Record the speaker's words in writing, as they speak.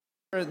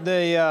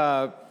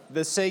The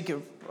sake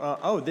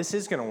of, this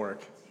is going to work.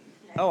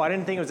 Oh, I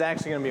didn't think it was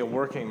actually going to be a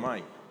working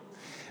mic.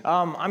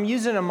 I'm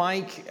using a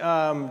mic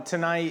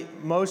tonight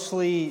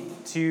mostly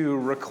to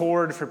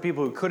record for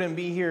people who couldn't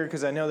be here,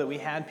 because I know that we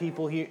had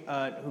people here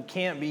who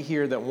can't be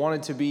here that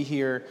wanted to be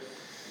here.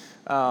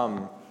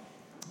 And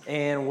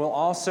we'll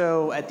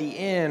also, at the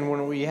end,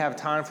 when we have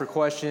time for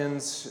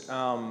questions,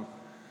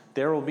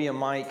 there will be a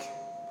mic.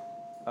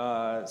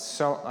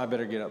 So I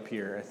better get up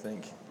here, I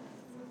think.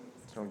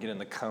 So don't get in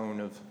the cone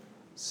of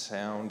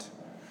sound.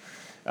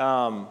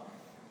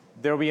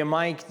 There'll be a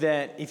mic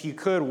that, if you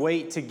could,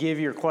 wait to give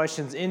your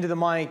questions into the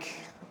mic,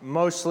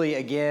 mostly,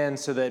 again,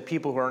 so that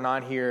people who are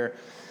not here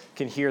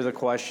can hear the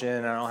question,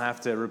 and I don't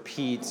have to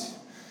repeat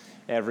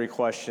every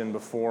question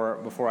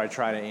before I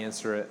try to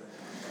answer it.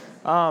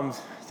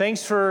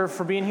 Thanks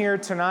for being here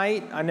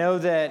tonight. I know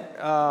that,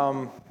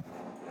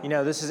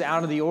 this is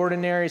out of the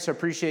ordinary, so I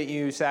appreciate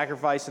you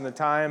sacrificing the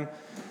time.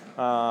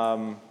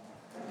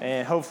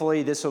 And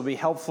hopefully this will be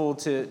helpful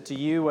to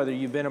you, whether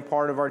you've been a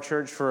part of our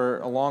church for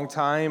a long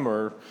time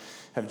or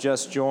have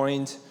just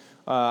joined.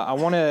 I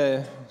want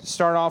to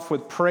start off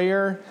with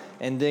prayer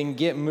and then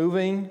get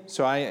moving,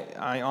 so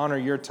I honor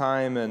your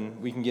time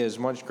and we can get as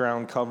much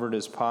ground covered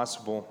as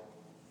possible.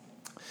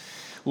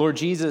 Lord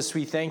Jesus,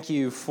 we thank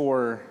you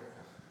for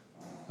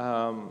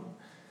the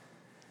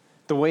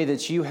way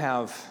that you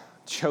have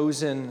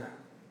chosen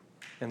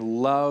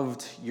and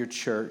loved your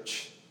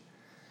church,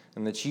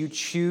 and that you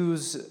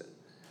choose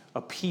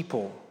a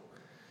people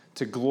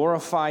to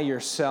glorify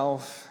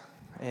yourself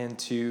and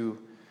to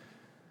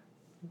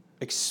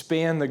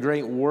expand the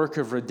great work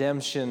of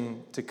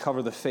redemption to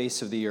cover the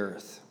face of the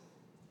earth.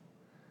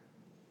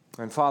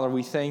 And Father,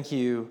 we thank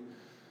you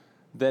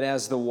that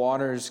as the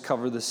waters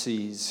cover the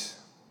seas,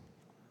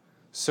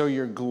 so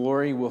your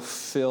glory will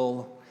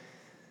fill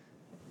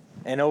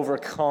and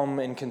overcome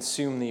and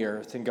consume the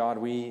earth. And God,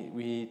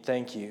 we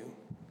thank you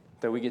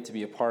that we get to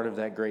be a part of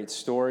that great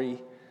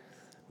story.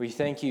 We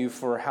thank you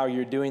for how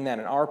you're doing that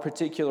in our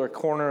particular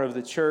corner of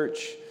the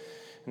church,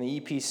 in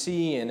the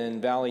EPC and in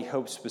Valley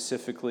Hope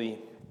specifically.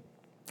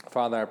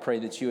 Father, I pray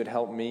that you would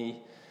help me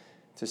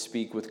to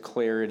speak with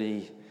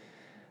clarity,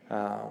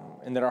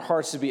 and that our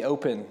hearts would be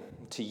open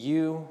to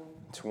you,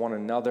 to one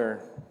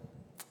another.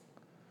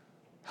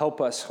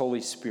 Help us,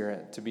 Holy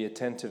Spirit, to be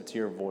attentive to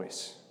your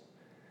voice.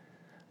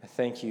 I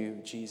thank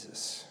you,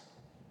 Jesus.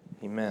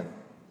 Amen.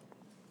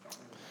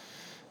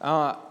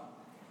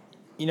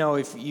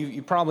 If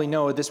you probably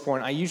know at this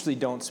point, I usually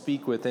don't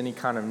speak with any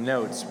kind of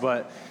notes,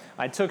 but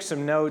I took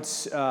some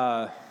notes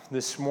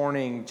this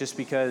morning just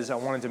because I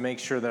wanted to make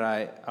sure that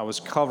I was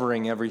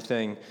covering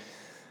everything.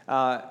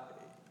 I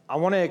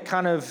want to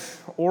kind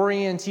of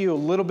orient you a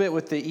little bit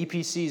with the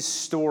EPC's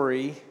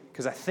story,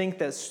 because I think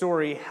that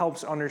story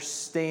helps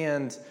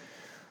understand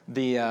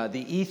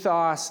the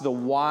ethos, the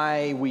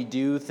why we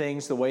do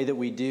things the way that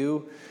we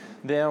do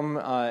them,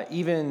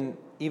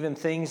 even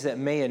things that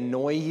may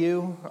annoy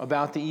you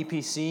about the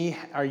EPC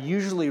are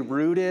usually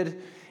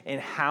rooted in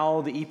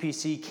how the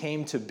EPC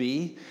came to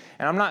be.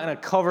 And I'm not going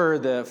to cover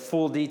the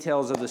full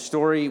details of the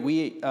story.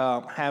 We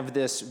have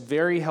this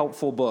very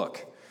helpful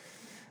book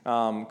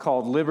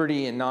called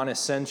Liberty and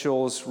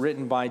Non-Essentials,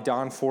 written by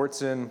Don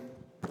Fortson.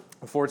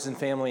 The Fortson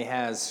family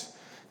has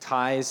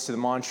ties to the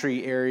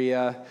Montreat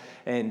area,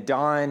 and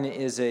Don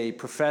is a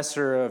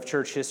professor of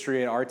church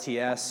history at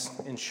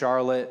RTS in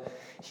Charlotte.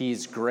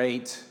 He's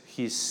great.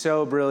 He's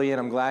so brilliant.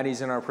 I'm glad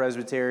he's in our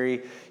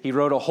presbytery. He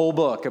wrote a whole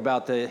book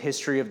about the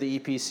history of the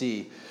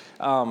EPC.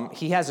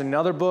 He has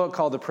another book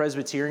called The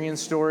Presbyterian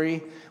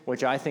Story,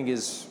 which I think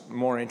is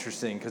more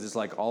interesting because it's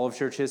like all of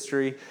church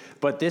history.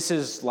 But this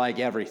is like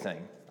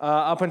everything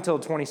up until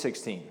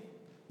 2016.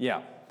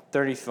 Yeah,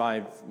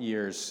 35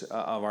 years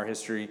of our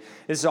history.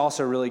 This is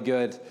also really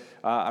good.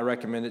 I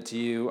recommend it to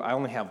you. I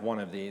only have one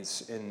of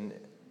these, and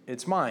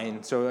it's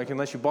mine, so I can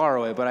let you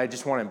borrow it, but I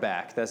just want it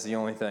back. That's the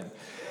only thing.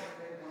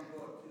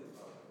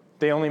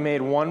 They only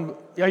made one.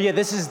 Oh, yeah,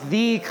 this is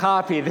the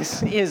copy.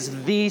 This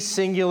is the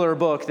singular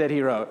book that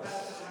he wrote.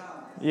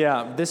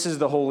 Yeah, this is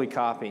the holy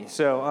copy.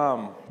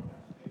 So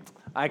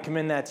I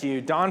commend that to you.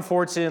 Don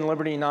Fortson,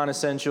 Liberty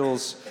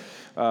Non-Essentials.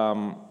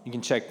 You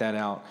can check that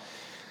out.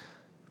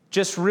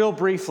 Just real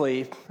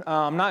briefly,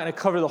 I'm not going to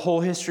cover the whole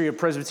history of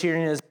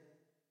Presbyterianism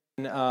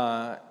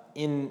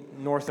in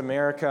North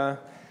America.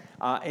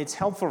 It's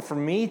helpful for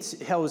me.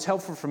 It was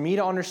helpful for me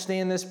to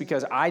understand this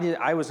because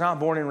I was not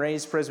born and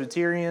raised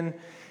Presbyterian.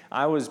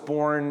 I was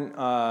born,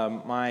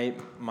 my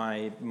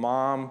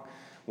mom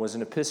was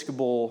an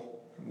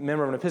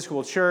member of an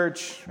Episcopal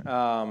church.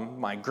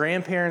 My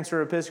grandparents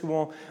were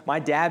Episcopal. My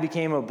dad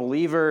became a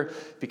believer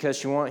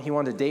because he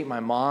wanted to date my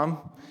mom.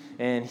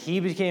 And he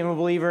became a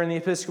believer in the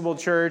Episcopal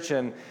church.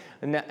 And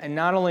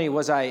not only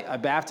was I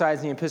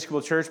baptized in the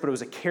Episcopal church, but it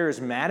was a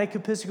charismatic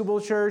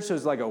Episcopal church. So it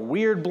was like a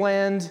weird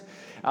blend.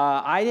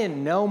 I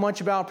didn't know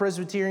much about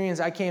Presbyterians.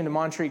 I came to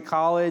Montreat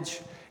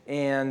College,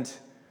 and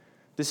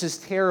this is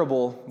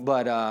terrible,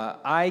 but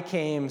I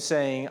came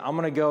saying, I'm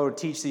going to go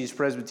teach these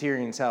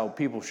Presbyterians how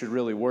people should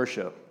really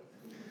worship.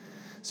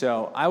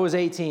 So I was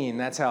 18.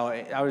 That's how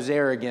I was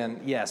there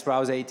again. Yes, but I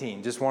was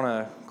 18. Just want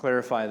to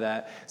clarify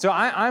that. So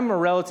I'm a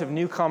relative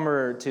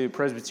newcomer to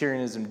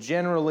Presbyterianism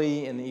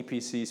generally, and the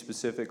EPC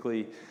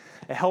specifically.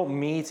 It helped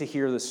me to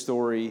hear the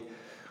story.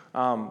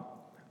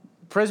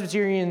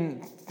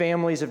 Presbyterian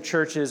families of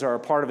churches are a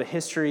part of a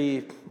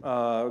history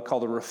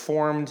called the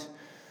Reformed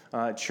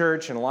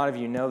Church, and a lot of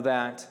you know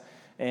that.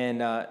 And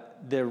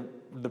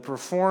the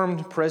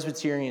Reformed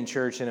Presbyterian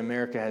Church in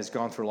America has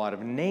gone through a lot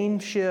of name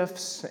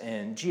shifts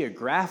and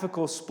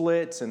geographical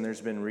splits, and there's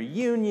been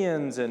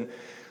reunions and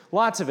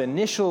lots of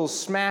initials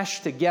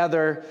smashed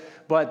together.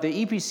 But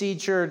the EPC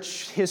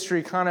Church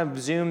history kind of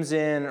zooms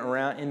in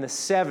around in the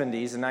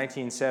 70s, the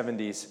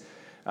 1970s,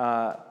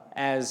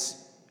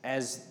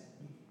 as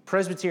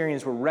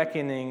Presbyterians were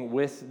reckoning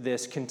with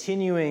this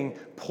continuing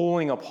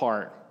pulling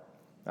apart.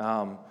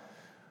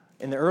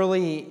 In the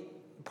early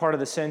part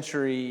of the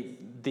century,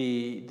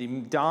 the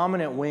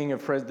dominant wing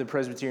of the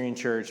Presbyterian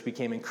Church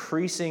became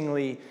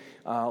increasingly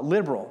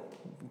liberal,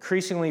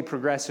 increasingly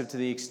progressive, to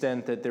the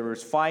extent that there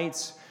was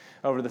fights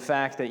over the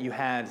fact that you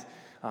had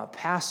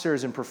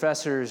pastors and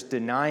professors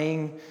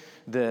denying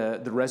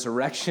the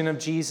resurrection of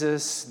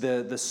Jesus,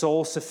 the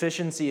sole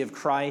sufficiency of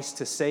Christ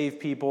to save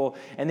people,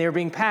 and they were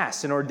being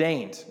passed and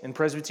ordained in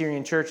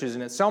Presbyterian churches.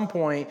 And at some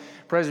point,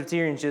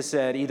 Presbyterians just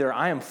said, either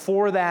I am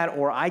for that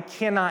or I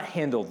cannot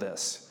handle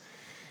this.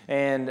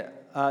 And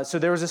so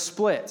there was a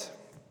split.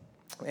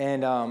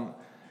 And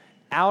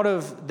out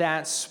of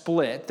that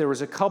split, there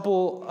was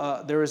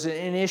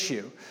an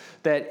issue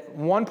that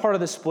one part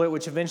of the split,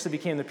 which eventually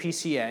became the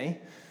PCA,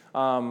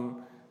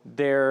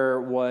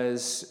 there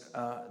was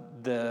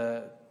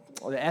the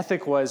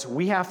ethic was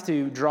we have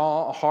to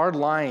draw a hard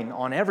line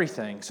on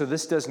everything so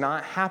this does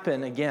not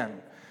happen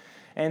again.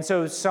 And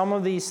so some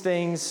of these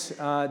things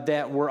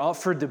that were up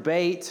for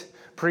debate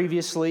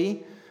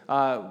previously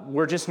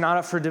were just not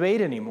up for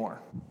debate anymore.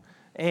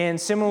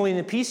 And similarly in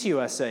the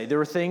PCUSA, there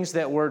were things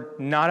that were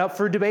not up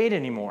for debate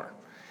anymore.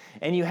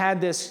 And you had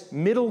this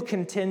middle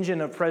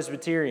contingent of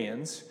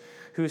Presbyterians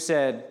who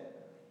said,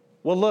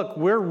 well, look,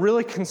 we're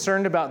really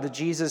concerned about the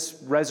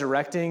Jesus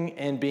resurrecting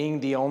and being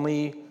the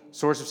only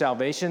source of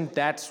salvation.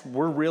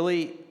 We're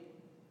really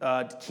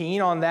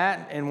keen on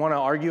that and want to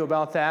argue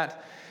about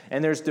that.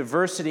 And there's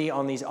diversity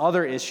on these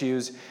other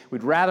issues.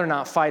 We'd rather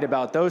not fight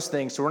about those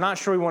things. So we're not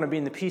sure we want to be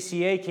in the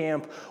PCA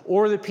camp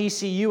or the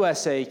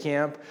PCUSA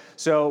camp.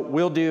 So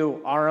we'll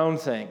do our own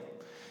thing.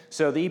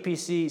 So the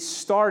EPC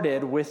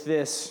started with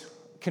this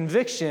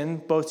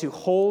conviction both to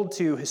hold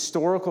to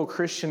historical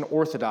Christian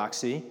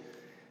orthodoxy,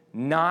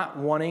 not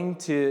wanting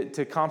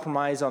to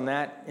compromise on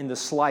that in the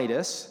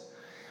slightest,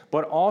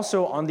 but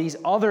also on these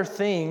other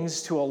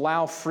things to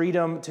allow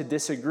freedom to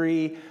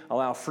disagree,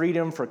 allow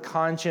freedom for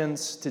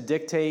conscience to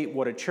dictate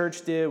what a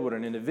church did, what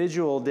an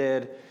individual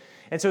did.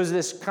 And so there's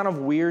this kind of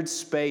weird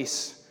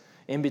space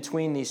in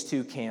between these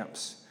two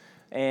camps.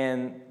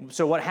 And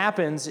so what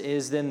happens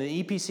is then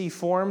the EPC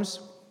forms,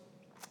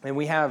 and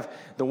we have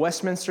the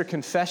Westminster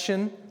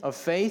Confession of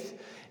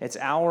Faith. It's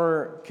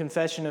our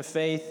confession of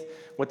faith.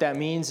 What that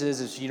means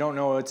is, if you don't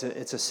know, it's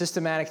a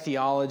systematic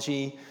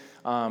theology,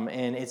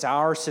 and it's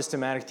our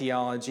systematic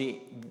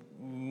theology.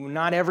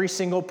 Not every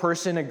single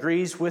person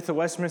agrees with the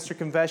Westminster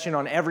Confession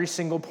on every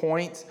single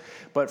point,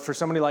 but for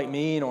somebody like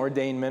me, an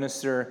ordained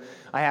minister,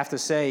 I have to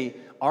say,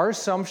 our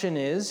assumption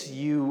is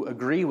you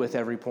agree with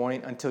every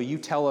point until you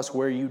tell us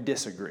where you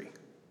disagree.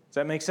 Does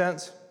that make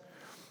sense?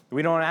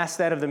 We don't ask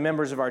that of the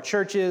members of our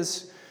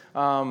churches,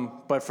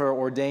 but for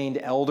ordained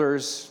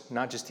elders,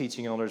 not just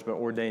teaching elders, but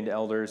ordained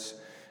elders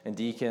and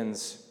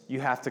deacons, you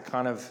have to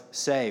kind of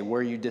say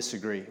where you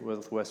disagree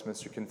with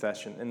Westminster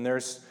Confession. And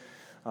there's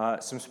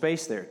some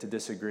space there to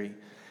disagree.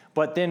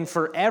 But then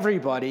for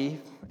everybody,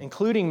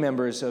 including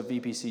members of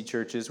EPC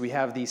churches, we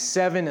have these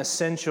 7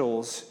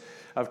 essentials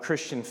of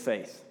Christian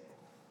faith.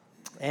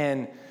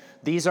 And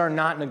these are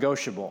not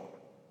negotiable.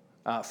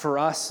 For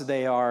us,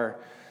 they are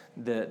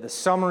the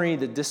summary,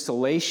 the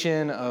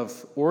distillation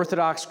of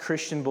Orthodox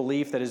Christian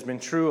belief that has been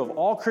true of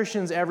all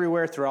Christians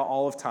everywhere throughout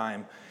all of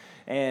time.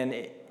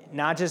 And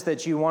not just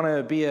that you want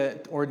to be an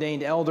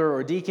ordained elder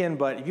or deacon,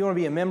 but if you want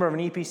to be a member of an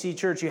EPC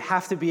church, you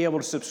have to be able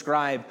to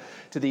subscribe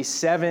to these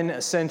 7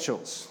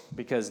 essentials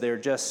because they're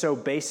just so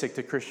basic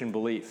to Christian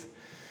belief.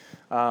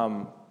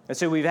 And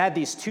so we've had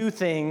these 2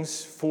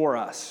 things for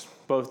us,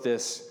 both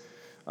this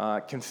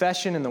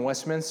confession in the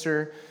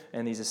Westminster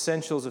and these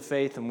essentials of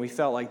faith, and we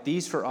felt like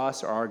these for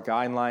us are our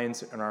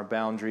guidelines and our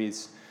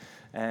boundaries,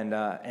 and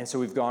so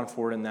we've gone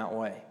forward in that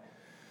way.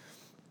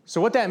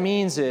 So what that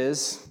means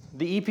is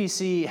the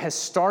EPC has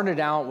started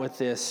out with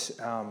this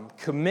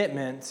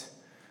commitment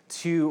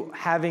to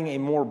having a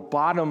more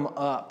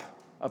bottom-up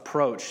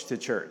approach to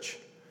church.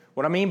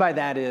 What I mean by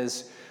that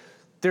is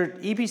their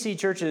EPC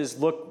churches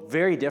look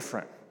very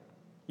different.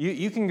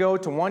 You can go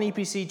to one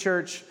EPC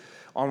church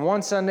on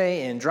one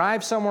Sunday and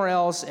drive somewhere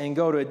else and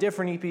go to a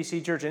different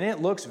EPC church, and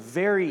it looks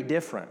very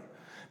different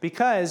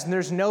because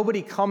there's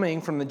nobody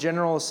coming from the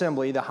General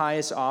Assembly, the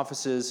highest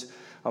offices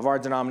of our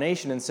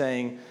denomination, and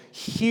saying,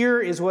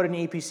 here is what an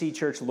EPC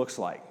church looks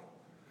like.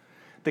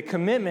 the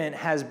commitment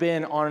has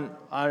been on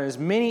as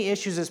many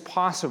issues as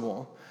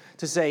possible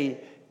to say,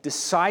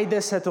 decide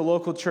this at the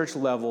local church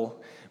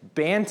level,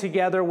 band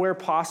together where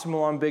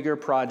possible on bigger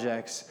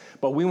projects,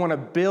 but we want to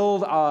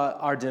build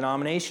our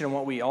denomination, and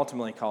what we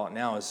ultimately call it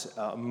now is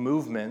a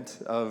movement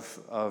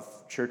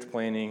of church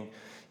planting,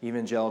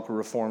 evangelical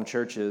Reformed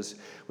churches.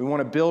 We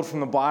want to build from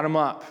the bottom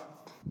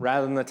up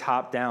rather than the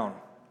top down.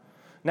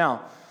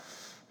 Now,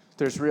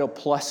 there's real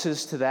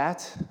pluses to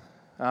that.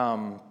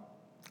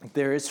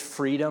 There is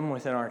freedom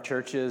within our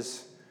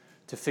churches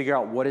to figure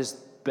out what is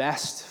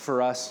best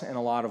for us in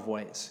a lot of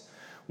ways.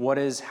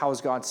 How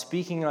is God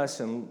speaking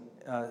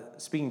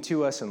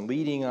to us and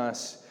leading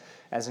us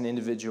as an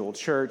individual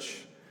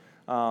church?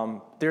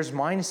 There's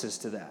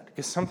minuses to that,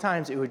 because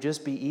sometimes it would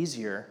just be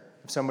easier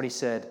if somebody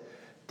said,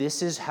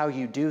 this is how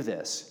you do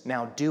this,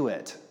 now do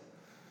it.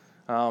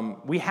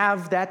 We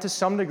have that to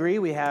some degree.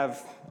 We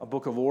have a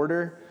book of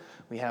order.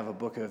 We have a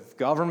book of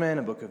government,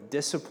 a book of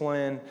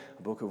discipline,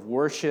 a book of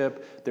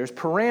worship. There's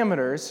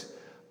parameters,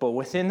 but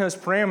within those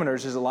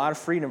parameters, there's a lot of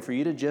freedom for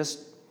you to just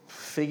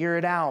figure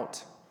it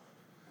out.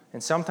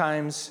 And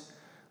sometimes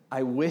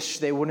I wish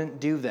they wouldn't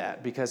do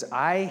that, because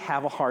I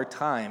have a hard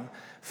time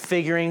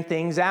figuring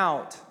things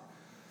out.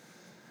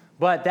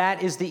 But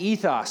that is the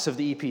ethos of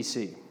the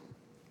EPC,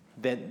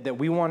 that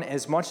we want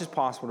as much as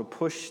possible to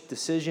push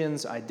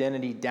decisions,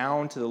 identity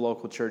down to the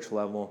local church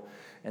level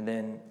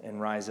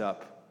and rise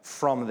up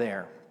from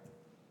there.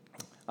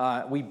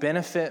 We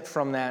benefit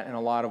from that in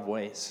a lot of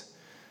ways.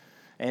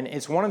 And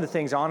it's one of the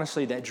things,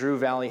 honestly, that drew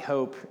Valley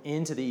Hope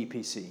into the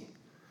EPC,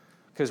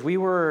 because we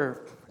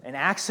were an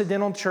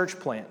accidental church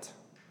plant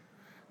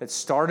that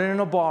started in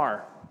a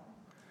bar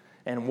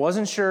and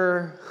wasn't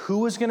sure who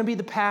was going to be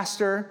the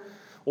pastor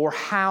or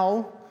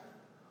how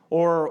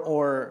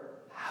or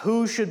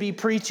who should be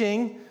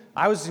preaching.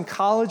 I was in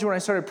college when I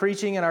started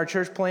preaching at our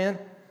church plant.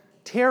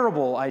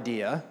 Terrible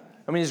idea.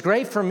 I mean, it's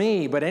great for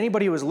me, but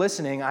anybody who was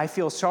listening, I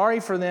feel sorry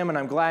for them, and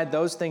I'm glad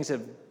those things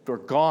are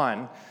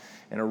gone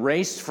and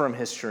erased from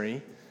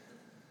history.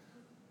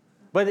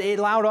 But it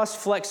allowed us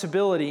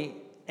flexibility,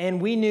 and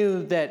we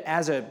knew that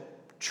as a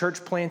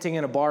church planting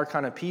in a bar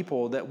kind of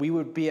people, that we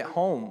would be at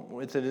home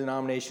with a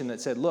denomination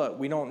that said, look,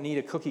 we don't need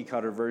a cookie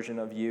cutter version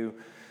of you.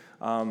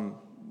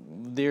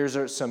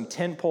 There's some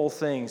tentpole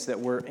things that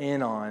we're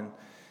in on,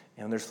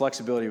 and there's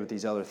flexibility with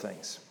these other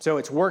things. So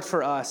it's worked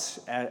for us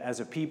as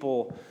a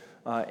people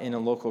in a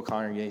local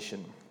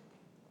congregation.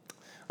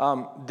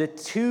 The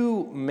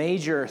two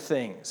major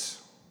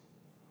things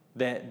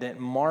that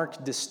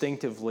mark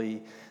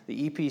distinctively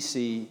the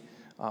EPC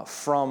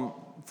from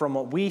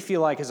what we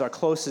feel like is our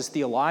closest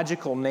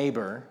theological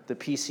neighbor, the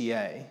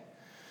PCA,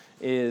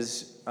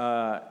 is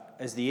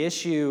the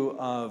issue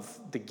of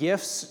the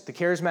gifts, the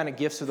charismatic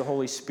gifts of the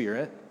Holy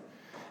Spirit,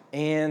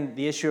 and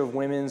the issue of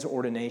women's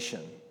ordination.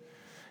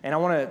 And I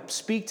want to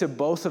speak to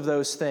both of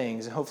those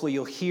things, and hopefully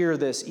you'll hear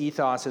this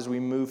ethos as we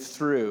move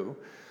through.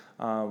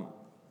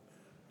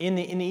 In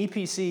the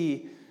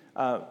EPC,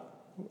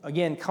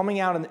 again, coming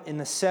out in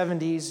the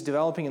 70s,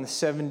 developing in the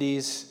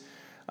 70s,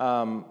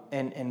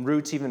 and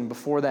roots even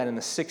before that in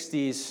the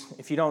 60s.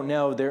 If you don't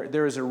know,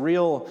 there is a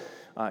real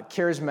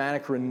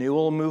charismatic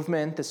renewal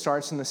movement that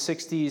starts in the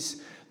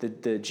 60s.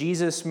 The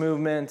Jesus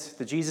movement,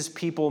 the Jesus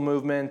people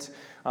movement,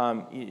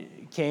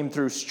 came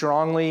through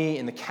strongly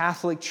in the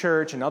Catholic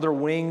Church and other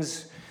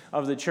wings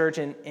of the church,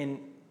 and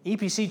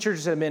EPC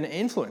churches have been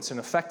influenced and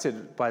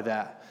affected by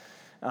that.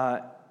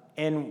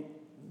 And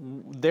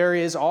there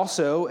is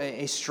also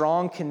a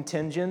strong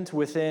contingent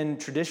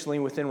traditionally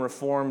within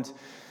Reformed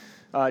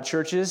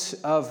churches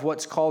of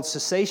what's called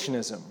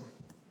cessationism.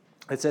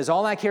 It says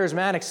all that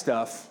charismatic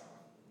stuff,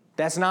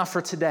 that's not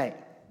for today.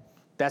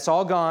 That's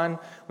all gone.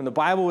 When the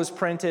Bible was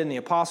printed and the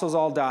apostles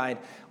all died,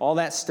 all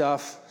that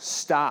stuff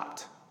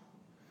stopped.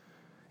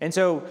 And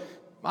so,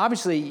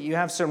 obviously, you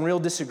have some real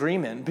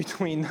disagreement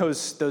between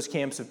those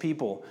camps of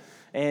people.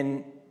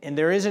 And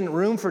there isn't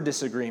room for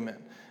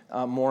disagreement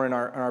more in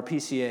our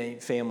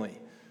PCA family.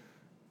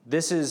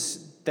 That's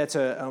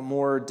a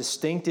more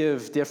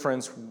distinctive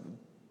difference.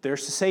 They're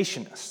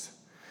cessationists.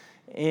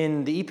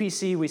 In the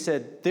EPC, we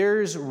said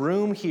there's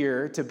room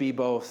here to be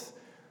both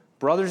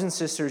brothers and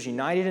sisters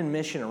united in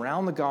mission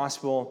around the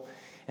gospel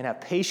and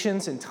have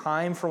patience and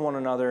time for one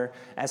another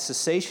as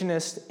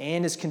cessationists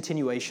and as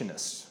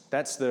continuationists.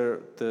 That's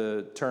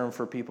the term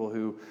for people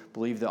who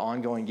believe the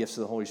ongoing gifts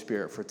of the Holy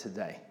Spirit for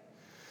today.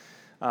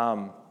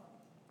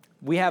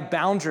 We have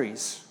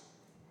boundaries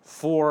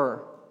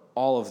for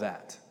all of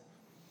that.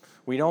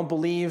 We don't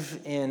believe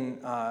in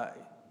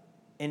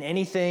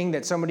anything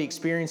that somebody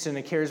experienced in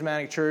a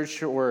charismatic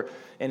church or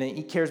in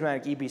a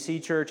charismatic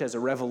EPC church as a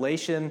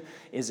revelation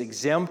is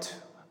exempt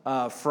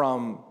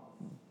from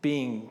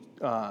being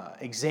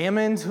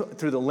examined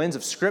through the lens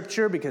of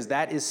Scripture, because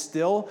that is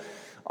still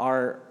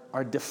our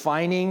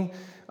defining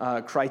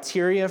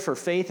criteria for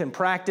faith and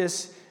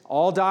practice.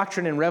 All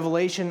doctrine and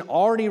revelation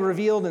already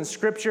revealed in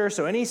Scripture,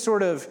 so any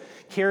sort of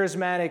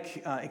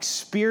charismatic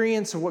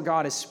experience of what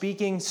God is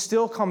speaking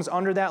still comes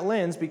under that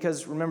lens,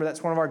 because remember,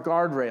 that's one of our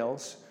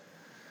guardrails.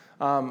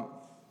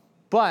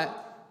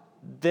 But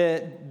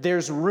that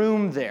there's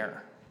room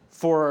there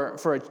for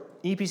an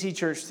EPC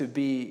church to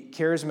be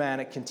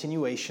charismatic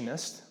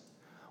continuationist,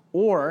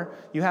 or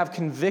you have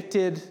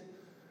convicted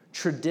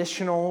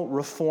traditional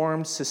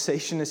reformed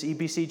cessationist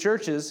EPC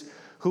churches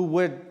who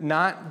would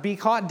not be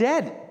caught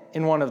dead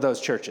in one of those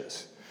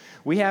churches.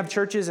 We have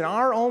churches in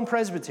our own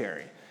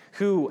presbytery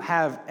who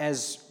have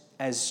as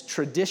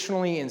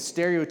traditionally and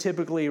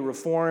stereotypically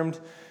reformed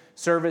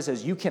service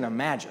as you can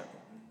imagine.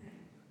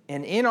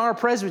 And in our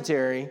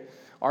presbytery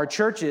are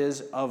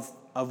churches of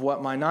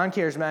what my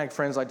non-charismatic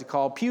friends like to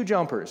call pew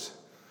jumpers.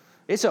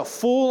 It's a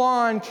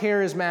full-on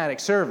charismatic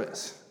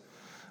service.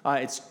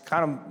 It's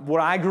kind of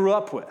what I grew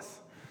up with.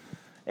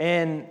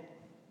 And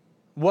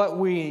what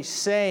we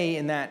say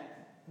in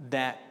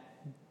that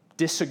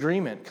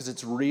disagreement, because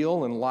it's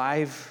real and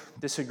live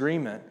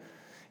disagreement,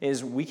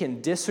 is we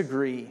can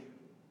disagree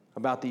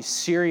about these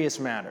serious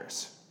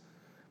matters,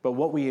 but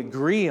what we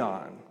agree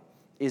on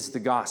is the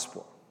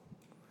gospel.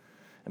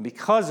 And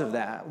because of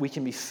that, we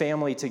can be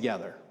family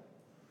together.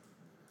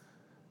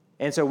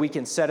 And so we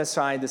can set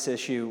aside this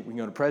issue. We can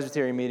go to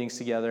Presbyterian meetings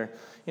together.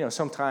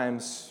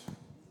 Sometimes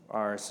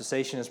our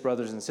cessationist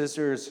brothers and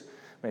sisters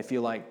may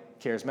feel like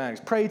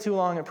charismatics pray too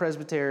long at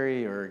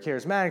Presbytery, or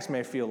charismatics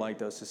may feel like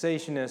those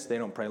cessationists, they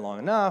don't pray long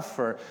enough,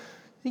 or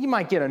you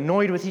might get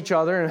annoyed with each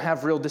other and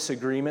have real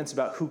disagreements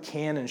about who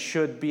can and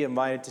should be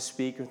invited to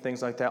speak or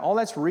things like that. All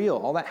that's real.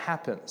 All that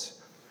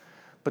happens.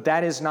 But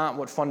that is not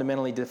what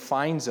fundamentally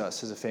defines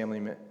us as a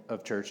family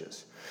of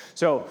churches.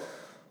 So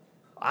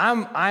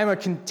I'm a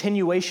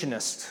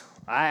continuationist.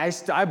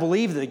 I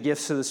believe the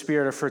gifts of the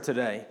Spirit are for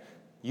today.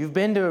 You've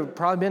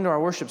probably been to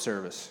our worship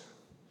service.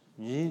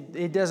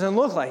 It doesn't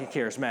look like a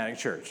charismatic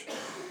church.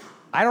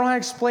 I don't know how to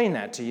explain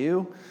that to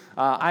you.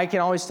 I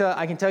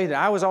can tell you that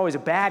I was always a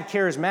bad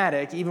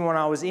charismatic. Even when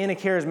I was in a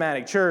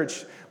charismatic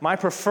church, my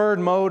preferred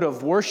mode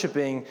of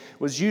worshiping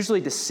was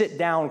usually to sit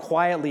down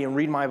quietly and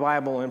read my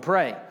Bible and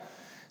pray.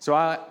 So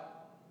I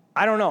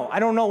don't know. I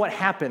don't know what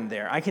happened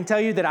there. I can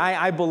tell you that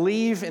I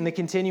believe in the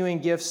continuing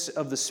gifts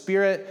of the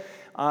Spirit,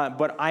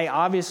 but I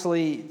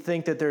obviously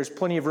think that there's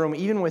plenty of room,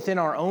 even within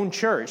our own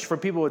church, for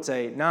people who would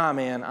say, nah,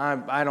 man,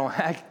 I don't,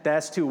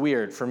 that's too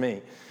weird for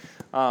me.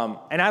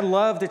 And I'd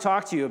love to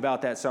talk to you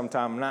about that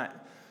sometime. I'm not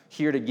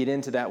here to get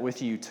into that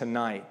with you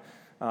tonight.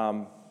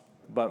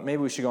 But maybe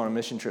we should go on a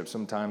mission trip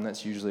sometime.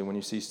 That's usually when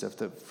you see stuff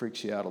that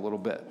freaks you out a little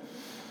bit.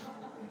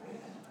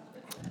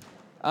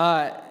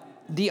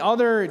 The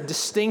other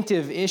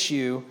distinctive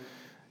issue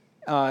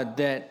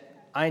that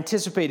I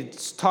anticipated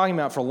talking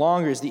about for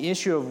longer is the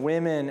issue of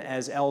women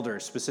as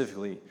elders,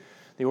 specifically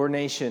the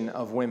ordination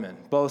of women,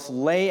 both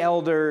lay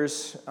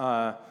elders,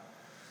 what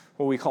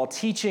we call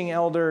teaching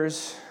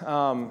elders.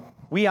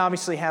 We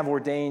obviously have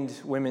ordained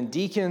women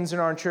deacons in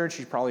our church.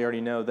 You probably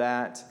already know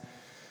that.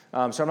 So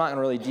I'm not going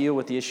to really deal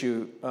with the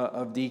issue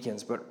of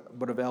deacons,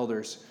 but of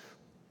elders.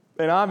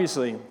 And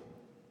obviously,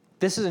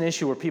 this is an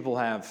issue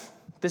where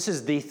this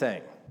is the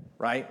thing,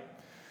 right?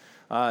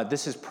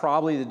 This is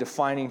probably the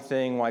defining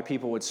thing why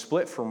people would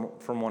split from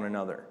one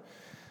another.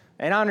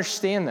 And I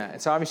understand that.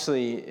 It's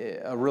obviously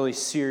a really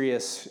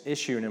serious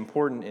issue, an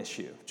important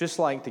issue, just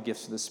like the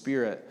gifts of the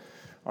Spirit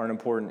are an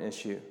important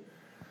issue.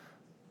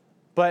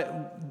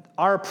 But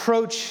our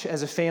approach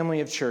as a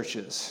family of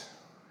churches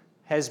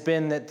has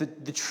been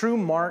that the true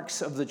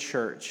marks of the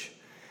church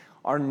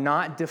are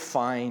not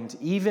defined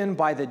even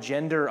by the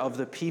gender of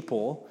the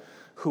people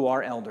who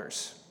are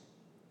elders.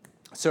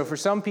 So for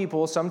some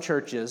people, some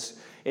churches,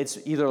 it's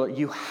either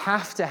you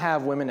have to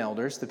have women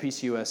elders. The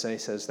PCUSA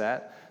says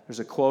that.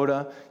 There's a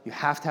quota. You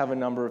have to have a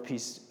number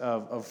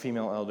of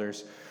female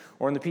elders.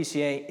 Or in the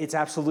PCA, it's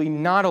absolutely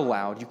not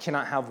allowed. You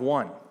cannot have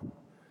one.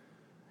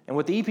 And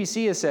what the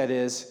EPC has said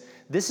is,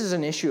 this is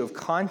an issue of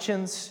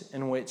conscience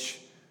in which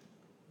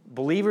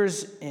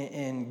believers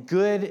in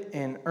good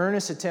and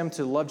earnest attempt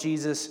to love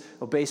Jesus,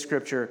 obey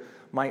Scripture,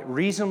 might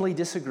reasonably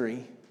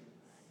disagree,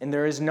 and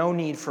there is no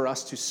need for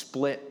us to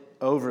split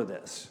over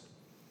this.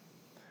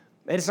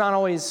 It's not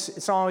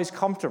always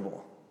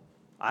comfortable.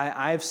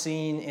 I've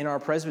seen in our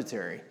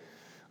presbytery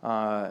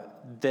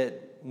that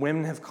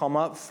women have come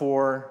up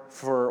for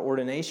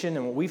ordination,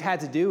 and what we've had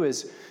to do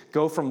is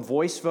go from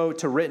voice vote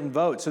to written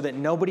vote so that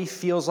nobody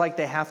feels like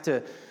they have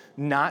to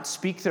not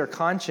speak their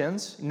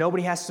conscience.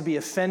 Nobody has to be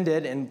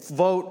offended and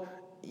vote,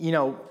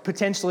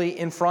 potentially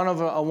in front of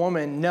a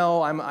woman.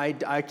 No,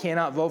 I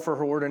cannot vote for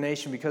her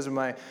ordination because of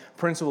my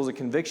principles of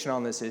conviction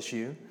on this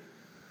issue.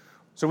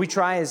 So we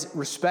try as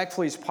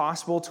respectfully as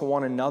possible to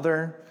one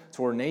another,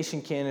 to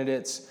ordination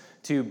candidates,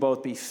 to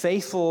both be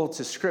faithful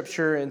to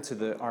Scripture and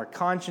to our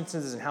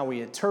consciences and how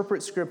we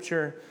interpret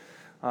Scripture,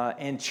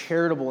 and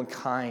charitable and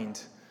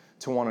kind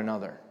to one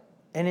another.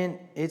 And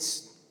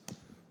it's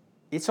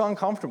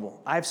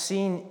uncomfortable. I've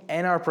seen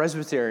in our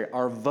presbytery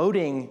our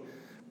voting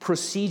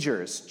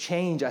procedures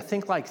change, I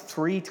think, like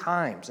 3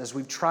 times as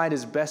we've tried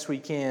as best we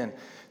can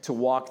to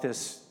walk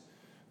this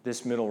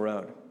middle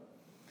road.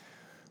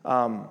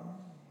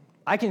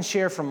 I can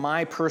share from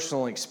my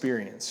personal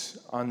experience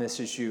on this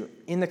issue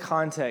in the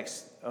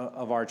context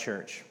of our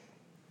church.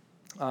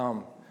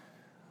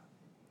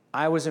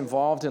 I was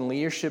involved in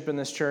leadership in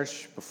this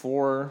church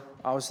before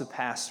I was the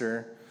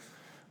pastor.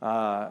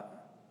 I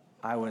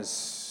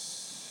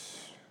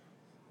was,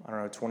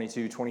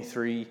 22,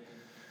 23.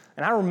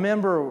 And I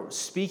remember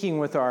speaking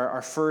with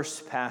our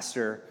first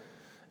pastor,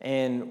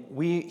 and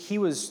he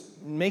was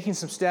making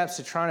some steps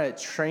to try to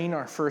train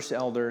our first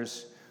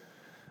elders.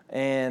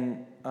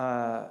 And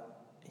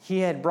he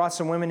had brought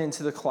some women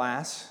into the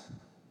class.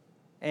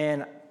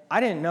 And I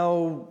didn't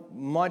know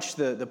much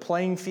the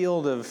playing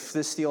field of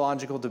this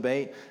theological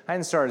debate. I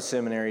hadn't started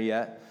seminary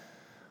yet.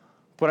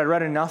 But I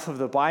read enough of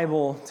the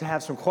Bible to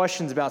have some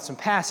questions about some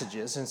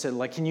passages and said,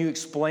 can you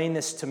explain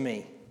this to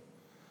me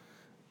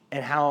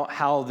and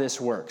how this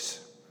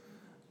works?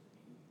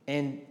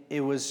 And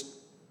it was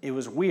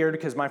weird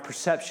because my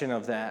perception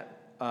of that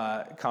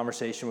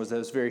conversation was that it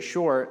was very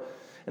short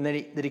and that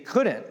he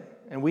couldn't.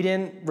 And we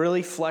didn't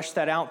really flesh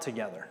that out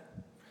together.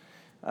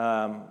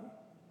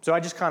 So I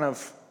just kind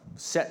of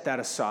set that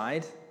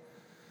aside.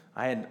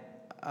 I had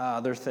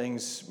other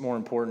things more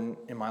important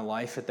in my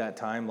life at that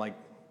time, like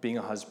being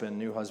a husband,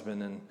 new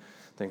husband, and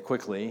then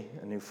quickly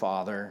a new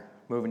father,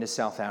 moving to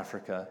South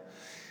Africa.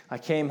 I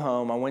came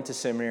home, I went to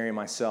seminary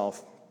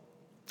myself.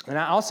 And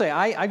I'll say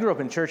I grew up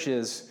in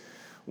churches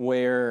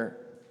where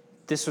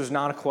this was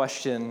not a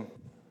question.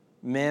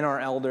 Men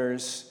are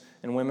elders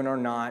and women are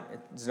not.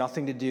 It's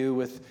nothing to do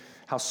with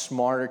how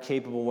smart or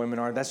capable women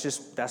are. That's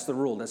the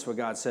rule. That's what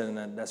God said,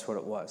 and that's what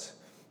it was.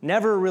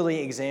 Never really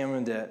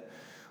examined it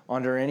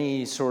under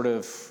any sort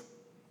of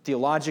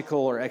theological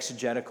or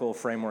exegetical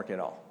framework at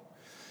all.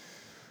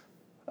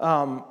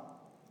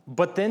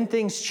 But then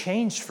things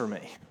changed for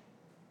me.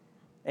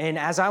 And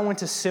as I went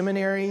to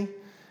seminary,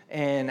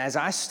 and as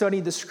I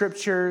studied the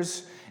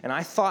scriptures, and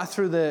I thought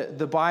through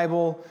the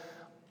Bible,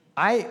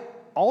 I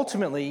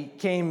ultimately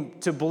came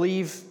to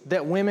believe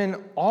that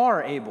women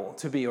are able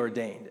to be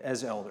ordained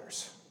as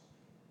elders,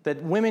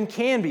 that women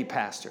can be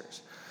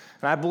pastors.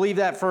 And I believe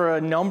that for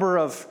a number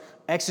of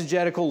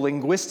exegetical,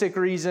 linguistic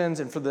reasons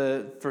and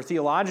for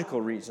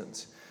theological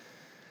reasons.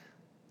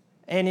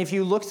 And if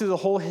you look through the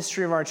whole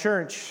history of our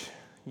church,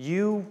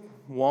 you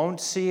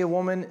won't see a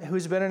woman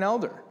who's been an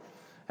elder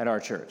at our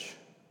church.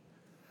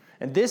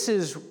 And this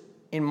is,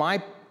 in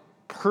my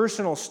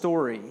personal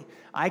story,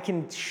 I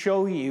can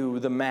show you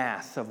the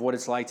math of what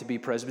it's like to be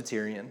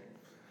Presbyterian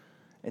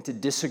and to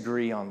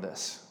disagree on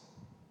this.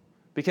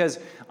 Because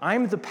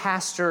I'm the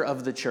pastor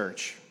of the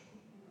church.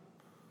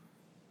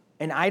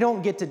 And I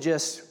don't get to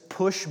just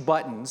push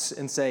buttons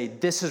and say,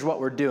 this is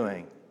what we're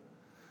doing.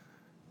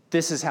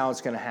 This is how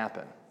it's going to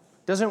happen.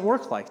 It doesn't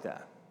work like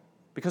that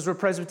because we're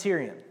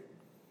Presbyterian.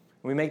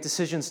 We make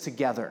decisions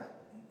together.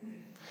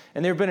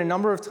 And there have been a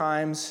number of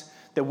times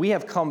that we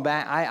have come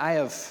back.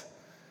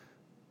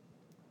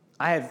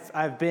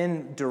 I've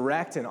been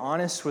direct and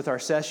honest with our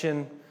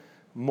session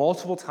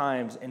multiple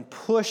times and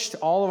pushed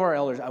all of our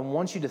elders. I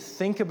want you to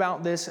think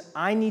about this.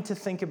 I need to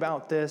think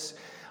about this.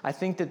 I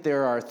think that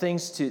there are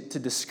things to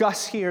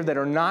discuss here that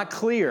are not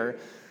clear,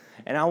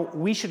 and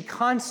we should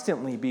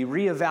constantly be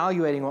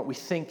reevaluating what we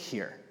think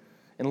here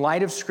in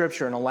light of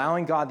Scripture and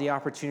allowing God the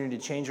opportunity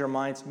to change our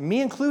minds, me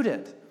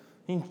included.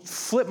 He can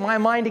flip my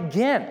mind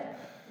again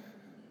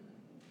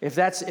if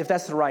that's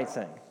the right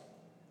thing.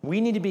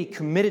 We need to be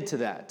committed to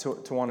that,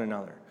 to one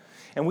another.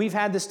 And we've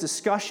had this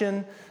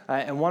discussion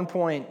at one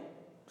point,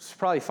 it's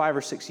probably 5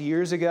 or 6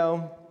 years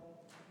ago.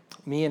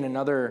 Me and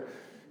another,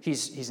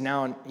 he's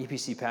now an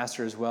EPC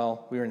pastor as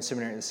well. We were in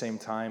seminary at the same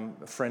time,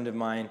 a friend of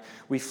mine.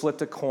 We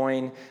flipped a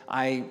coin.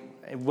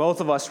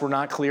 Both of us were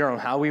not clear on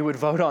how we would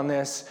vote on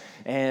this.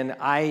 And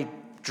I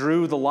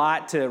drew the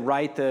lot to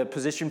write the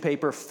position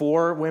paper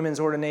for women's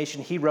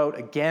ordination. He wrote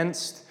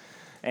against,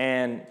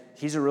 and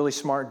he's a really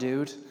smart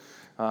dude.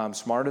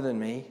 Smarter than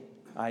me.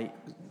 I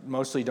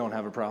mostly don't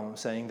have a problem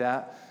saying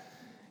that.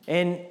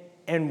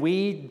 And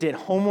we did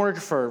homework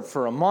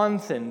for a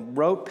month and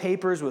wrote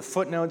papers with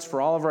footnotes for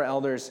all of our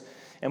elders.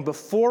 And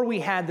before we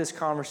had this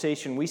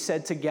conversation, we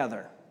said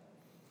together,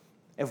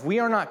 if we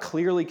are not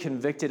clearly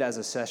convicted as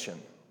a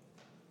session,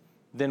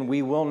 then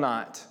we will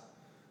not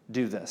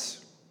do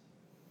this.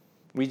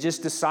 We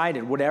just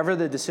decided, whatever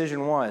the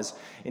decision was,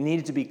 it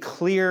needed to be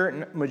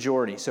clear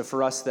majority. So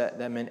for us, that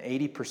meant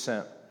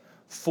 80%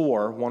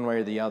 for one way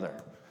or the other.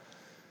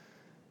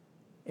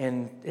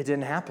 And it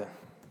didn't happen.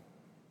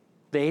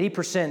 The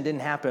 80% didn't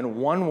happen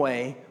one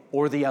way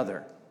or the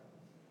other.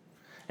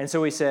 And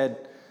so we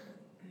said,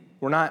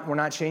 we're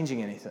not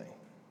changing anything.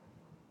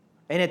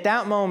 And at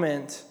that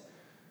moment,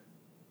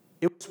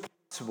 it was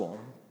possible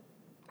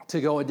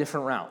to go a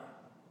different route.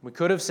 We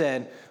could have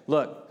said,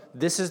 look,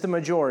 this is the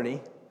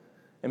majority.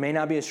 It may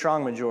not be a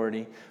strong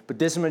majority, but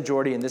this is a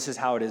majority and this is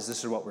how it is.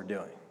 This is what we're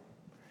doing.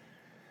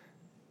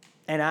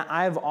 And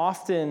I've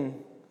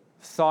often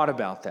thought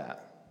about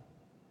that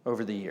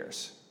over the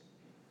years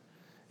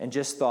and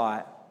just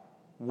thought,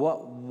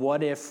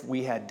 what if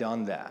we had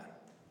done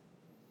that?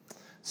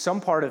 Some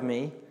part of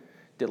me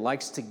that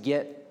likes to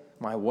get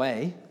my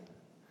way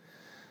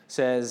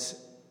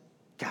says,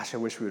 gosh, I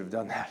wish we would have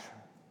done that.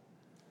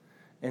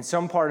 And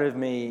some part of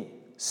me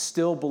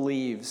still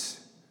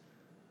believes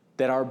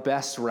that our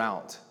best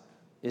route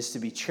is to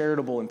be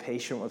charitable and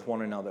patient with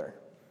one another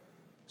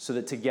so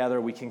that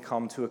together we can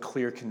come to a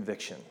clear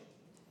conviction.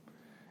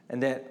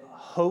 And that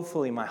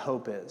hopefully my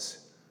hope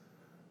is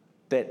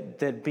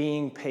that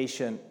being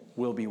patient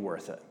will be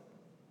worth it.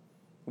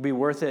 Will be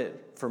worth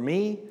it for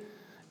me,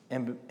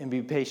 and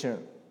be patient.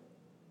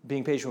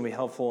 Being patient will be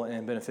helpful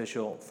and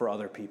beneficial for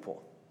other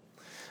people.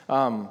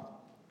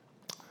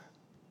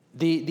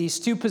 These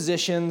two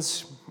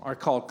positions are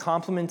called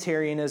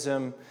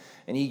complementarianism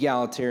and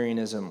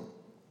egalitarianism.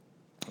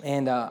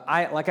 And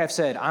like I've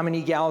said, I'm an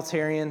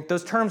egalitarian.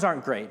 Those terms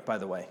aren't great, by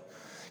the way,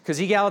 because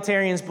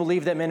egalitarians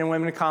believe that men and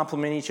women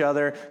complement each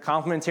other.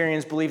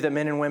 Complementarians believe that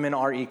men and women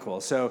are equal.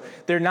 So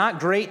they're not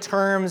great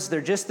terms.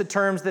 They're just the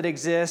terms that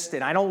exist,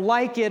 and I don't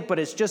like it, but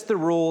it's just the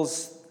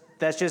rules.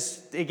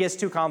 It gets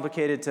too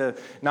complicated to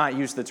not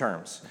use the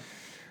terms.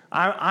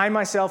 I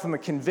myself am a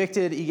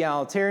convicted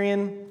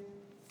egalitarian.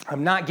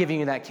 I'm not giving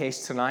you that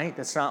case tonight.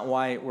 That's not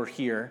why we're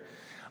here.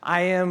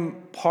 I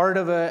am part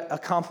of a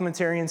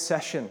complementarian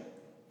session.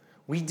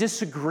 We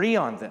disagree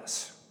on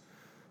this.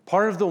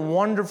 Part of the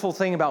wonderful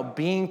thing about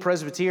being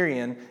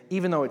Presbyterian,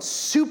 even though it's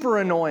super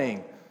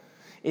annoying,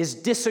 is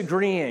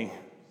disagreeing.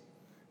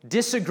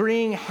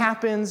 Disagreeing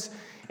happens,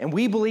 and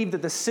we believe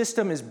that the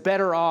system is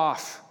better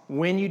off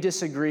when you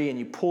disagree and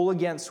you pull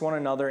against one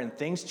another, and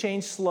things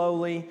change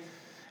slowly,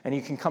 and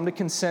you can come to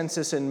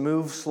consensus and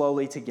move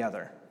slowly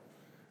together.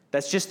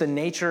 That's just the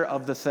nature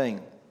of the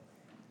thing.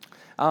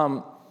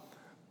 I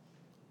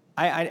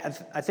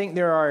think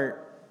there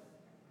are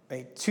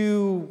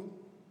two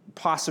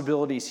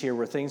possibilities here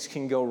where things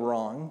can go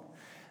wrong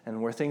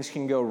and where things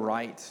can go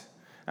right.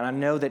 And I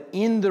know that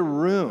in the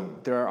room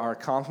there are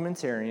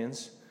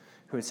complementarians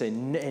who would say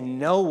in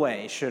no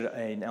way should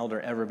an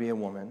elder ever be a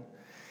woman.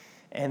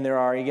 And there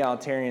are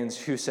egalitarians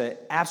who say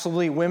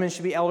absolutely women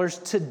should be elders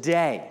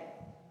today.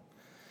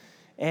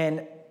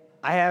 And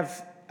I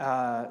have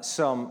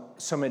some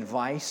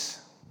advice,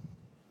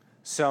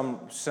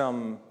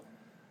 some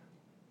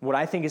what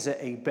I think is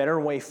a better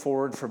way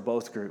forward for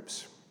both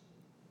groups.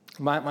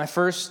 My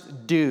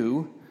first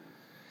do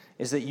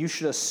is that you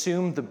should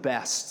assume the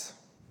best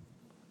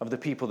of the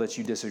people that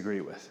you disagree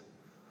with.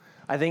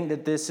 I think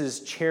that this is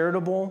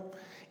charitable,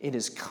 it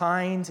is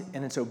kind,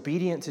 and it's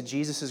obedient to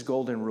Jesus'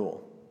 golden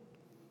rule.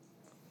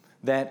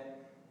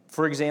 That,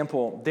 for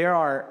example, there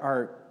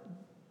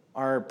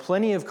are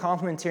plenty of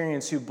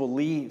complementarians who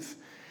believe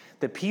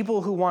that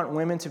people who want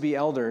women to be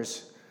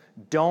elders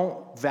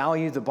don't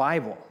value the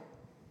Bible.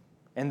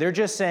 And they're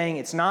just saying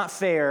it's not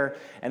fair,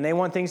 and they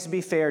want things to be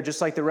fair, just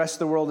like the rest of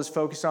the world is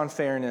focused on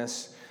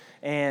fairness.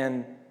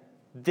 And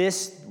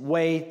this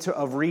way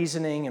of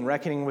reasoning and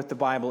reckoning with the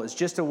Bible is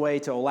just a way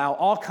to allow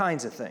all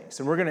kinds of things.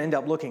 And we're going to end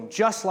up looking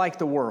just like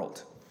the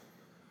world.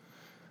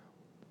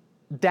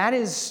 That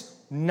is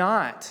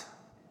not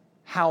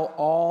how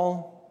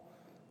all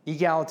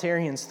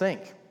egalitarians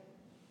think.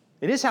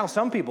 It is how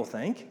some people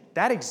think.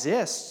 That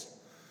exists.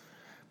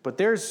 But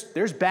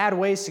there's bad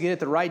ways to get at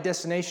the right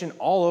destination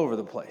all over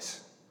the place.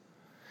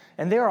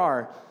 And there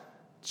are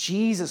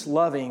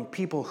Jesus-loving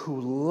people who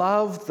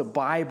love the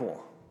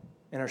Bible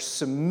and are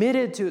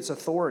submitted to its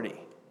authority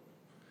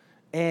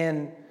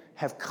and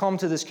have come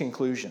to this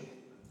conclusion.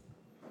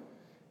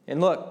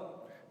 And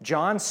look,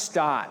 John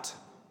Stott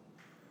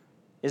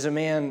is a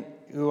man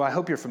who I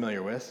hope you're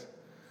familiar with.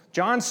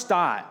 John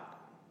Stott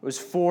was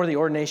for the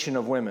ordination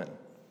of women.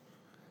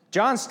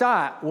 John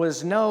Stott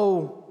was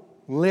no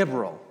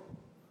liberal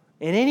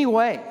in any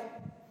way.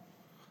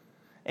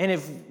 And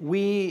if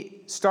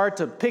we start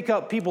to pick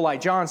up people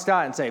like John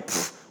Stott and say,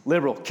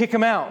 liberal, kick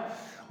him out,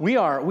 we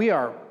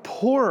are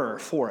poorer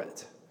for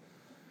it.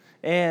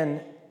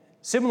 And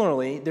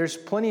similarly, there's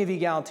plenty of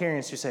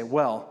egalitarians who say,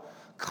 well,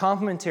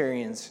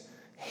 complementarians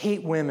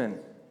hate women.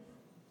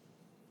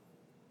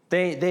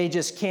 They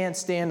just can't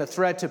stand a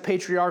threat to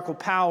patriarchal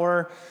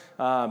power.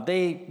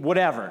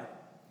 Whatever.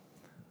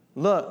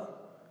 Look,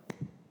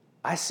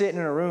 I sit in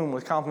a room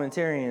with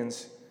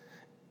complementarians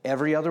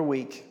every other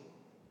week.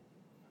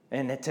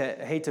 And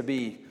I hate to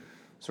be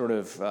sort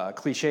of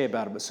cliche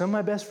about it, but some of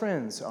my best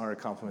friends are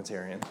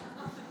complementarian.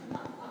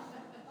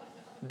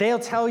 They'll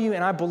tell you,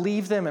 and I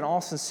believe them in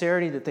all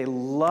sincerity, that they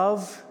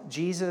love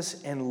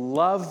Jesus and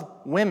love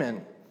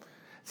women,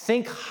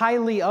 think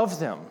highly of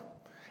them,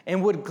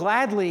 and would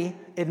gladly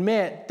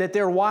admit that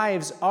their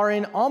wives are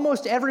in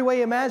almost every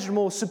way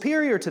imaginable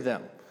superior to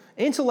them.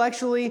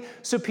 Intellectually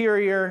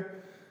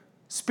superior,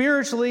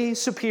 spiritually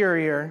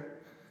superior.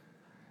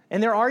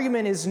 And their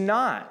argument is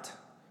not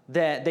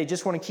that they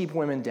just want to keep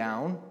women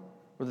down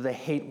or that they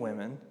hate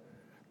women.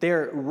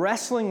 They're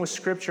wrestling with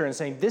Scripture and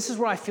saying, this is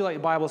what I feel like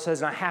the Bible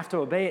says, and I have to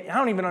obey it. I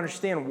don't even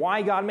understand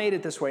why God made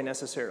it this way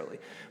necessarily,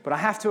 but I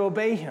have to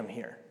obey him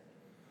here.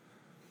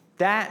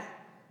 That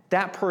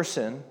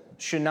person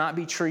should not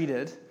be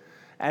treated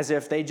as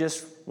if they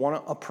just want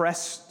to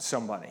oppress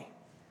somebody.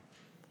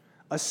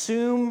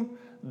 Assume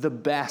the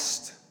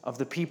best of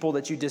the people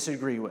that you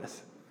disagree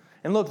with.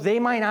 And look, they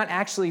might not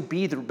actually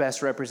be the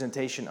best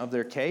representation of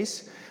their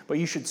case, but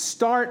you should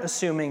start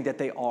assuming that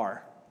they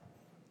are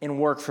and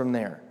work from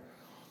there.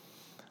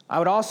 I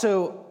would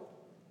also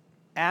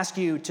ask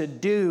you to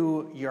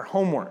do your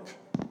homework.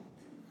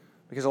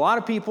 Because a lot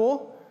of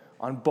people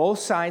on both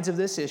sides of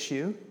this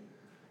issue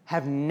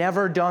have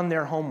never done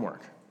their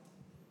homework.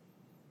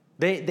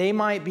 They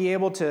might be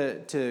able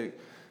to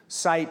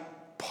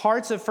cite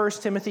parts of 1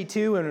 Timothy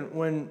 2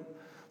 when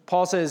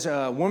Paul says,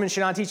 women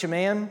should not teach a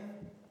man.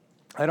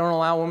 I don't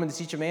allow women to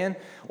teach a man.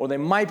 Or they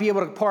might be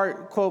able to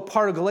quote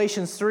part of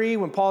Galatians 3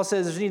 when Paul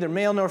says there's neither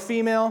male nor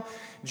female,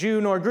 Jew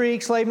nor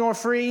Greek, slave nor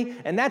free.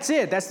 And that's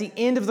it. That's the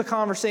end of the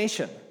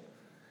conversation.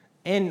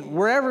 And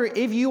wherever,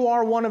 if you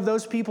are one of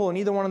those people in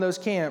either one of those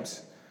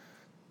camps,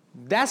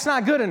 that's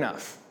not good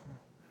enough.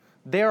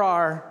 There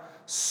are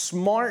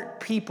smart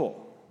people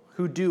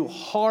who do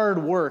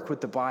hard work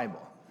with the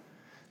Bible,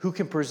 who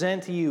can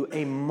present to you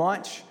a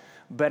much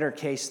better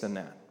case than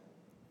that.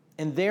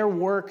 And their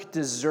work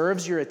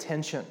deserves your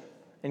attention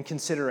and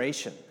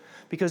consideration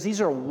because these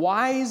are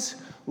wise,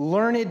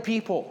 learned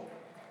people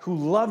who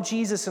love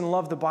Jesus and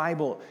love the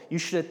Bible. You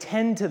should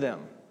attend to them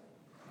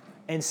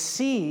and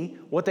see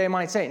what they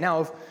might say.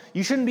 Now,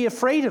 you shouldn't be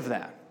afraid of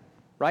that,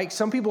 right?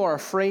 Some people are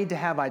afraid to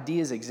have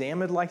ideas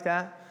examined like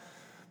that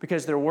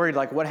because they're worried,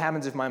 like, what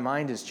happens if my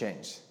mind is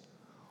changed?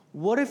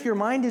 What if your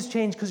mind is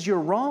changed because you're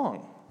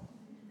wrong?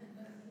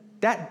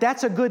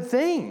 That's a good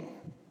thing.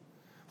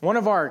 One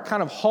of our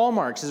kind of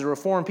hallmarks as a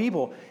Reformed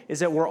people is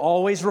that we're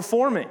always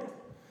reforming.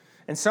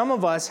 And some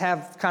of us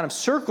have kind of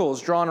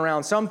circles drawn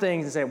around some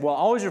things and say, well,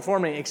 always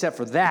reforming except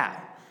for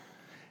that.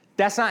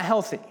 That's not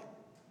healthy.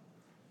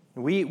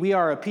 We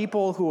are a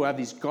people who have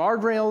these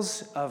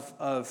guardrails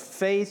of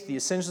faith, the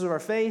essentials of our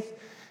faith,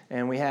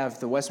 and we have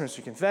the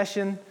Westminster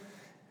Confession,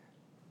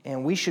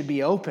 and we should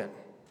be open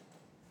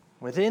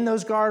within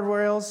those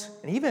guardrails,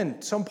 and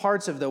even some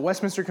parts of the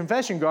Westminster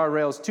Confession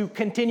guardrails to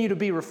continue to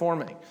be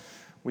reforming.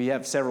 We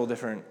have several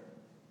different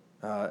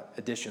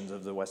editions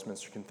of the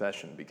Westminster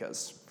Confession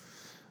because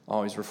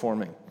always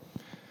reforming.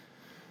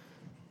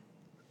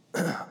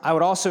 I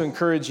would also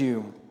encourage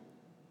you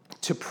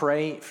to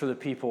pray for the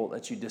people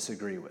that you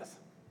disagree with.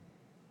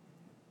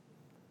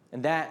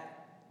 And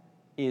that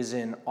is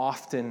an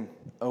often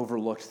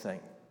overlooked thing.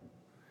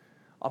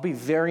 I'll be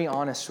very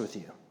honest with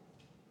you.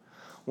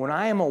 When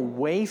I am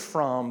away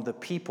from the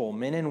people,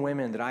 men and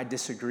women, that I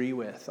disagree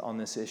with on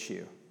this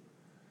issue,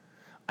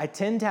 I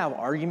tend to have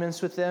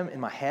arguments with them in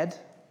my head,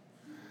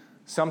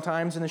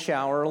 sometimes in the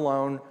shower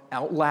alone,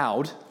 out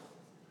loud,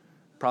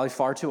 probably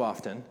far too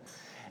often.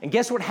 And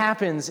guess what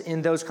happens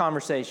in those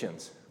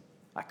conversations?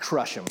 I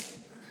crush them.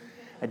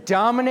 I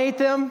dominate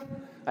them.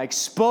 I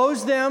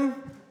expose them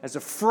as a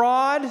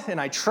fraud,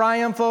 and I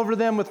triumph over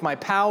them with my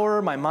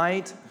power, my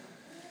might.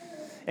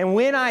 And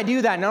when I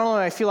do that, not only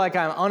do I feel like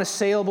I'm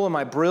unassailable in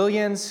my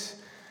brilliance,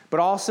 but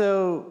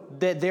also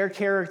that their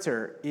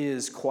character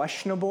is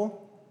questionable.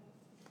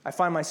 I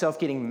find myself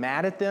getting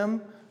mad at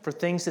them for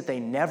things that they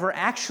never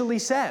actually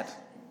said,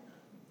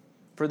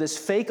 for this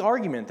fake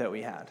argument that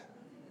we had.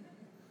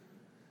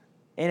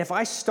 And if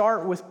I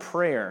start with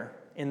prayer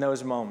in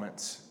those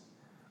moments,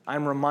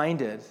 I'm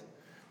reminded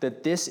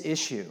that this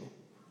issue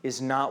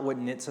is not what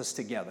knits us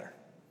together.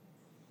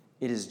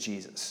 It is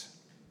Jesus.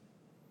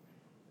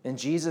 And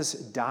Jesus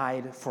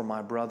died for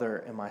my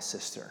brother and my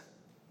sister,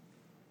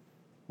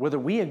 whether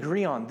we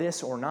agree on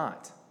this or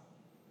not.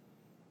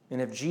 And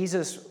if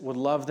Jesus would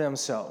love them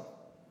so,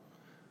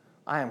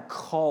 I am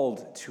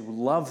called to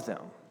love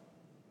them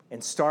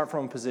and start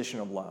from a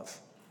position of love.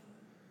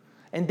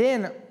 And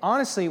then,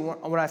 honestly,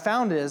 what I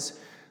found is,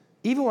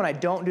 even when I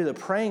don't do the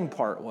praying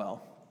part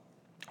well,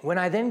 when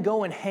I then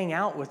go and hang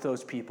out with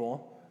those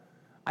people,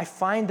 I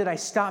find that I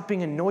stop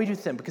being annoyed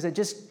with them because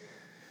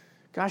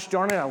gosh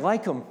darn it, I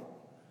like them.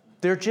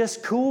 They're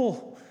just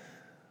cool.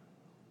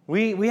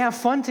 We have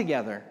fun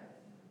together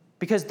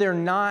because they're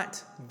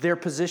not their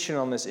position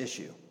on this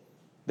issue.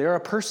 They're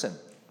a person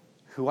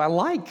who I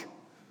like.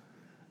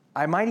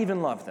 I might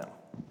even love them.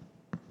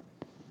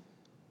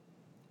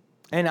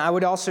 And I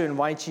would also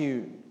invite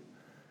you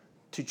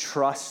to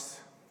trust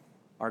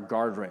our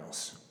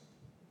guardrails.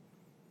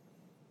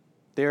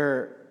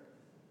 There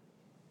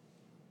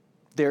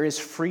is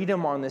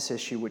freedom on this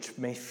issue which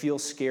may feel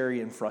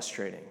scary and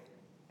frustrating.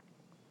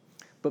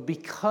 But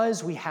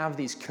because we have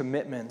these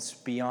commitments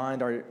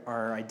beyond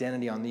our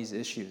identity on these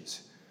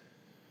issues,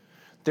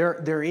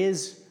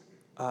 there's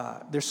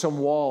some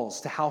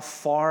walls to how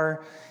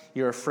far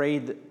you're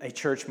afraid that a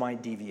church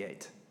might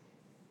deviate.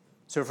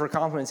 So for a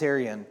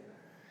complementarian,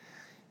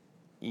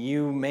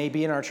 you may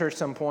be in our church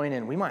some point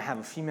and we might have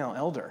a female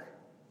elder.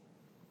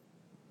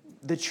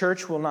 The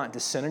church will not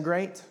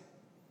disintegrate.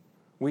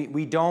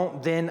 We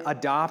don't then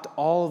adopt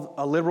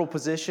a liberal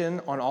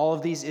position on all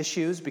of these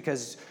issues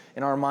because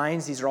in our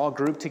minds these are all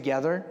grouped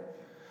together.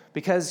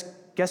 Because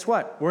guess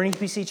what? We're an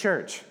EPC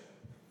church.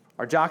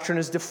 Our doctrine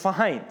is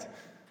defined.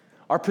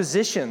 Our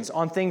positions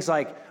on things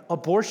like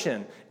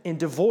abortion and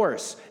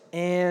divorce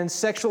and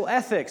sexual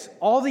ethics,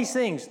 all these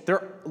things,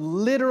 they're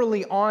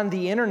literally on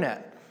the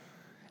internet.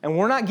 And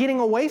we're not getting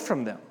away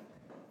from them.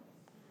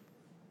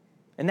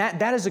 And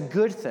that is a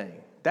good thing.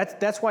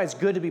 That's why it's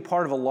good to be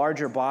part of a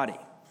larger body,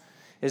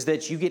 is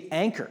that you get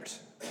anchored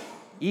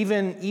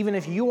Even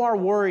if you are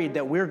worried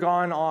that we're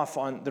gone off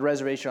on the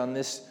reservation on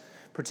this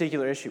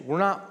particular issue,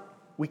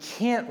 we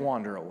can't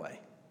wander away.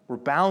 We're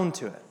bound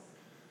to it.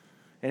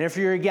 And if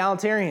you're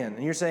egalitarian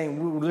and you're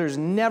saying, there's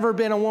never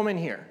been a woman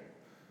here,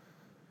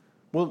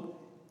 well,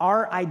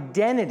 our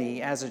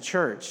identity as a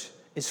church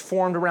is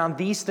formed around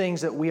these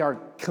things that we are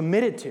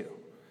committed to.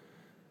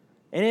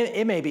 And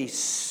it may be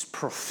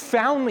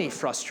profoundly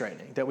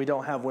frustrating that we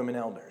don't have women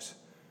elders.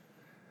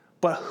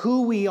 But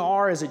who we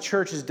are as a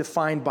church is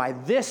defined by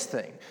this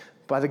thing,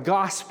 by the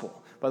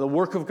gospel, by the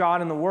work of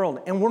God in the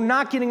world. And we're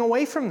not getting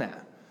away from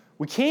that.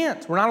 We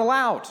can't. We're not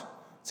allowed.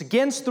 It's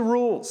against the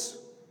rules.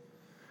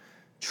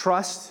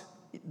 Trust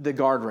the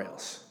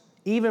guardrails,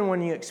 even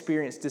when you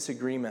experience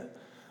disagreement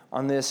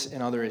on this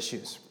and other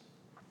issues.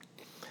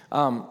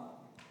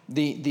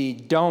 The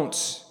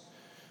don'ts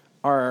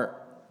are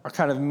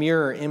kind of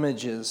mirror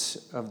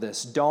images of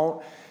this.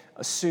 Don't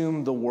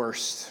assume the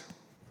worst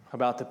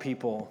about the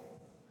people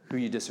who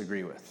you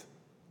disagree with.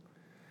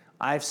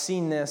 I've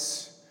seen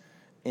this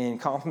in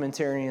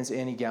complementarians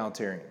and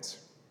egalitarians.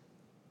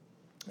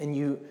 And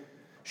you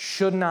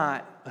should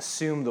not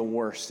assume the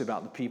worst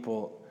about the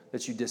people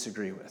that you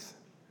disagree with.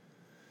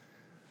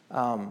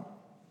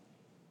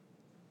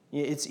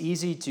 It's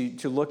easy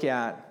to look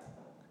at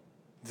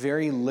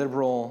very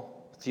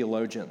liberal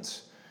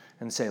theologians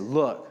and say,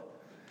 look,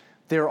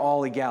 they're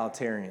all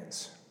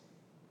egalitarians.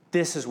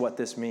 This is what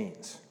this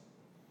means.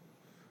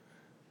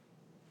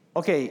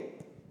 Okay,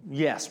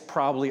 yes,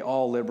 probably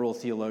all liberal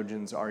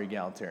theologians are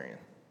egalitarian.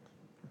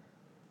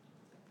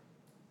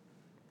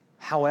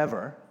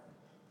 However,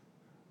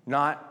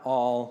 not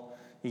all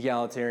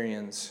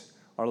egalitarians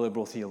are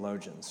liberal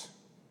theologians.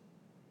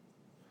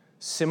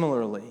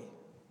 Similarly,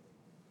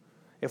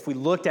 if we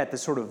looked at the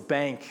sort of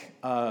bank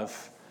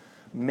of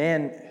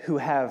men who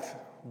have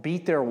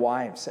beat their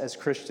wives as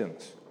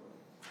Christians,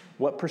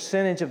 what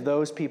percentage of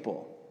those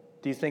people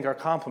do you think are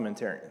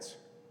complementarians?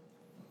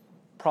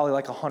 Probably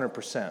like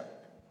 100%.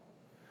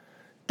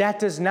 That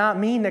does not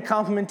mean that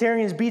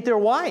complementarians beat their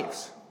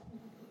wives.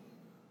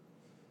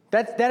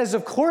 That is,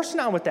 of course,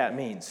 not what that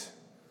means.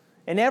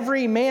 And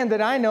every man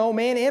that I know,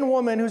 man and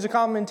woman who's a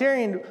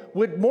complementarian,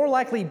 would more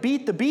likely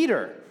beat the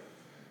beater.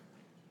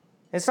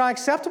 It's not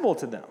acceptable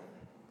to them.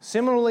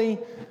 Similarly,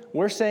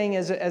 we're saying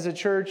as a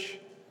church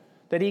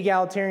that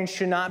egalitarians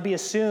should not be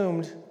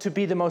assumed to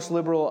be the most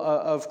liberal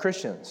of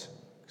Christians,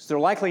 because they're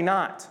likely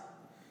not.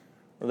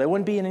 Or they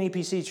wouldn't be in an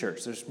EPC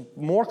church. There's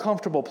more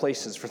comfortable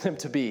places for them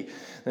to be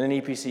than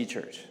an EPC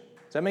church.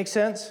 Does that make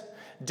sense?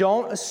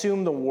 Don't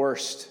assume the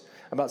worst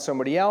about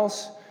somebody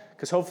else,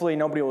 because hopefully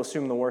nobody will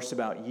assume the worst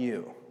about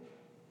you.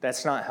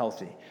 That's not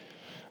healthy.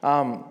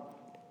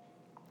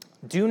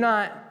 Do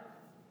not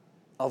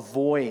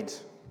avoid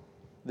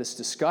this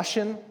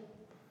discussion.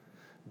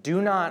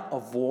 Do not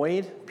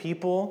avoid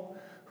people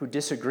who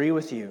disagree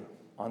with you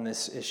on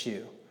this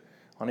issue,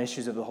 on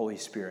issues of the Holy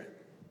Spirit.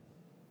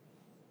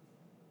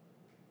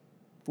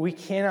 We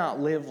cannot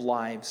live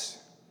lives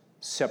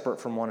separate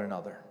from one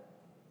another.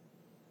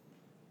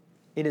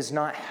 It is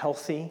not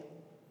healthy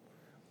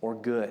or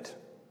good.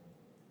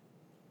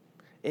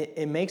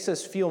 It makes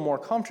us feel more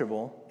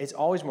comfortable. It's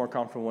always more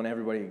comfortable when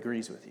everybody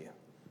agrees with you.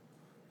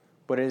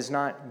 But it is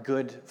not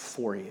good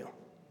for you.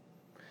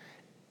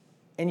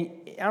 And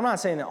I'm not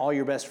saying that all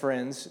your best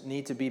friends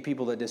need to be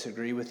people that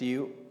disagree with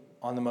you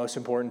on the most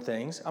important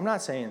things. I'm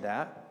not saying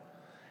that.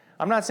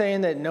 I'm not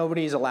saying that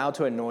nobody's allowed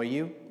to annoy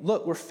you.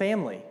 Look, we're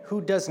family.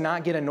 Who does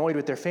not get annoyed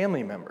with their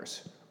family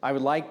members? I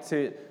would like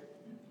to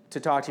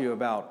talk to you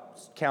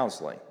about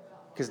counseling,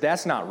 because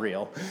that's not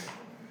real.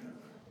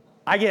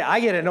 I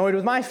get annoyed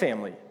with my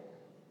family.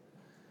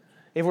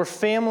 If we're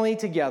family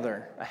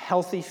together, a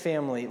healthy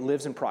family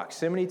lives in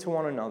proximity to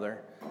one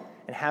another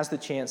and has the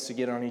chance to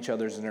get on each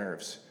other's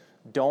nerves.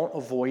 Don't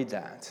avoid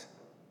that,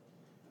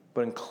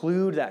 but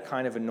include that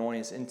kind of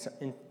annoyance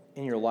in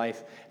your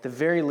life. At the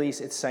very least,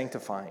 it's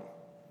sanctifying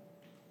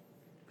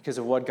because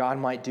of what God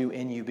might do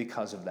in you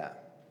because of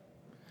that.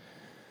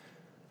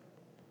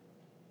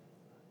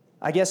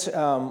 I guess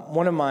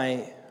one of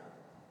my,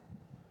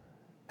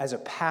 as a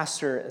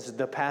pastor, as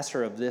the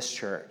pastor of this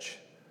church,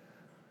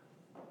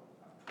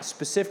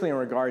 specifically in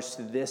regards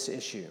to this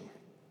issue,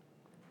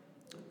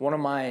 one of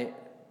my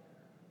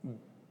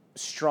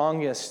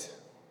strongest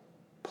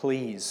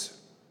pleas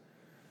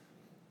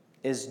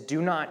is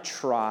do not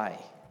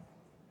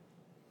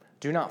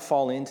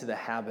fall into the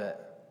habit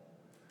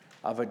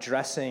of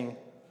addressing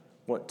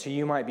what to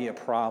you might be a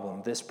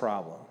problem, this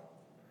problem,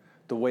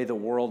 the way the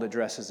world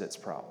addresses its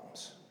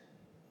problems.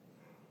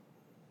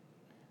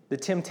 The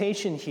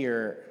temptation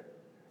here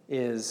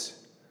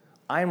is,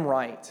 I'm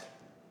right,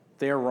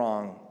 they're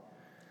wrong.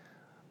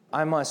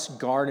 I must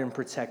guard and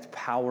protect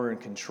power and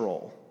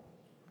control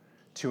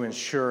to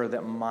ensure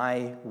that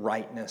my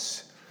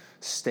rightness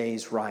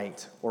stays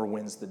right or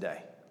wins the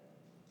day.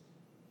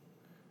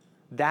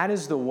 That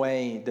is the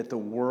way that the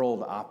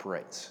world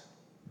operates.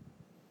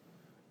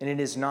 And it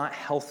is not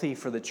healthy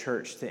for the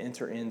church to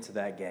enter into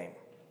that game.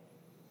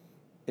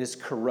 It is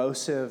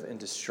corrosive and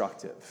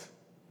destructive.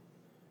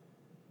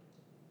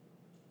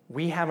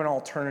 We have an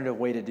alternative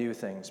way to do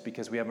things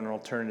because we have an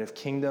alternative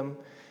kingdom.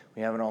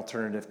 We have an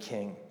alternative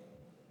king.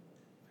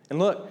 And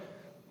look,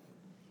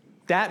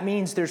 that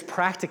means there's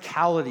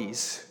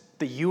practicalities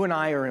that you and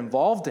I are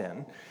involved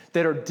in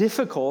that are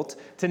difficult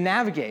to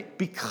navigate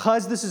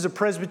because this is a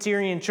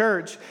Presbyterian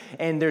church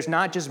and there's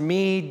not just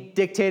me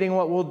dictating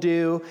what we'll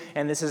do,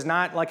 and this is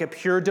not like a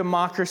pure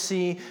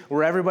democracy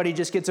where everybody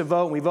just gets a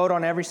vote and we vote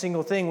on every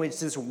single thing. It's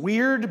this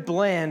weird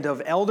blend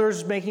of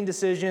elders making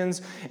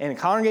decisions and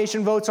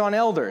congregation votes on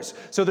elders.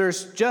 So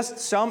there's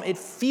just it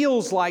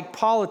feels like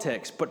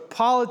politics, but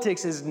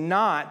politics is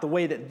not the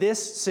way that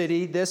this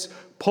city, this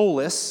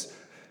polis,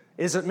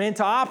 is meant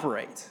to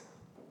operate.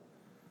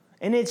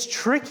 And it's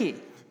tricky.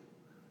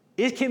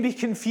 It can be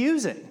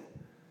confusing.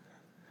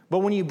 But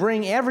when you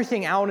bring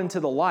everything out into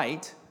the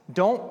light,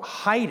 don't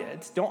hide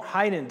it. Don't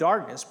hide in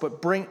darkness,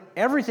 but bring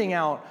everything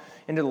out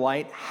into the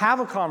light. Have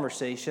a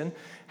conversation.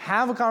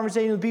 Have a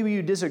conversation with people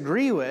you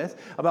disagree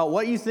with about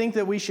what you think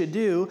that we should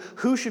do,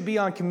 who should be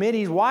on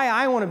committees, why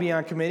I want to be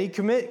on committee,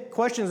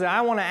 questions that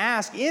I want to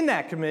ask in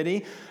that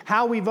committee,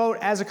 how we vote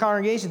as a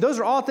congregation. Those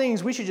are all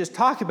things we should just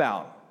talk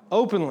about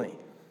openly,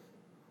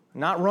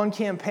 not run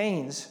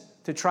campaigns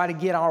to try to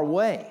get our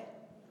way.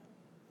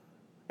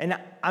 And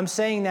I'm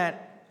saying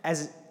that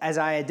as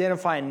I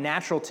identify a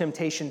natural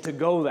temptation to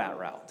go that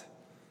route.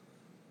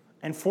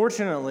 And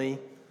fortunately,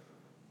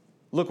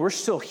 look, we're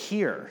still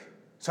here.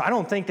 So I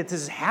don't think that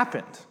this has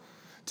happened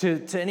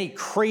to any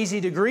crazy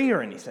degree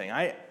or anything.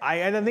 I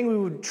think we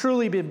would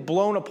truly be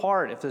blown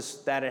apart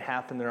if that had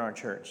happened in our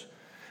church.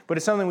 But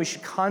it's something we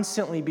should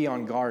constantly be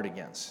on guard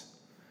against.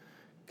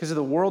 Because of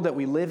the world that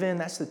we live in,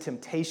 that's the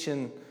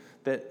temptation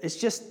that it's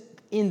just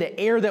in the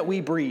air that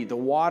we breathe, the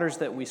waters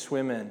that we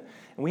swim in.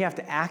 And we have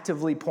to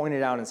actively point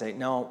it out and say,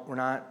 no, we're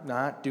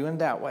not doing it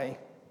that way.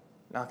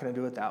 Not going to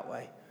do it that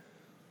way.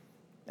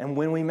 And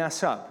when we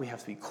mess up, we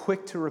have to be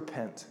quick to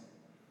repent.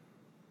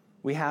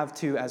 We have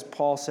to, as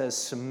Paul says,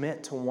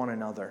 submit to one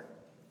another.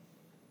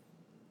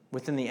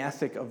 Within the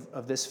ethic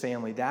of this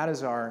family, that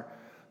is our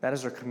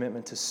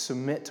commitment, to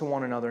submit to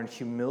one another in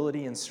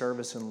humility and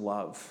service and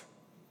love,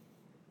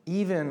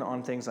 even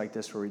on things like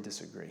this where we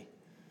disagree.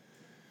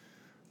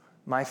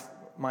 My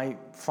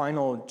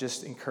final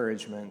just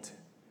encouragement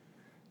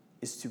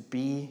is to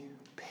be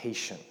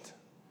patient.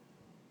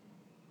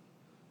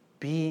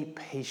 Be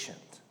patient.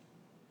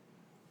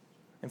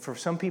 And for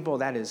some people,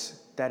 that is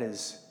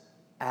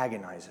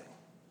agonizing.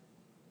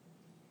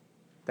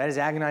 That is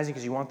agonizing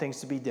because you want things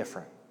to be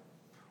different.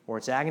 Or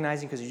it's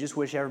agonizing because you just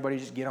wish everybody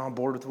just get on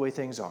board with the way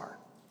things are.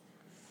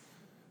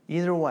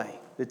 Either way,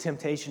 the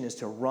temptation is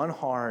to run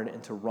hard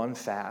and to run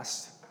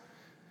fast.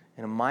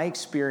 And in my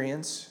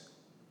experience,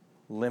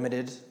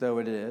 limited though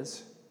it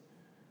is,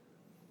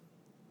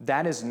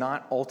 that is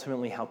not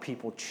ultimately how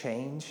people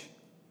change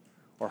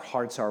or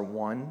hearts are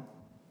won.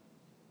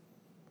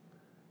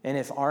 And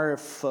if our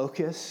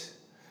focus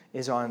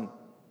is on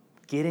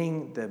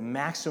getting the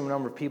maximum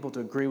number of people to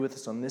agree with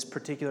us on this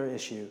particular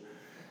issue,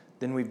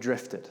 then we've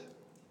drifted.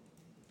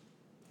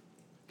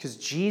 Because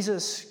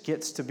Jesus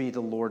gets to be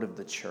the Lord of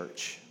the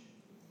church.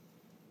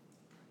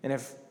 And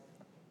if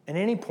at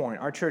any point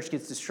our church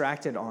gets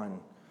distracted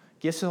on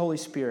gifts of the Holy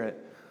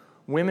Spirit,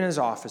 women as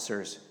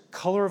officers,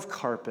 color of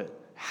carpet,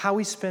 how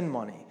we spend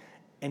money,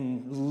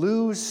 and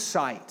lose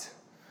sight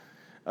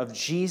of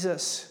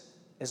Jesus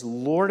as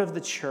Lord of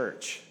the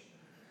church,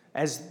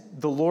 as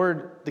the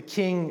Lord, the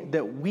King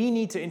that we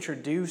need to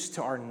introduce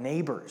to our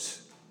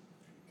neighbors.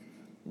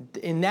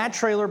 In that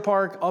trailer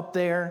park up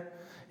there,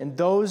 in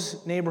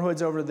those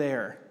neighborhoods over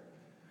there,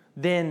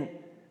 then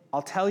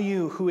I'll tell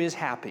you who is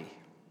happy.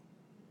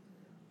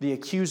 The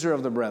accuser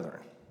of the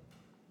brethren.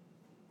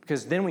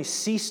 Because then we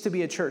cease to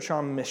be a church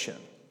on mission.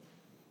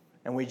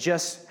 And we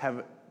just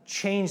have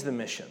changed the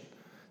mission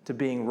to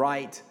being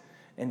right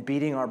and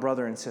beating our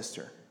brother and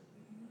sister.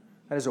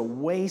 That is a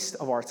waste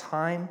of our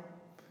time.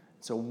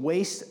 It's a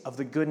waste of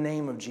the good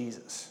name of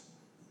Jesus.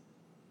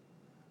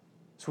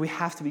 So we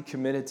have to be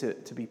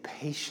committed to be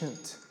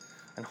patient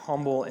and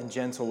humble and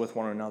gentle with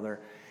one another.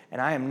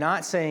 And I am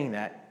not saying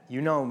that.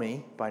 You know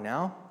me by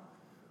now.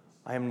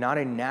 I am not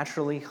a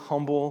naturally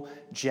humble,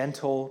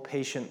 gentle,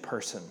 patient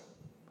person.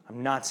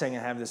 I'm not saying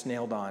I have this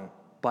nailed on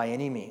by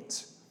any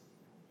means.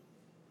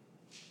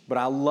 But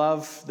I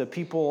love the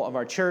people of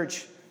our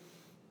church.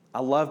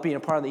 I love being a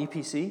part of the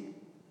EPC.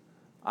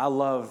 I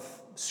love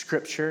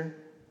Scripture.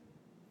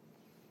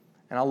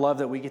 And I love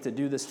that we get to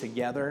do this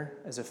together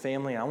as a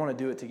family. I want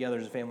to do it together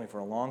as a family for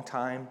a long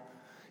time,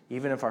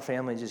 even if our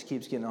family just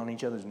keeps getting on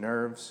each other's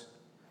nerves.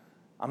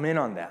 I'm in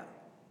on that.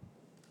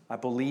 I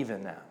believe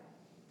in that.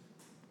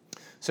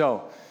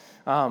 So,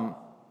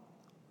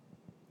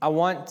 I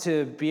want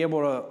to be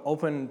able to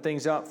open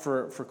things up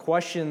for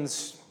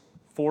questions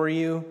for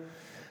you.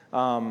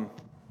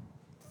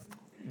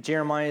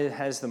 Jeremiah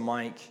has the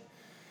mic,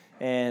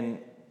 and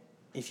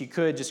if you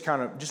could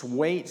just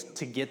wait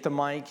to get the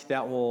mic,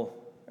 that will,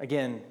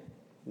 again,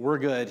 we're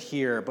good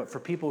here, but for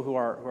people who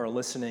are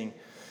listening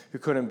who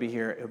couldn't be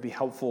here, it would be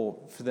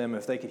helpful for them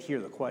if they could hear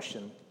the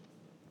question.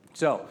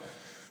 So,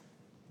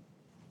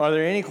 are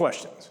there any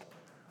questions?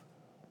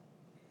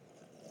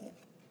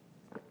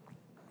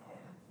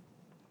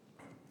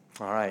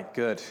 All right,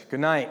 good. Good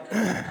night.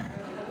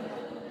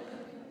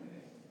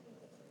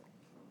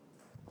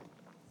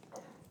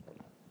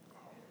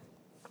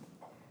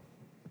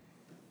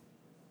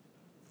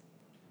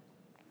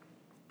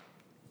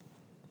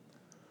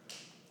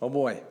 Oh,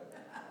 boy.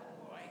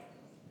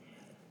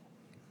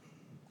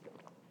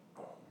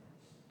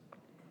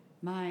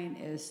 Mine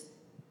is,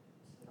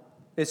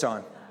 It's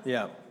on.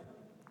 Yeah.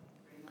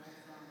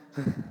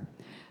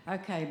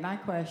 okay, my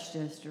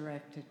question is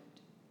directed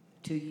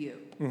to you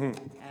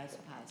as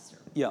pastor.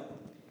 Yeah.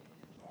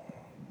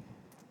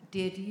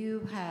 Did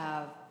you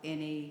have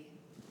any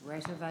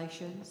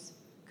reservations,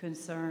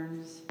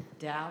 concerns,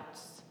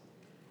 doubts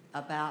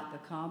about the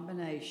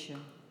combination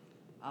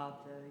of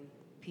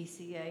the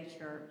PCA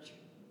church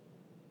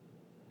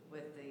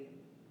with the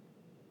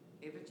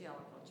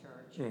evangelical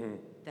church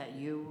that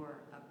you were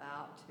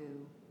about to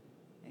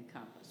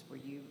encompass?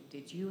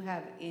 Did you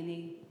have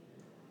any?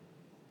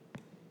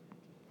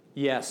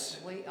 Yes.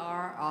 We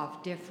are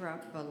of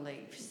different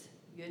beliefs.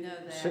 You know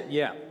that. So,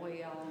 yeah.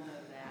 We all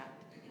know that.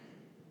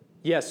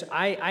 Yes,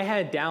 I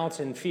had doubts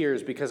and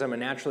fears because I'm a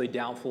naturally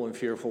doubtful and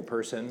fearful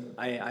person.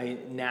 I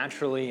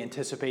naturally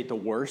anticipate the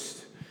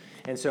worst.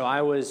 And so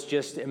I was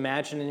just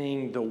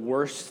imagining the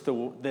worst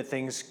that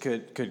things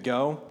could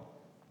go.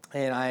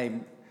 And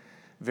I'm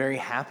very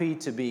happy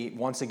to be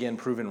once again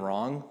proven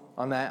wrong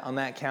on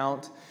that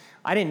count.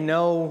 I didn't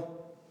know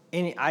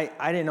I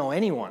didn't know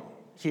anyone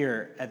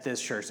here at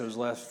this church that was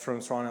left from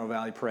Serrano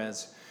Valley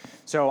Pres.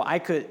 So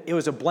it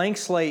was a blank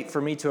slate for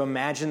me to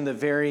imagine the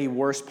very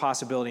worst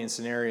possibility and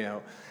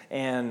scenario,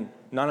 and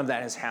none of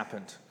that has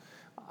happened.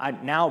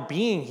 Now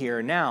being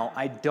here,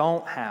 I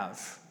don't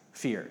have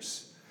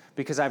fears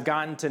because I've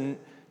gotten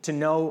to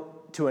know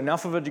to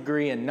enough of a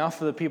degree,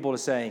 enough of the people to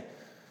say,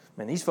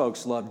 man, these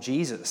folks love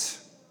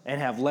Jesus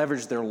and have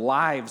leveraged their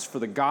lives for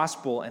the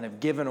gospel and have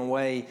given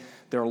away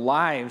their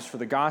lives for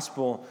the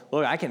gospel.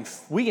 Look,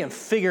 we can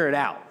figure it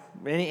out.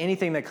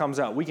 Anything that comes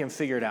up, we can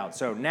figure it out.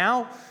 So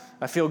now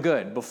I feel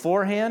good.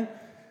 Beforehand,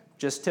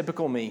 just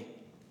typical me.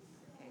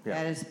 Yeah.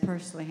 That is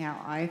personally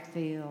how I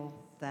feel.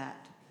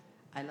 That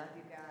I love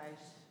you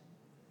guys.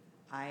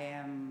 I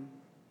am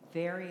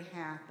very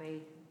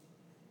happy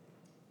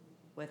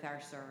with our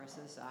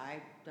services.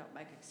 I don't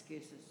make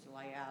excuses to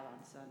lay out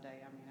on Sunday.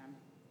 I mean,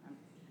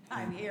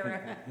 I'm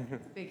here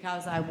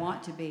because I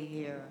want to be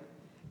here.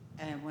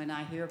 And when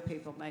I hear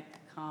people make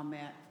a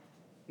comment,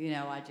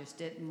 I just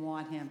didn't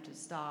want him to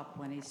stop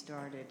when he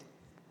started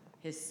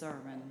his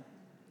sermon.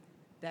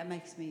 That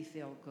makes me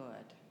feel good.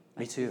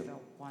 Me too. Me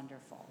feel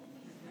wonderful.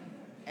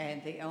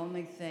 And the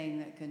only thing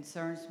that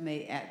concerns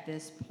me at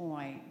this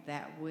point,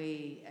 that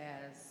we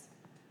as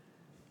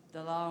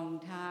the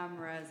longtime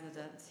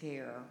residents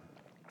here,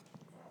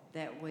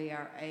 that we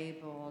are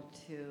able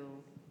to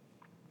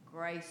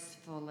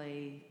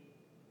gracefully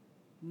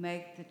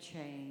make the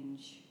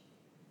change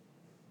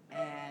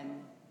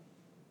and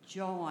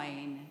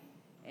join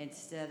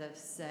instead of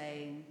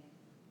saying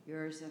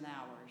yours and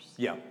ours.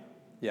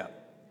 Yeah.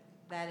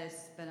 That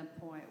has been a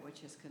point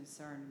which has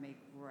concerned me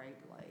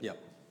greatly. Yep.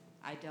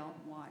 I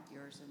don't want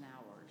yours and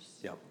ours.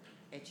 Yep.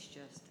 It's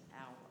just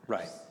ours.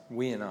 Right.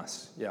 We and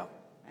us. Yeah.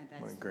 And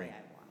that's agree. the way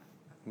I want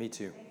it. Me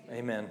too.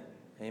 Amen.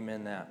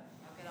 Amen that.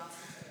 I'll get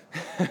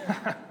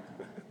off.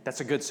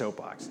 That's a good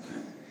soapbox.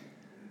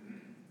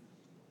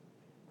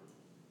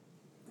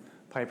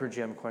 Piper, do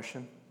you have a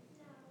question?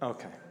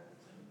 Okay.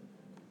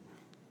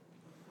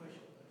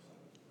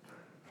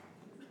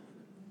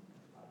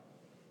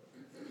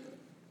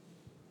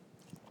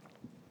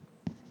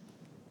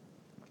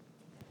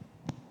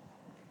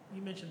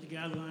 You mentioned the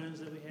guidelines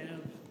that we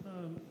have.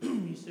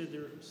 You said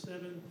there are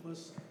 7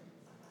 plus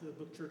the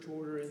book church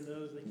order and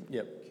those.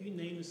 Yep. Can you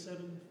name the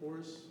 7 for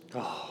us?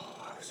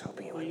 Oh, I was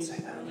hoping you wouldn't say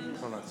that.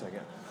 Hold on a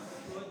second.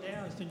 Slow it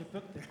down. It's in your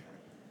book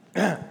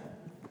there.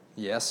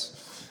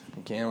 Yes,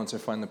 I can once I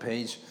find the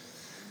page.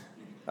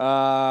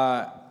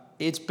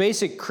 It's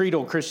basic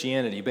creedal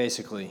Christianity,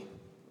 basically.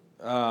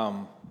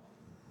 I'm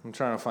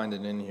trying to find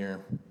it in here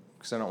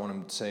because I don't want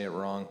him to say it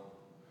wrong.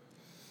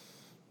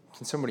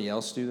 Can somebody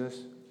else do this?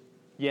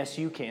 Yes,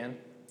 you can.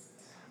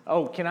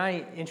 Oh, can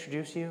I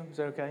introduce you? Is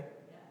that okay?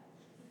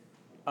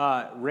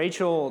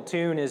 Rachel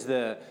Toon is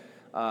the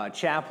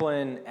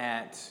chaplain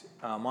at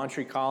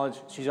Montreat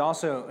College. She's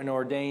also an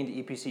ordained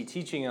EPC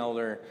teaching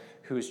elder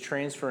who is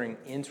transferring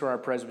into our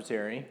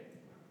presbytery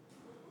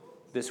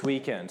this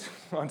weekend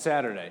on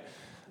Saturday.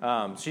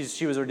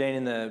 She was ordained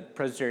in the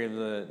Presbytery of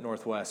the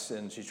Northwest,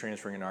 and she's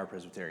transferring into our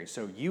presbytery.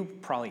 So you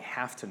probably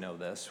have to know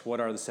this. What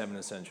are the 7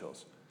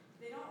 essentials?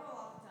 They don't roll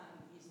off the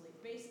tongue easily.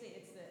 Basically,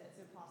 it's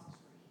the Apostles'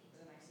 Creed,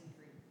 the Nicene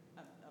Creed.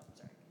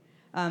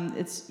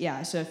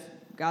 So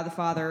God the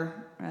Father,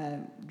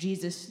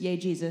 Jesus,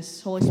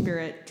 Jesus, Holy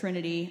Spirit,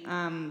 Trinity,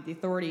 the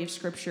authority of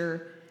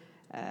Scripture,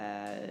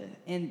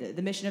 and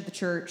the mission of the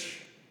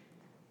church,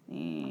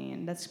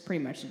 and that's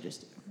pretty much it.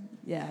 Just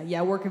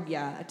work of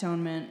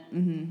atonement.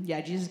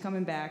 Jesus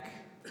coming back.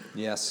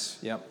 Yes.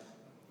 Yep.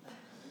 And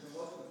the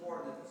most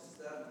important is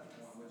the 7th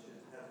one, which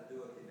has to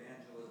do with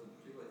evangelism,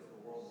 particularly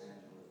for world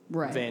evangelism.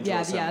 Right.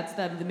 evangelism. Yeah, it's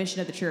the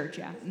mission of the church,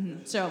 yeah.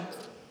 So,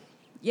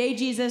 yay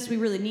Jesus, we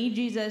really need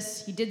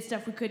Jesus. He did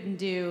stuff we couldn't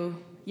do.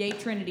 Yay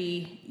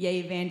Trinity, yay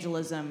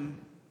evangelism,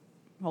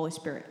 Holy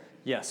Spirit.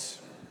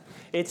 Yes.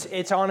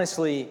 It's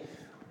honestly,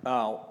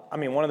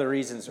 one of the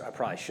reasons, I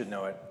probably should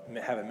know it,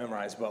 have it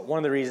memorized, but one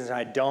of the reasons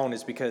I don't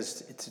is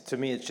because to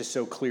me it's just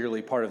so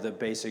clearly part of the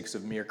basics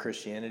of mere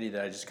Christianity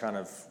that I just kind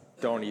of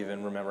don't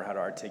even remember how to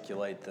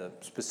articulate the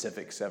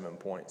specific 7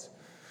 points.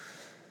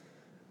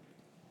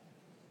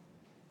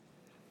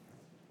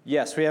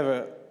 Yes,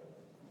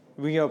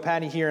 we go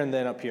Patty here and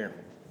then up here.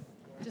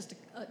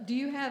 Do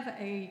you have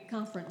a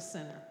conference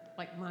center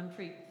like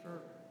Montreat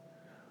for?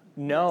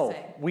 No,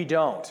 we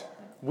don't.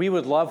 We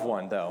would love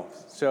one though.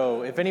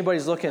 So if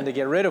anybody's looking to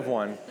get rid of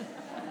one,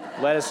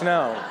 let us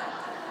know.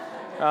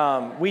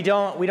 We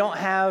don't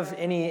have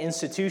any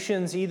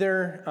institutions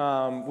either.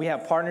 We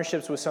have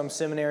partnerships with some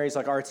seminaries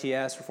like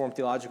RTS, Reformed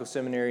Theological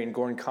Seminary, in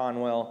Gordon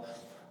Conwell,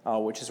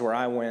 which is where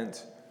I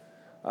went.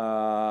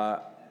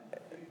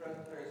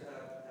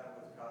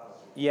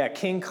 Yeah,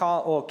 King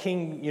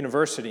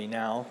University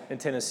now in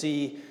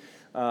Tennessee,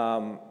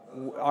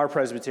 our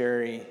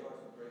presbytery,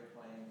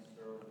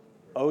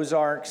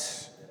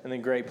 Ozarks, and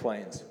then Great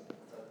Plains.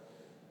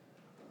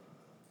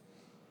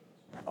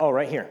 Oh,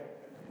 right here.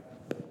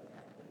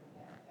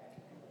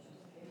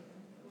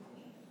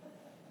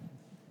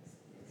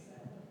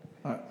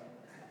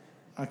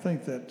 I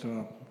think that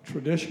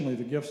traditionally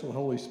the gifts of the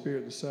Holy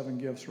Spirit, the 7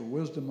 gifts, are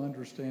wisdom,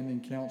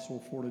 understanding, counsel,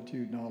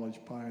 fortitude, knowledge,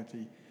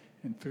 piety,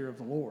 and fear of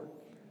the Lord.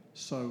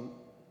 So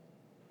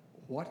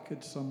what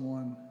could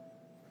someone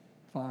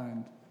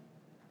find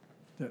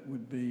that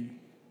would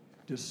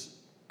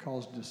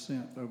cause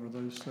dissent over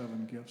those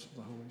 7 gifts of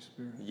the Holy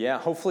Spirit? Yeah,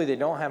 hopefully they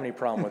don't have any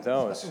problem with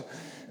those.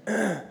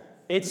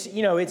 It's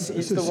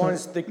the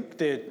ones,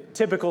 the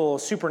typical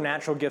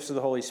supernatural gifts of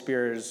the Holy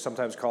Spirit is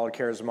sometimes called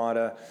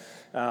charismata.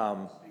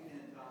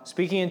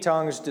 Speaking in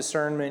tongues,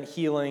 discernment,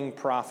 healing,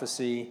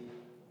 prophecy.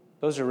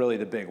 Those are really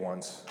the big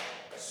ones.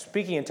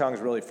 Speaking in tongues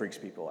really freaks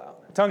people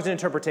out. Tongues and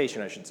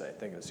interpretation, I should say.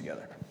 Think of this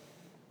together.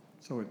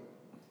 So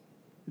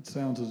it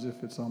sounds as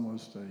if it's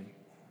almost a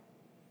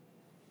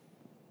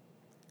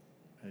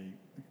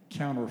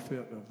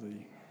counterfeit of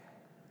the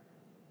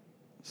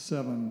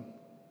 7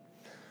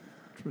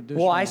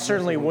 traditional. Well, I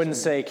certainly wouldn't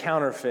say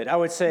counterfeit. I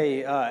would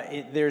say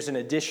there's an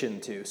addition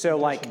to. So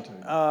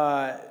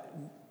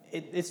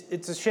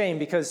it's a shame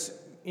because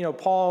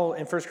Paul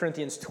in 1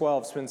 Corinthians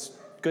 12 spends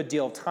a good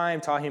deal of time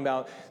talking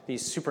about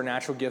these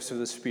supernatural gifts of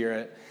the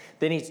Spirit.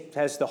 Then he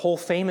has the whole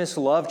famous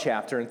love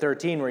chapter in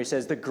 13 where he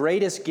says the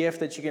greatest gift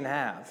that you can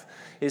have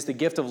is the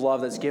gift of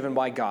love that's given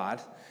by God.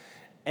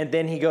 And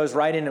then he goes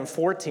right in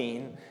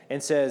 14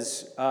 and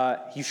says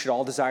you should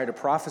all desire to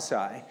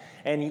prophesy.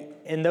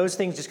 And those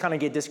things just kind of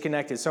get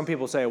disconnected. Some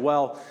people say,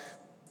 well,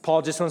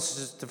 Paul just wants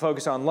us to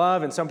focus on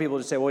love, and some people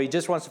just say, well, he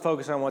just wants to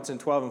focus on what's in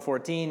 12 and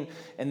 14,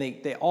 and they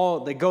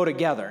go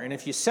together. And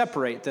if you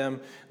separate them,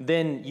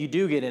 then you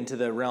do get into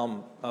the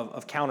realm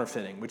of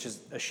counterfeiting, which is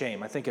a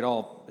shame. I think it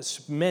all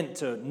is meant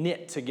to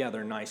knit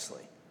together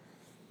nicely.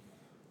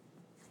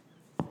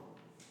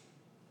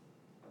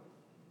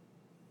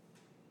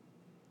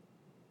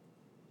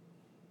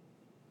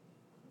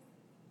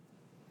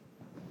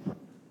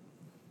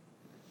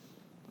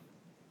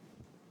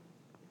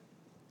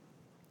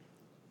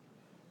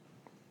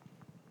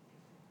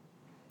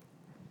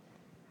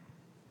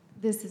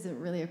 This isn't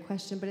really a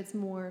question, but it's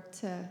more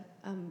to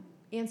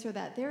answer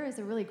that. There is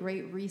a really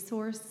great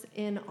resource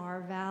in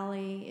our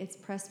valley. It's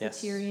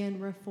Presbyterian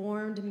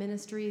Reformed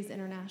Ministries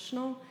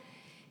International,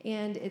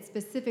 and it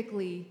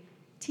specifically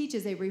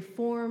teaches a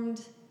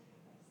Reformed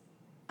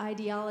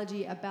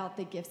ideology about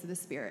the gifts of the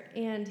Spirit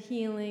and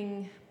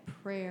healing,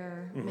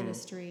 prayer,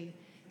 ministry.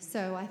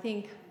 So I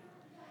think,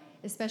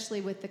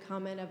 especially with the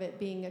comment of it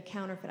being a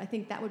counterfeit, I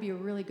think that would be a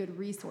really good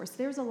resource.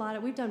 There's a lot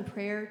of, we've done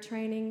prayer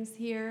trainings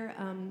here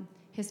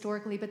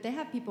historically, but they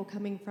have people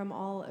coming from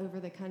all over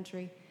the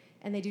country,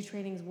 and they do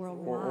trainings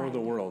worldwide. Or the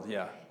world,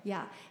 yeah.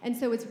 Yeah, and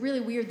so it's really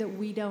weird that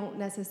we don't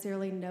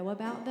necessarily know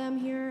about them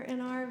here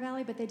in our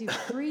valley, but they do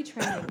free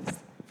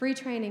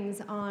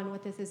trainings on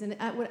what this is. And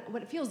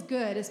what feels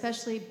good,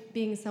 especially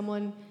being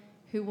someone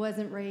who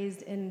wasn't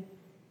raised in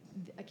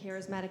a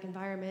charismatic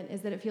environment,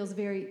 is that it feels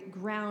very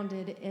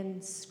grounded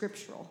and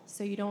scriptural.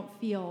 So you don't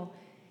feel,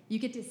 you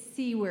get to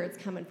see where it's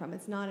coming from.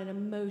 It's not an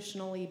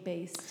emotionally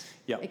based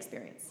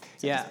experience.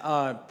 So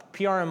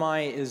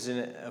PRMI is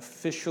an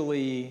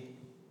officially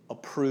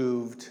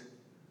approved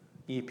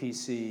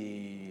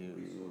EPC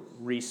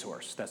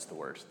resource. That's the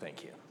word.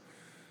 Thank you.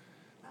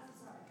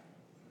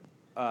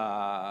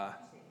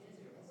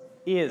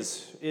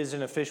 Is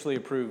an officially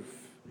approved.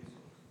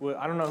 Well,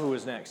 I don't know who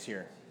was next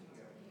here.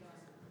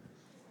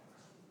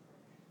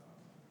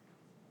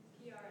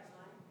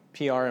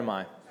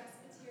 PRMI.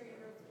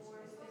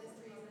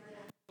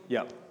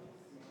 Yep.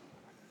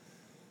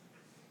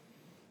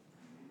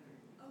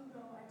 Oh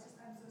no, I'm so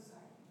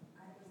sorry.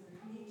 I was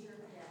a knee-jerk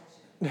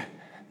reaction.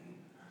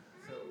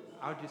 So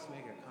I'll just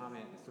make a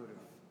comment, sort of.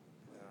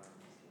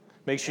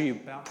 Make sure you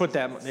put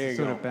that. There you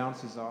go. Sort of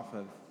bounces off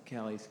of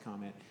Kelly's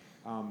comment.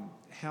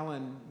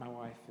 Helen, my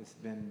wife, has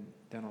done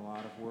a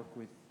lot of work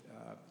with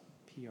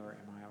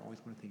PRMI. I always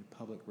want to think of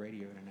Public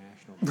Radio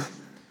International.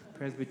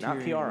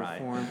 Presbyterian PRI.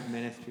 Reformed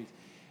Ministries.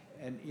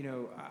 And,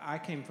 I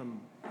came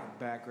from a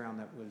background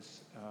that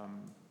was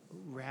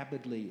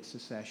rabidly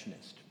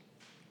secessionist.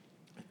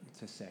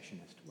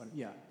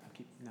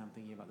 Now I'm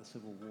thinking about the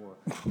Civil War.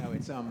 No,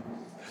 it's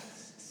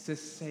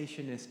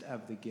cessationist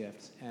of the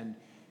gifts. And,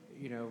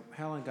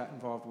 Helen got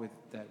involved with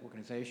that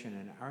organization,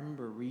 and I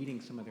remember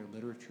reading some of their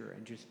literature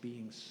and just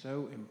being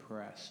so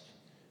impressed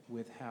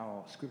with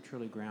how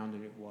scripturally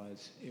grounded it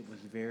was. It was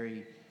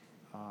very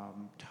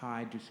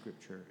tied to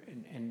Scripture.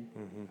 And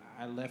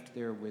I left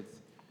there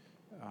with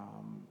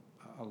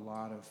a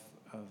lot of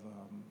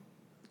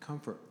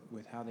comfort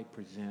with how they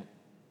present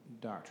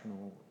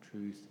doctrinal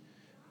truth.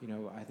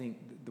 I think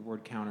the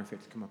word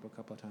counterfeits come up a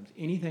couple of times.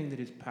 Anything that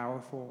is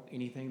powerful,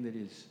 anything that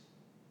is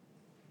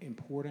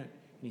important,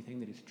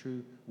 anything that is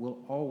true will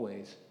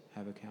always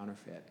have a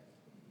counterfeit.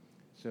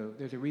 So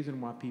there's a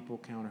reason why people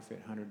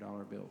counterfeit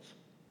 $100 bills.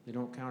 They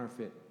don't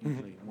counterfeit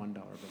usually $1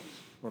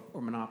 bills or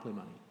monopoly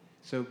money.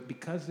 So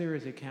because there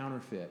is a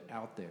counterfeit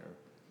out there,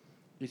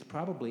 it's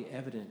probably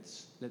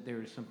evidence that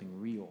there is something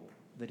real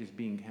that is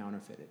being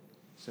counterfeited.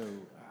 So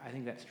I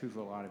think that's true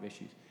for a lot of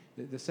issues.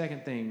 The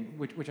second thing,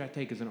 which I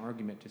take as an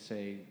argument to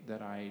say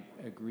that I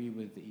agree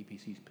with the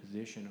EPC's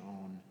position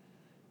on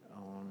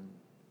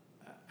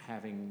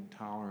having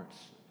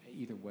tolerance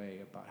either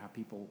way about how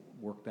people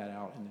work that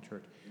out in the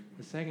church.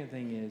 The second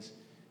thing is,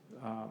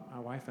 my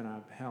wife and I,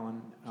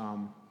 Helen,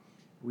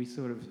 we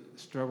sort of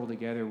struggle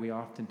together. We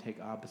often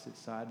take opposite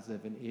sides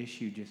of an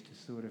issue just to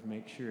sort of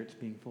make sure it's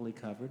being fully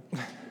covered.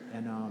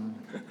 And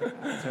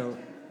so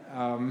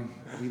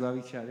we love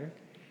each other,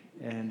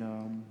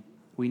 and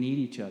we need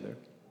each other.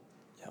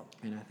 Yep.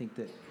 And I think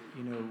that,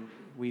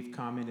 we've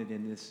commented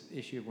in this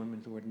issue of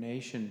women's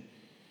ordination,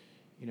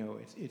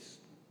 it's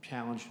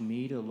challenged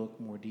me to look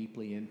more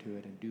deeply into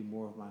it and do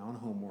more of my own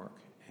homework.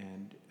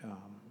 And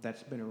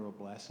that's been a real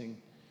blessing.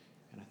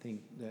 And I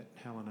think that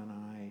Helen and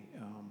I,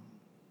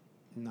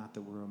 not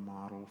that we're a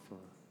model for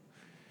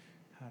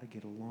how to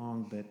get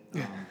along, but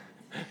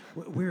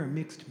we're a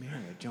mixed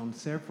marriage on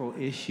several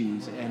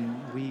issues, and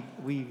we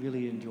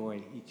really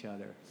enjoy each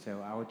other.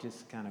 So I would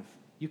just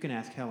you can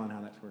ask Helen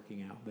how that's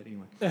working out, but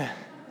anyway.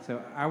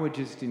 So I would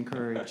just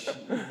encourage,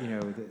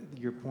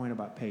 your point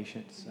about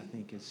patience, I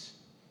think, is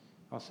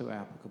also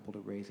applicable to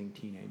raising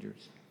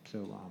teenagers.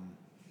 So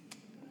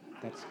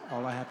that's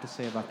all I have to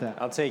say about that.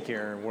 I'll take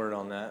your word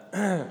on that.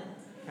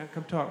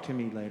 Come talk to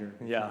me later.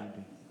 Yeah.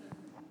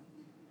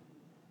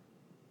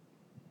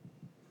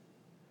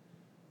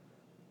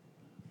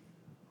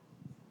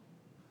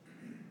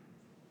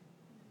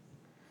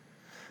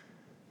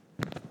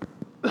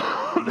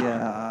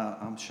 Yeah,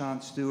 I'm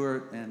Sean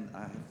Stewart, and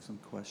I have some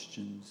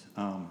questions.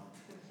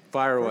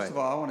 Fire away. First of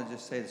all, I want to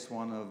just say to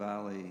Swanno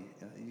Valley,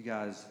 you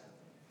guys,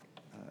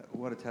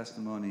 what a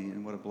testimony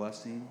and what a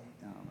blessing.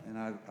 And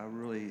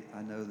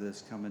I know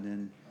this coming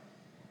in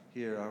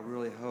here. I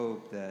really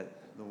hope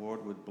that the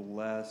Lord would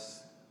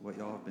bless what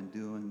y'all have been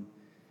doing,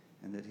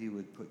 and that He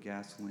would put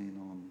gasoline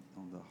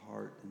on the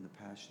heart and the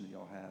passion that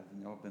y'all have.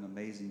 And y'all have been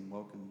amazing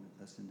welcoming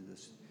us into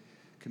this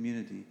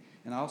community.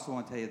 And I also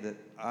want to tell you that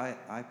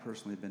I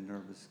personally have been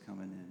nervous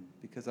coming in,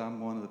 because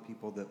I'm one of the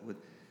people that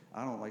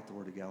I don't like the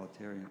word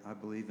egalitarian. I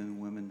believe in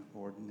women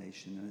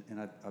ordination, and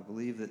I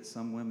believe that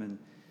some women,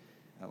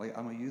 like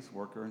I'm a youth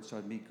worker, and so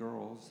I'd meet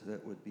girls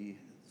that would be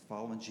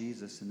following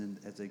Jesus, and then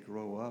as they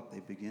grow up, they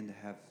begin to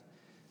have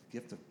the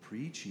gift of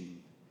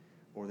preaching,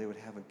 or they would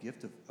have a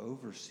gift of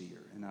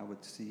overseer, and I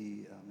would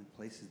see in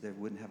places they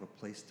wouldn't have a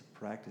place to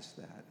practice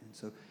that. And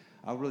so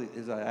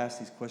as I ask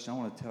these questions, I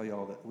want to tell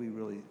y'all that we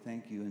really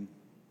thank you. And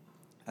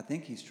I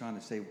think he's trying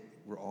to say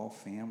we're all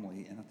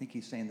family, and I think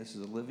he's saying this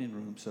is a living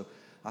room. So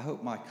I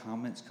hope my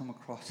comments come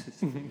across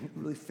as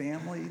really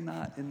family,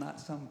 not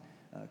some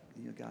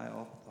guy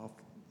off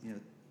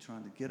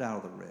trying to get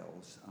out of the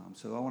rails.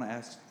 So I want to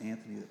ask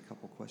Anthony a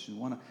couple questions.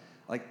 One,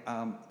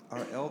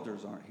 our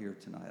elders aren't here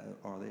tonight,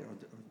 are they?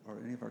 Are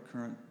any of our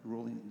current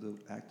the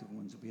active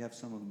ones? We have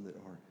some of them that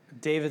are.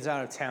 David's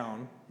out of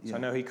town, so Yeah. I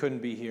know he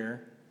couldn't be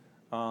here.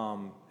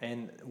 And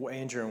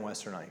Andrew and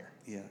Wes are not here.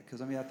 Yeah,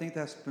 because I think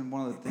that's been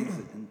one of the things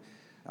that, and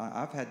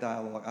I've had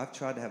dialogue. I've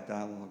tried to have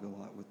dialogue a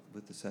lot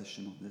with the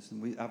session on this,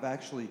 and I've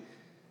actually,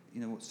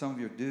 some of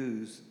your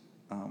dues.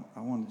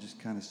 I want to just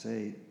kind of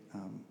say,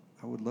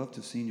 I would love to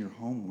have seen your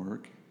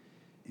homework,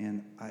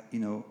 and I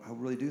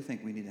really do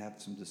think we need to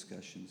have some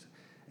discussions,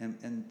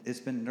 and it's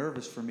been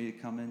nervous for me to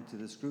come into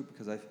this group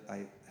because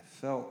I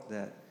felt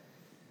that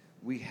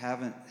we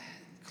haven't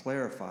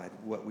clarified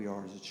what we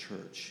are as a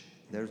church.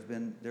 There's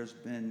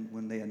been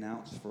when they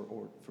announced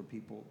for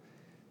people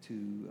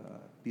to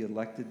be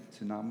elected,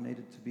 to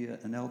nominated to be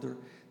an elder,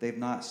 they've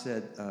not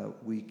said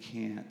we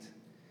can't,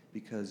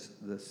 because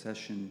the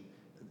session,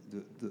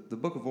 the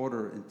Book of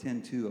Order in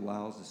 10:2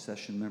 allows the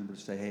session member to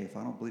say, hey, if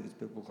I don't believe it's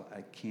biblical,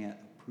 I can't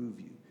approve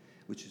you,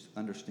 which is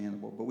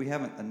understandable. But we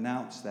haven't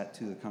announced that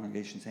to the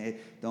congregation, saying, hey,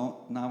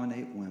 don't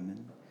nominate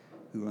women,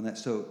 who are on that.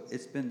 So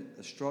it's been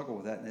a struggle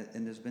with that,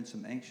 and there's been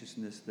some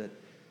anxiousness that,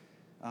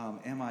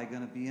 am I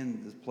going to be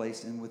in this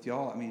place? And with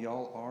y'all, I mean,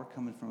 y'all are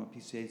coming from a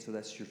PCA, so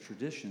that's your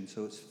tradition.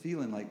 So it's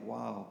feeling like,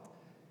 wow,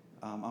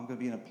 I'm going to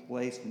be in a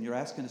place when you're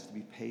asking us to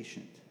be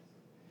patient.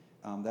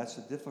 That's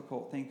a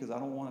difficult thing because I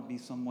don't want to be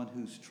someone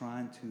who's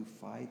trying to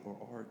fight or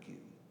argue.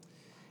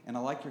 And I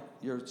like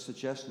your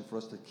suggestion for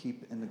us to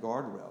keep in the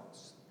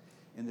guardrails.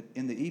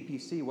 In the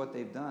EPC, what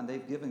they've done,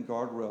 they've given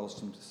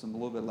guardrails some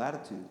little bit of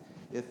latitude.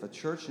 If a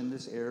church in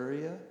this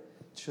area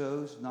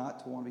chose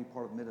not to want to be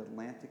part of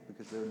Mid-Atlantic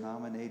because they're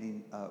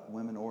nominating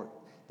women, or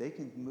they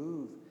can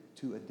move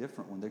to a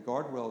different one. The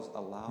guardrails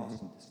allow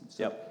some distance.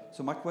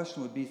 So my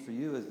question would be for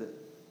you is that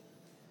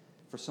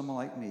for someone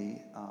like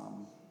me,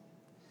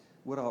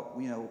 what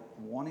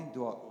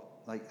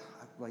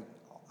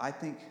I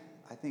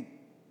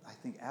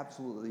think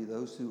absolutely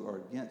those who are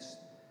against,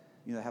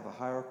 have a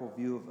hierarchical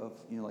view of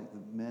like the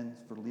men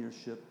for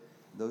leadership,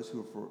 those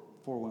who are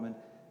for women.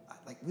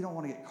 We don't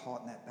want to get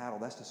caught in that battle.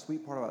 That's the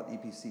sweet part about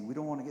EPC. We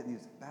don't want to get in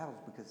these battles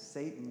because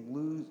Satan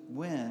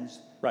wins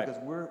because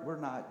we're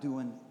not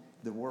doing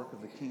the work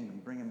of the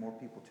kingdom, bringing more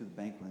people to the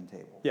banqueting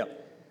table.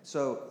 Yep.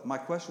 So my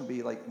question would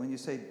be, like, when you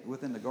say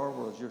within the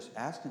guardrails, you're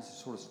asking us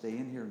to sort of stay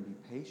in here and be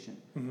patient.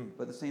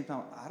 But at the same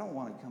time, I don't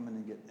want to come in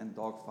and get in a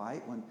dog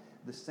fight when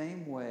the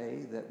same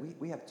way that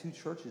we have 2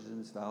 churches in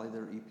this valley that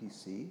are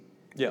EPC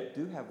that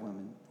do have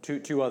women.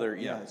 Two other.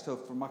 So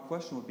for my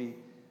question would be,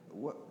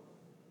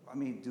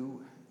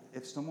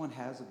 if someone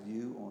has a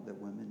view on that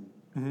women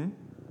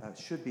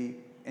should be,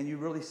 and you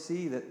really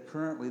see that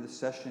currently the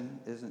session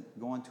isn't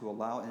going to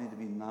allow any to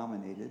be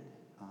nominated,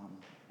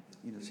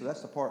 so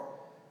that's the part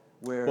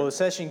where... Well, the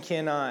session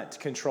cannot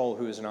control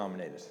who is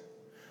nominated.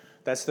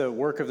 That's the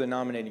work of the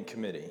nominating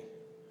committee.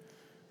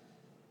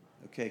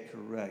 Okay,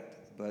 correct.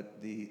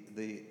 But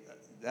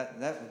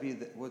that would be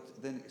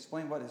then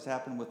explain what has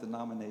happened with the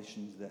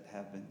nominations that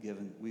have been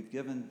given. We've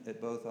given at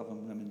both of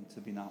them women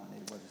to be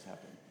nominated. What has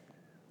happened?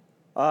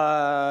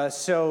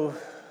 So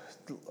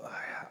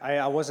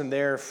I wasn't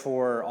there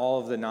for all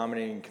of the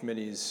nominating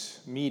committee's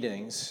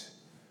meetings.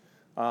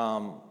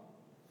 All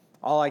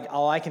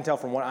I can tell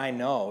from what I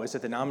know is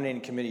that the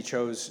nominating committee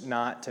chose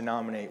not to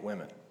nominate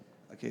women.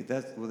 Okay,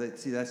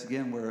 that's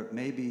again where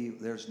maybe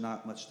there's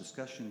not much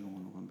discussion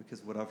going on,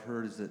 because what I've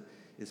heard is that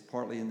it's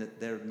partly in that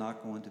they're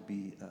not going to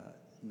be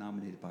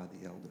nominated by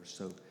the elders,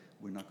 so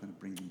we're not going to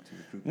bring them to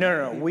the group.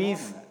 No.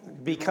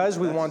 Because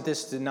we want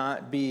this to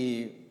not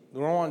be, we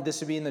don't want this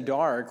to be in the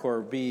dark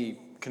or be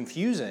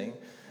confusing.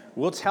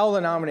 We'll tell the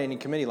nominating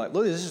committee, like,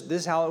 look, this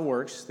is how it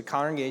works. The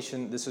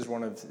congregation, this is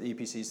one of the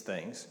EPC's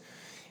things,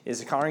 is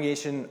the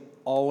congregation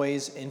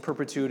always in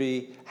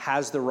perpetuity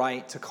has the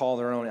right to call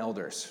their own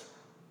elders.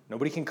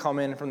 Nobody can come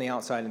in from the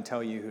outside and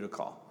tell you who to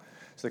call.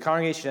 So the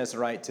congregation has the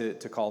right to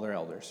call their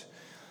elders.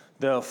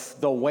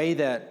 The way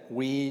that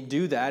we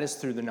do that is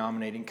through the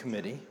nominating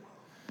committee.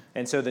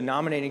 And so the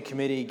nominating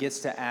committee gets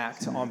to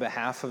act on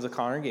behalf of the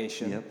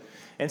congregation. Yep.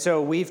 And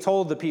so we've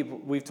told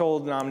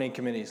the nominating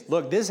committees,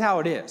 look, this is how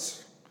it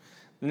is.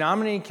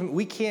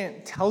 We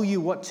can't tell you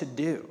what to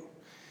do.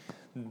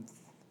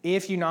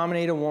 If you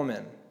nominate a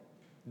woman,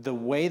 the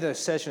way the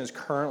session is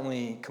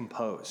currently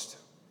composed,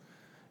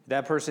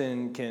 that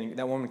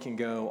woman can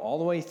go all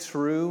the way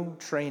through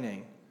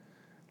training,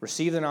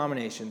 receive the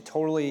nomination,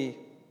 totally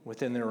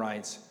within their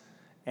rights.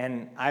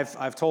 And I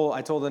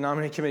told the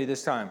nominating committee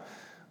this time,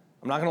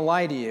 I'm not going to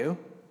lie to you.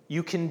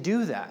 You can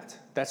do that.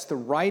 That's the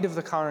right of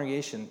the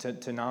congregation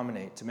to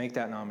nominate, to make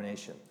that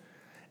nomination.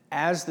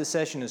 As the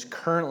session is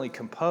currently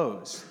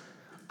composed,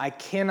 I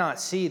cannot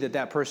see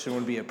that person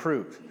would be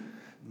approved.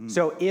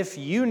 So if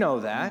you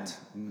know that,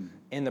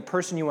 and the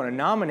person you want to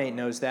nominate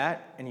knows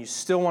that, and you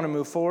still want to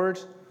move forward,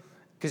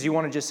 because you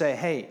want to just say,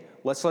 hey,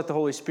 let's let the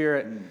Holy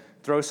Spirit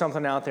throw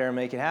something out there and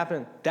make it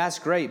happen, that's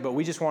great, but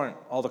we just want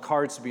all the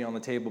cards to be on the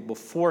table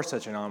before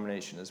such a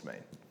nomination is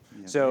made.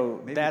 Yeah,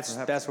 so maybe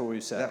that's what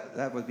we've said.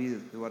 That would be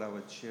what I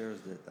would share, is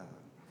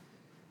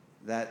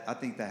that I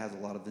think that has a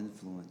lot of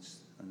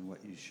influence on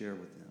what you share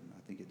with them. I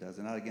think it does.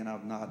 And I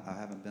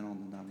haven't been on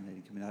the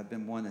nominating committee. I've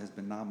been one that has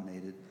been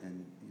nominated,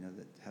 and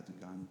that hasn't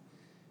gone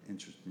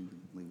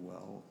interestingly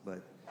well.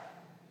 But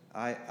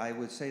I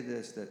would say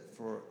this, that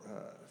for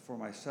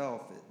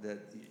myself, that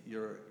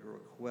your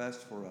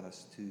request for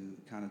us to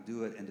kind of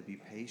do it and to be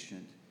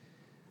patient,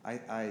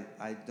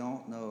 I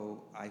don't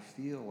know. I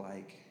feel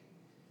like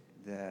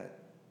that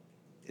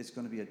it's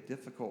going to be a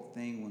difficult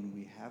thing when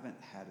we haven't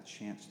had a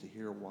chance to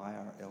hear why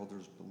our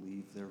elders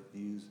believe their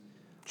views.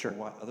 Sure. Or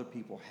what other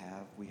people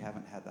have. We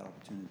haven't had that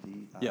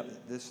opportunity.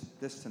 Yep.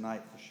 This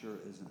tonight for sure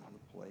isn't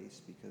the place,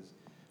 because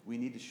we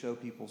need to show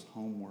people's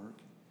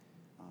homework.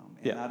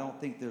 And I don't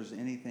think there's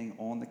anything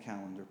on the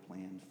calendar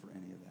planned for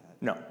any of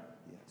that. No.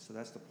 Yeah. So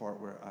that's the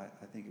part where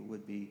I think it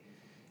would be.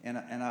 And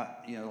I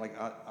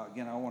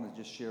want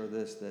to just share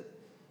this, that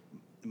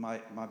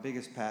my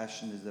biggest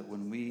passion is that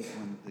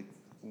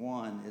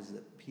one is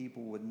that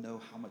people would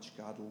know how much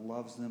God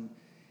loves them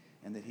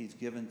and that He's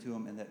given to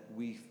them, and that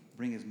we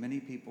bring as many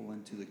people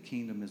into the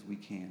kingdom as we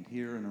can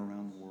here and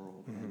around the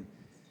world.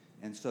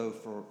 And so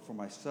for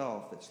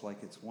myself, it's like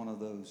it's one of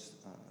those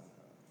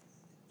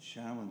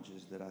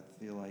challenges that I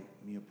feel like,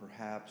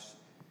 perhaps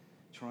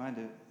trying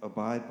to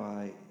abide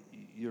by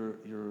your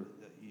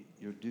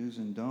do's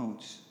and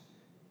don'ts.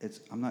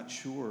 I'm not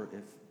sure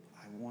if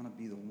I want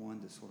to be the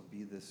one to sort of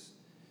be this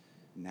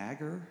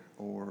nagger,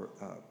 or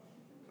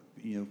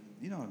you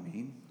know what I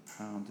mean,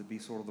 to be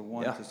sort of the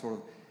one to sort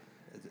of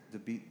to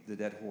beat the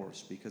dead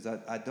horse, because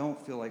I don't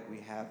feel like we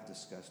have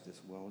discussed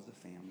this well as a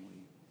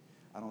family.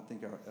 I don't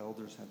think our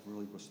elders have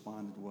really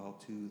responded well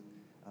to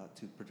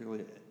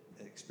particularly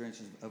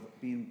experiences of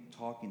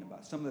talking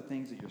about some of the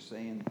things that you're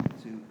saying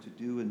to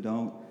do and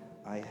don't.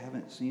 I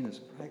haven't seen us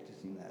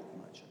practicing that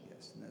much, I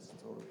guess, and that's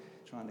sort of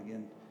trying to,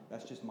 again,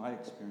 that's just my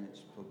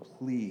experience. So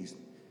please,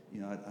 I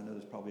know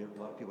there's probably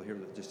a lot of people here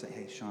that just say,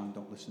 "Hey, Sean,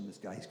 don't listen to this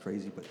guy; he's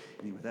crazy." But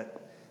anyway,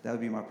 that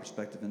would be my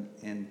perspective.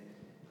 And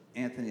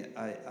Anthony,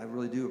 I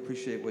really do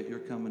appreciate what you're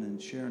coming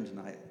and sharing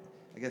tonight.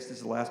 I guess this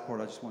is the last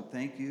part. I just want to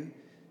thank you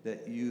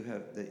that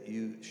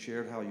you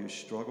shared how you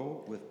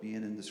struggle with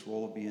being in this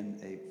role of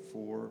being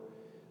for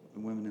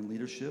women in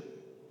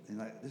leadership. And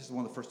this is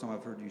one of the first time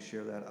I've heard you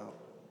share that out.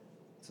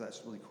 So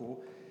that's really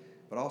cool.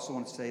 But I also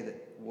want to say that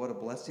what a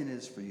blessing it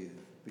is for you,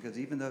 because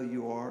even though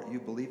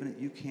you believe in it,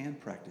 you can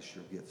practice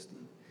your gifts.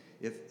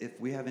 If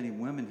we have any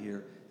women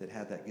here that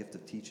have that gift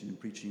of teaching and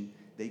preaching,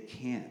 they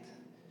can't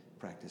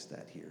practice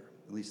that here,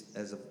 at least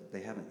as of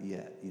they haven't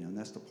yet. And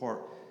that's the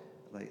part.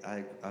 Like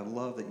I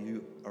love that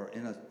you are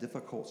in a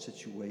difficult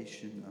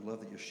situation. I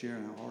love that you're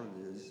sharing how hard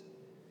it is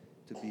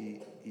to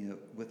be,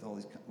 with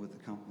the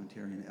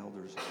complementarian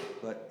elders.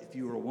 But if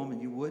you were a woman,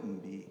 you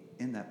wouldn't be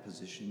in that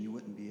position. You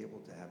wouldn't be able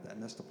to have that.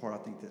 And that's the part I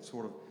think that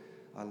sort of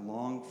I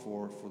long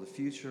for the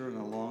future, and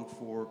I long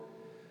for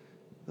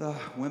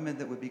women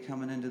that would be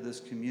coming into this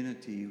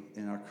community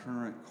in our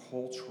current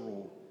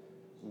cultural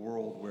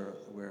world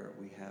where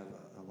we have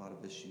a lot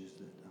of issues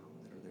that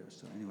are there.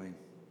 So anyway,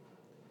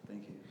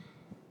 thank you.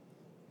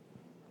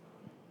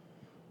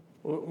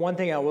 One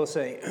thing I will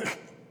say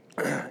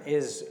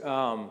is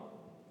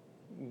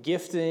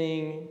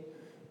gifting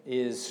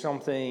is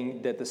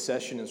something that the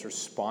session is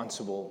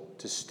responsible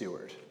to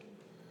steward.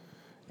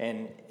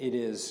 And it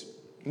is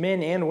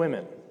men and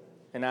women.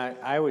 And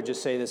I would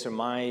just say this in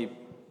my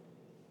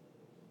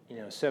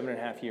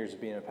 7.5 years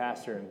of being a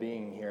pastor and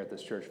being here at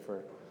this church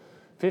for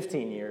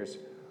 15 years,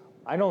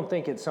 I don't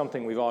think it's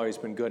something we've always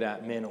been good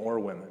at, men or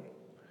women.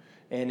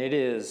 And it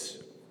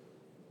is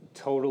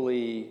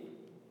totally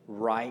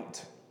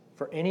right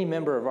for any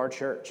member of our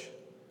church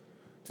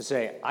to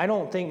say, I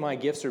don't think my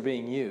gifts are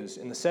being used,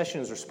 and the session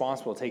is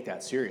responsible to take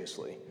that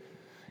seriously.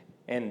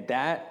 And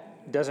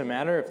that doesn't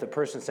matter if the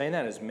person saying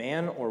that is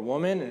man or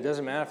woman. It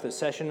doesn't matter if the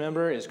session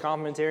member is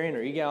complementarian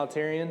or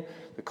egalitarian.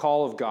 The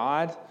call of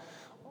God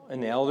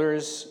and the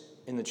elders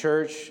in the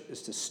church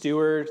is to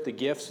steward the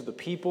gifts of the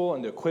people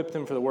and to equip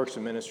them for the works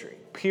of ministry,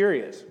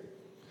 period.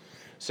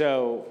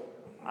 So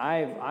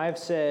I've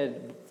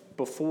said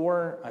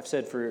before, I've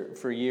said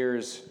for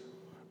years,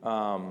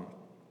 the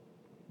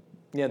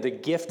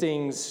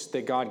giftings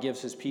that God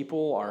gives his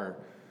people are,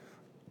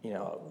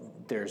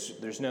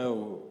 there's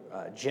no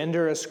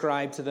gender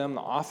ascribed to them.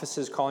 The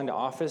offices calling to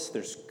office,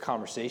 there's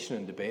conversation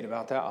and debate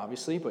about that,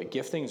 obviously, but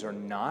giftings are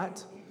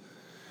not.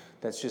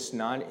 That's just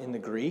not in the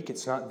Greek.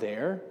 It's not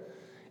there.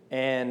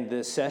 And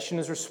the session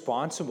is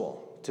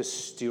responsible to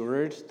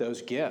steward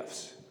those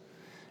gifts.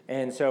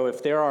 And so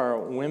if there are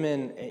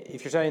women,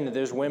 if you're saying that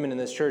there's women in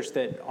this church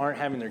that aren't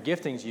having their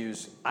giftings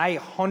used, I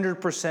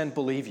 100%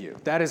 believe you.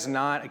 That is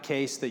not a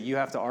case that you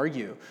have to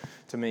argue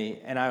to me.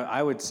 And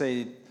I would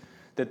say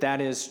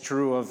that is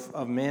true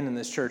of men in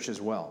this church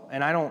as well.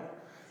 And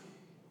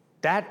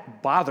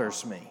that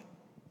bothers me.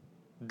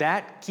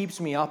 That keeps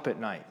me up at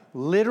night.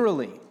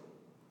 Literally,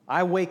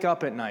 I wake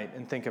up at night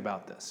and think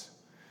about this.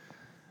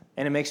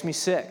 And it makes me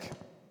sick.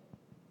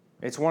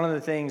 It's one of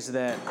the things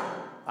that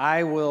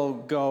I'm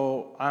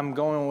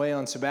going away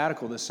on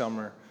sabbatical this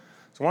summer.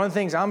 It's one of the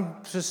things I'm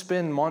just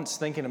spend months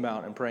thinking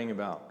about and praying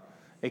about.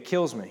 It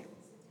kills me.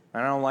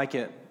 And I don't like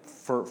it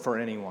for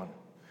anyone.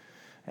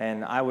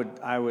 And I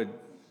would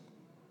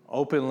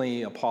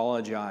openly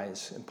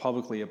apologize and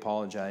publicly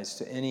apologize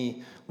to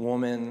any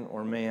woman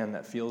or man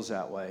that feels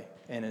that way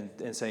and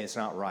say it's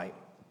not right.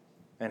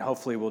 And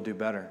hopefully we'll do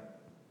better.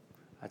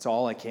 That's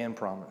all I can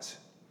promise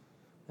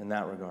in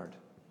that regard.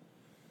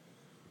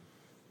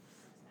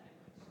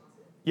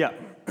 Yeah.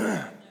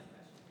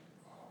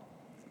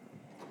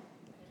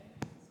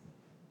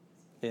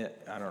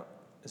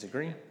 Is it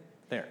green?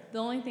 There. The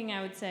only thing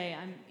I would say,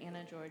 I'm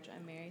Anna George.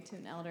 I'm married to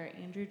an elder,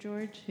 Andrew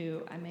George,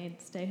 who I made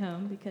stay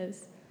home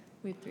because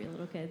we have 3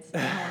 little kids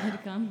and I wanted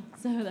to come.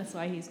 So that's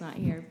why he's not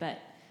here. But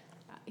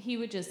he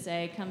would just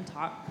say, come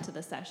talk to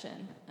the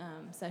session.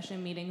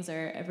 Session meetings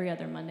are every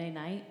other Monday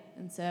night.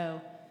 And so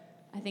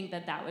I think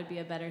that would be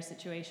a better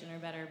situation or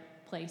better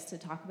place to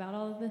talk about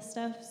all of this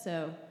stuff.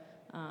 So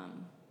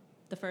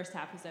the first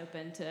half is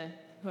open to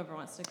whoever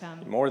wants to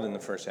come. More than the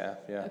first half,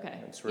 yeah. Okay.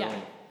 It's really...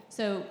 Yeah.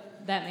 So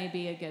that may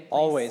be a good place.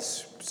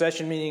 Always.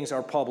 Session meetings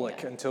are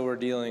public until we're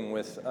dealing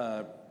with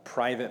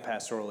private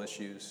pastoral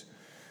issues.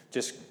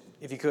 Just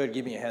if you could,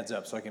 give me a heads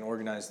up so I can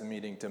organize the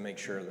meeting to make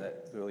sure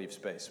that we leave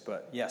space.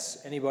 But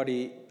yes,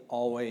 anybody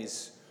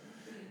always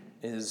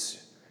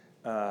is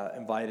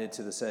invited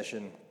to the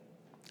session.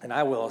 And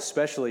I will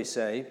especially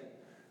say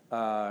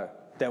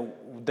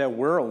that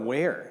we're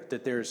aware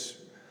that there's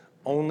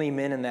only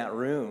men in that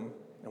room,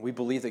 and we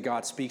believe that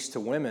God speaks to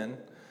women,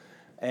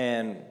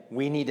 and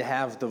we need to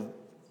have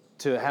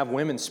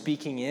women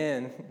speaking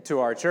in to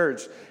our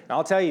church. And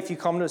I'll tell you, if you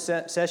come to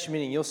a session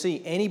meeting, you'll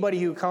see anybody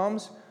who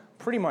comes,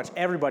 pretty much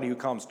everybody who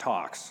comes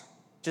talks.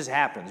 It just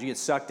happens. You get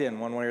sucked in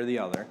one way or the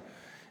other.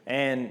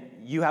 And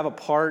you have a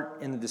part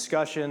in the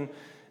discussion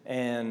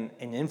and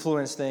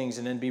influence things,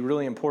 and it'd be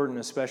really important,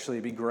 especially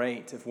it'd be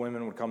great if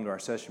women would come to our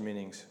session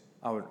meetings.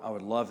 I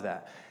would love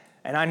that.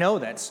 And I know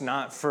that's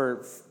not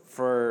for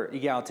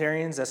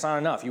egalitarians, that's not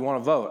enough. You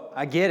want to vote.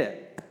 I get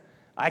it.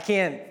 I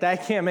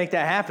can't make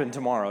that happen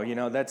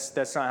tomorrow. That's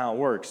not how it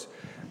works.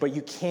 But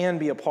you can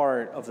be a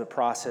part of the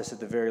process at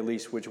the very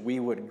least, which we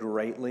would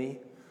greatly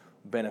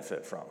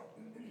benefit from.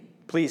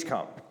 Please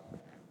come.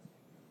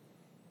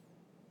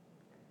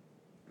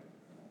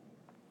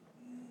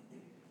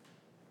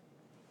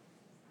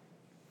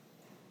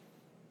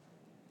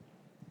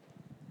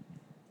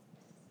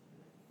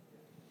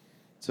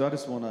 So I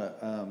just want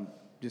to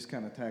just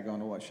kind of tag on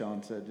to what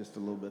Sean said just a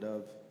little bit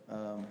of.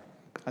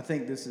 I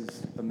think this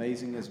is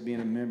amazing as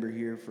being a member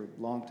here for a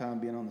long time,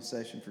 being on the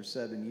session for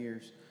 7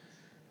 years.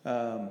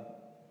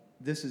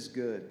 This is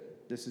good.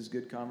 This is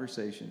good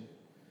conversation.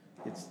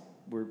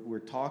 We're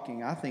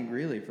talking, I think,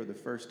 really for the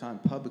first time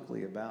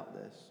publicly about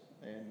this,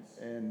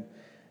 and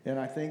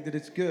I think that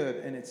it's good.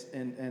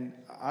 And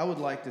I would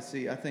like to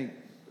see. I think,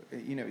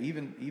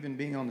 even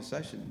being on the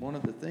session, one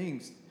of the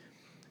things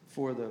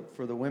for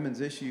the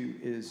women's issue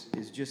is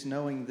just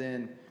knowing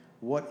then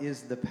what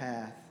is the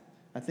path.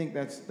 I think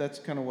that's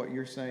kind of what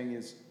you're saying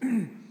is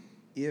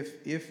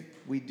if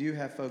we do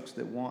have folks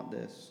that want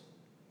this,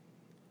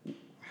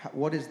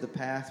 what is the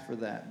path for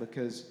that?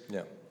 Because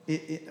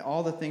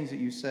all the things that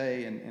you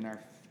say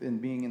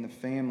and being in the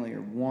family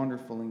are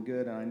wonderful and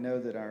good, and I know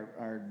that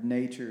our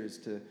nature is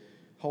to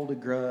hold a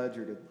grudge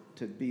or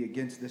to be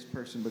against this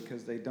person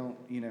because they don't,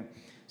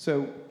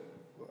 So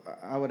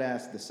I would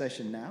ask the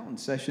session now and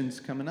sessions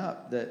coming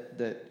up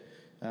that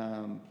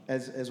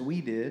as we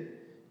did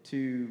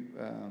to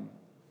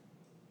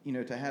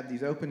to have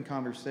these open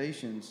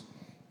conversations,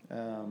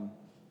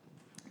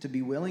 to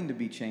be willing to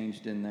be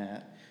changed in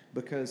that,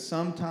 because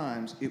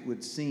sometimes it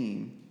would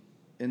seem,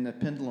 and the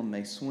pendulum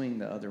may swing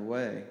the other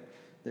way,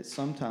 that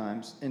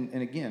sometimes, and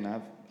again,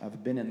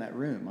 I've been in that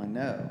room, I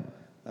know,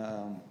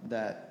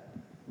 that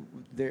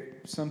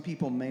some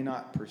people may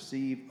not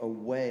perceive a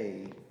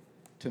way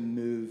to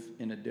move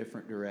in a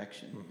different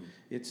direction. Mm-hmm.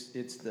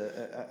 It's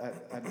the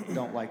I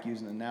don't like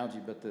using the analogy,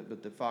 but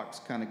the fox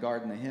kind of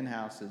guarding the hen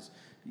house is,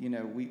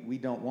 we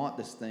don't want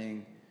this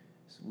thing,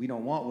 we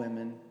don't want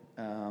women,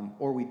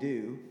 or we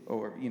do,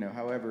 or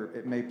however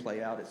it may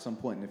play out at some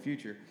point in the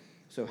future.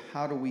 So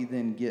how do we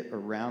then get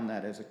around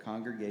that as a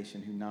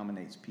congregation who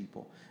nominates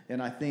people?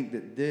 And I think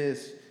that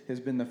this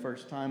has been the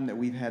first time that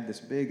we've had this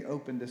big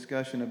open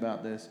discussion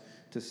about this,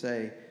 to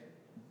say,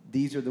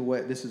 this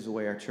is the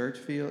way our church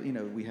feels.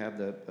 We have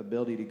the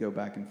ability to go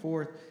back and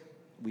forth.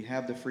 We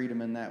have the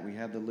freedom in that. We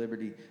have the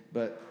liberty.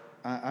 But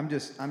I'm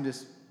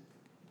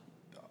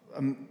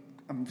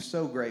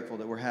so grateful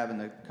that we're having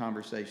the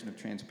conversation of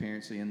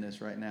transparency in this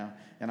right now.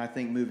 And I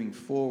think moving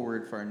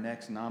forward for our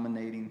next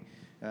nominating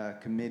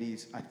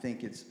committees, I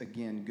think it's,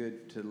 again,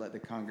 good to let the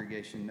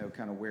congregation know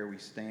kind of where we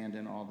stand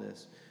in all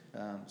this.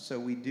 So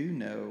we do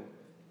know,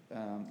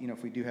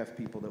 if we do have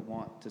people that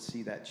want to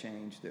see that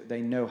change,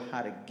 they know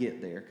how to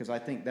get there. Because I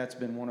think that's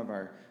been one of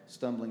our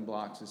stumbling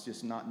blocks, is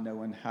just not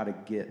knowing how to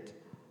get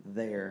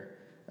there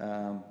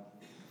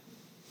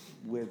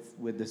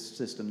with the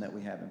system that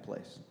we have in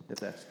place, if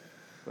that's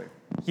clear.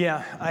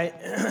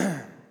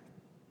 Yeah,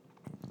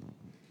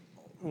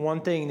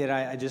 one thing that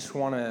I just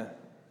want to,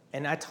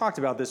 and I talked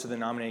about this with the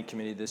nominating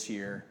committee this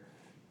year,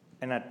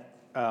 and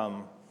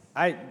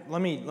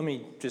let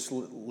me just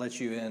let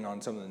you in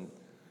on something.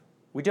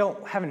 We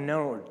haven't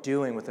known what we're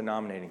doing with the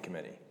nominating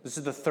committee. This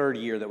is the third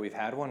year that we've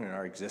had one in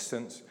our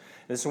existence.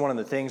 This is one of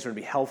the things that would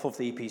be helpful if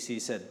the EPC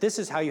said, this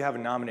is how you have a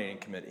nominating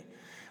committee.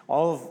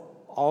 All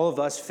of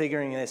us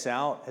figuring this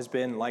out has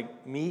been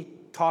like me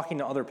talking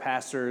to other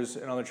pastors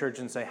and other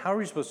churches and say, how are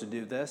we supposed to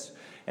do this?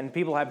 And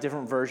people have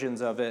different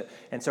versions of it.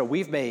 And so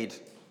we've made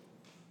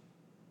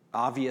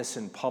obvious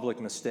and public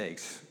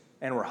mistakes.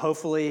 And we're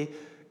hopefully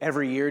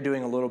every year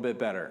doing a little bit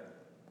better.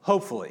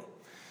 Hopefully.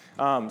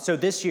 So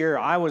this year,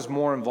 I was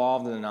more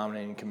involved in the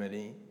nominating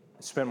committee,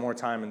 spent more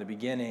time in the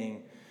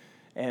beginning,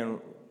 and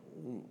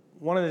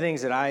one of the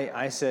things that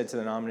I said to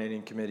the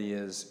nominating committee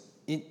is,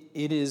 it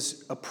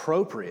is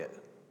appropriate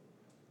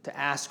to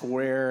ask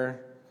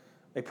where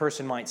a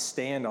person might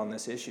stand on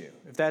this issue.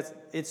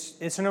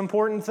 It's an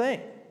important thing.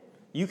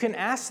 You can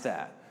ask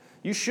that.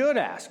 You should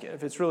ask it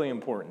if it's really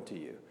important to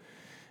you.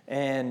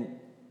 And,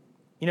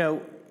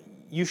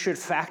 you should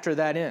factor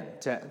that in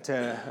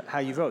to how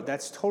you vote.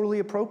 That's totally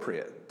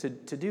appropriate to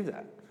do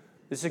that.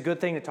 This is a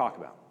good thing to talk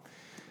about.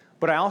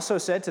 But I also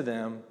said to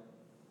them,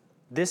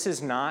 this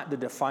is not the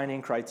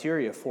defining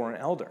criteria for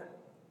an elder.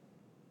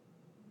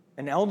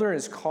 An elder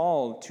is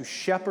called to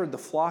shepherd the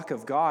flock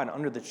of God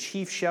under the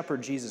chief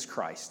shepherd, Jesus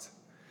Christ.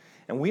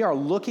 And we are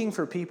looking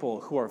for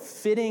people who are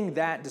fitting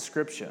that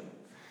description.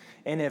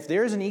 And if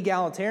there's an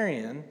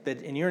egalitarian,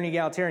 and you're an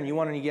egalitarian, you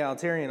want an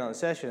egalitarian on the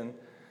session,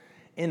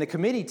 and the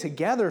committee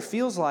together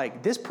feels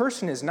like this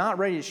person is not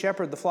ready to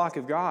shepherd the flock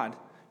of God,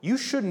 you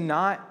should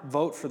not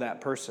vote for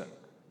that person,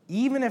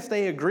 even if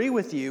they agree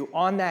with you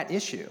on that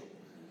issue.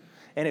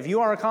 And if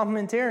you are a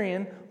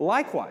complementarian,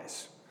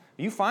 likewise.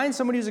 If you find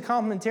somebody who's a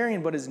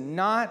complementarian but is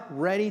not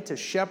ready to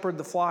shepherd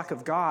the flock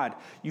of God,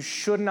 you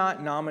should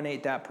not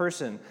nominate that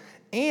person.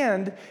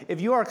 And if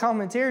you are a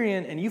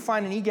complementarian and you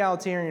find an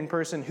egalitarian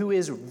person who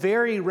is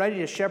very ready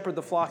to shepherd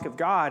the flock of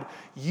God,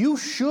 you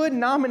should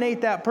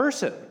nominate that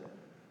person.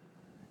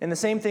 And the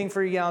same thing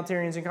for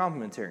egalitarians and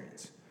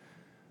complementarians.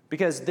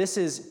 Because this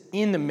is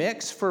in the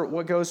mix for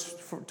what goes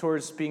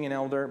towards being an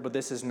elder, but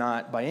this is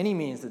not by any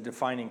means the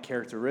defining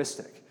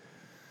characteristic.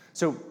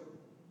 So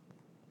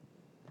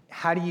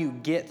how do you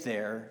get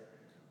there?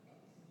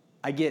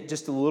 I get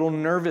just a little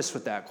nervous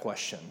with that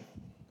question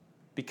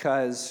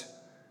because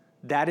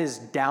that is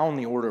down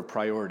the order of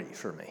priority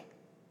for me.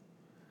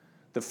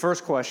 The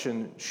first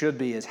question should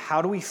be is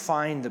how do we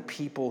find the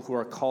people who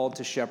are called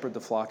to shepherd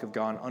the flock of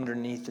God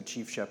underneath the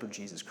chief shepherd,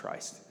 Jesus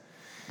Christ?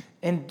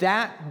 And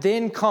that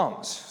then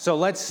comes. So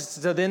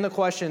then the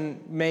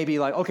question may be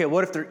like, okay,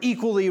 what if they're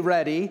equally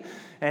ready?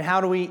 And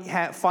how do we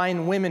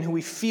find women who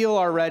we feel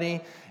are ready?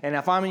 And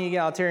if I'm an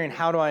egalitarian,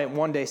 how do I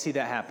one day see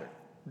that happen?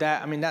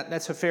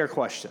 That's a fair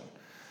question.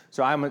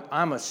 So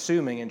I'm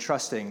assuming and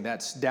trusting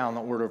that's down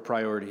the order of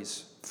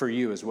priorities for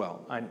you as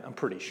well. I'm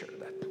pretty sure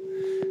that.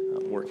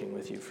 I'm working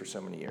with you for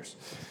so many years.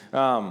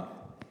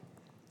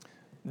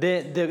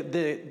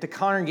 The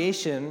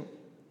congregation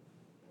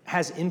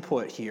has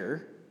input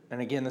here. And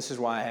again, this is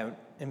why I have an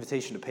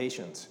invitation to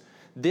patience.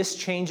 This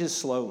changes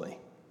slowly.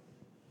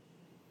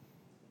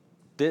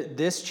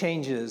 This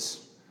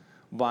changes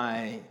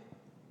by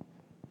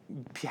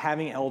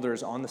having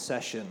elders on the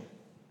session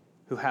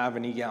who have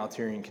an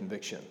egalitarian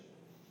conviction,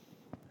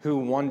 who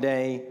one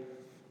day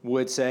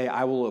would say,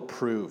 I will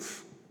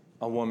approve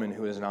a woman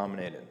who is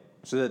nominated.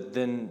 So that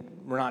then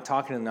we're not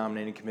talking to the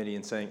nominating committee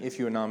and saying, if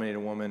you nominate a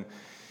woman,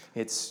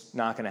 it's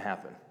not going to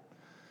happen.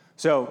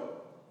 So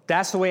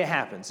that's the way it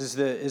happens,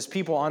 is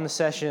people on the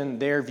session,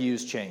 their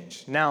views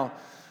change. Now,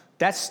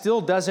 that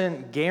still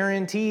doesn't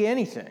guarantee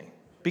anything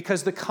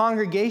because the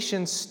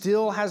congregation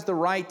still has the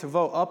right to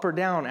vote up or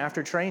down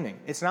after training.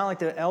 It's not like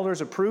the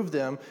elders approve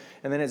them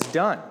and then it's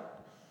done.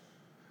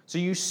 So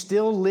you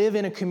still live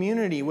in a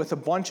community with a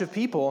bunch of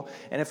people,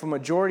 and if a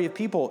majority of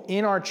people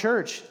in our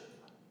church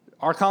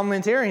are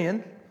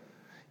complementarian,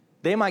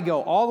 they might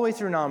go all the way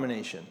through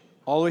nomination,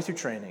 all the way through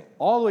training,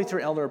 all the way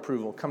through elder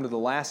approval, come to the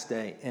last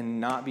day and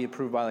not be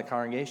approved by the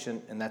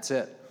congregation, and that's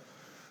it.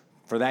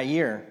 For that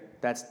year,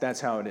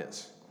 that's how it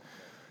is.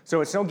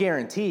 So it's no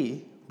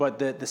guarantee, but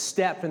the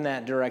step in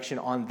that direction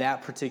on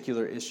that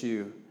particular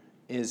issue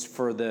is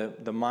for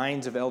the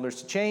minds of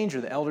elders to change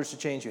or the elders to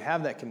change who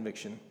have that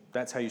conviction.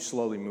 That's how you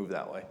slowly move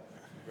that way.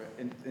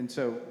 Right. And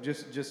so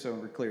just so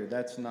we're clear,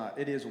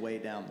 it is way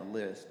down the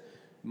list.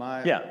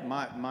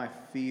 My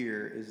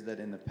fear is that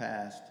in the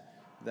past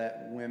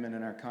that women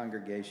in our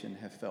congregation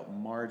have felt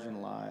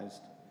marginalized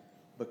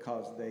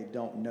because they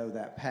don't know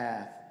that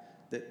path,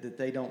 that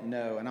they don't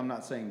know. And I'm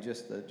not saying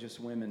just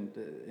women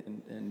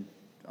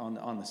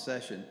on the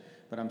session,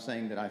 but I'm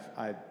saying that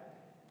I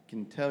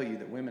can tell you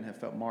that women have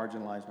felt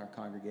marginalized in our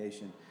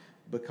congregation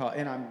because,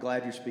 and I'm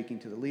glad you're speaking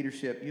to the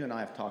leadership. You and I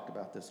have talked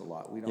about this a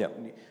lot.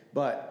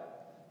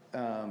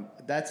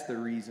 That's the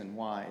reason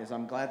why, is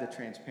I'm glad the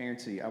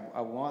transparency,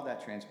 I want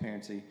that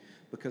transparency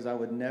because I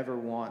would never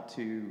want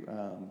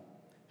to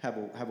have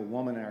a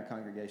woman in our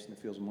congregation that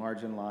feels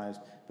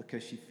marginalized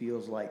because she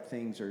feels like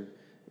things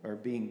are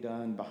being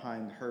done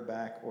behind her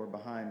back or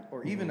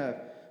even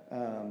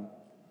an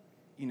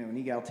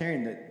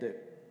egalitarian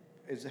that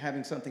is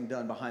having something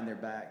done behind their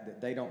back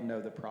that they don't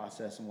know the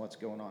process and what's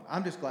going on.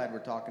 I'm just glad we're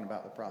talking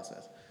about the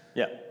process.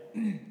 Yeah.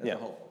 As a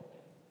whole.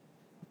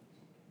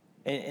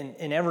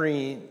 In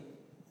every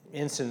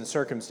instance and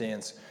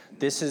circumstance,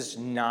 this is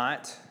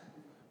not,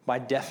 by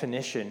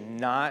definition,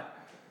 not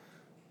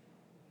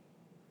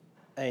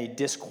a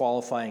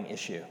disqualifying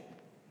issue.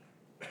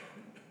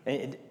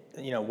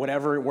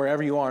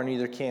 Wherever you are in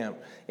either camp,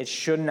 it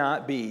should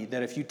not be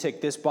that if you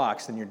tick this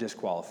box, then you're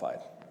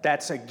disqualified.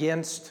 That's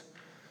against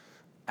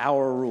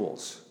our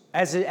rules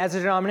as a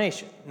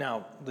denomination.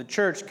 Now, the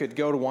church could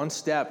go to one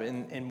step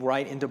and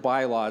write into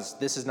bylaws,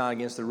 this is not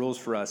against the rules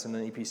for us, and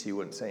then EPC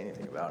wouldn't say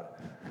anything about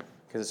it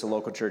because it's a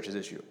local church's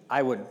issue.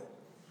 I would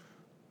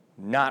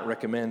not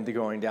recommend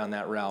going down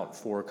that route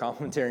for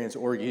complementarians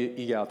or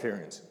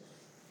egalitarians.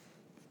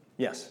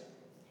 Yes?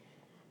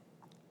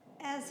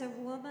 As a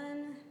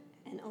woman,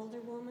 an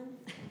older woman,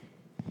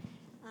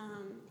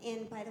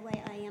 and by the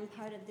way, I am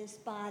part of this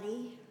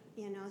body,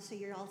 so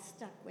you're all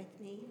stuck with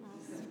me.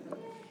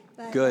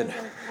 But Good.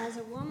 As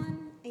a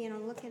woman,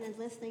 looking and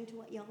listening to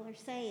what y'all are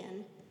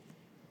saying,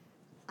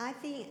 I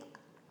think,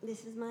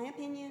 this is my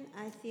opinion,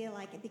 I feel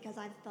like, because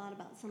I've thought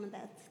about some of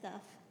that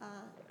stuff,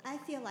 I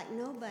feel like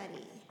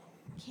nobody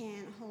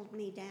can hold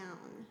me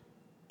down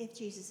if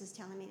Jesus is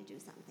telling me to do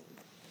something.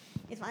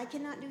 If I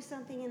cannot do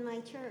something in my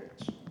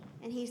church,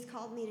 and he's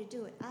called me to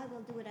do it, I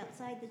will do it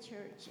outside the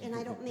church. And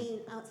I don't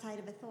mean outside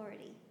of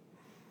authority,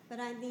 but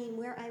I mean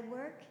where I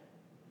work,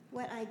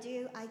 what I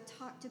do. I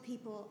talk to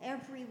people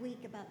every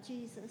week about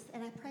Jesus,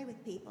 and I pray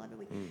with people every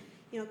week.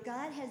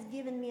 God has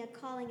given me a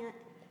calling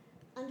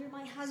under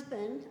my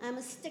husband. I'm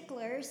a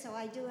stickler, so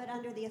I do it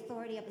under the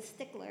authority of a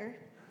stickler.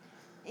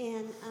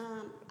 And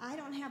I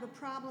don't have a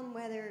problem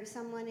whether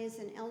someone is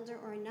an elder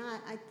or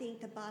not. I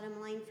think the bottom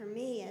line for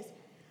me is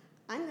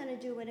I'm going to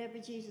do whatever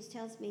Jesus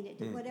tells me to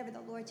do, whatever the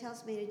Lord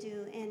tells me to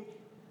do. And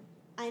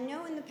I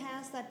know in the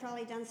past I've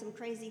probably done some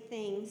crazy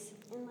things,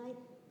 and my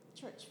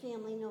church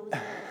family knows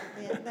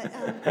a little bit. But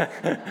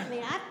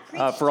I've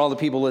preached. For all the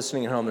people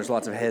listening at home, there's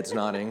lots of heads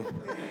nodding.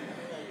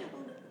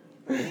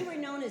 We were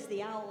known as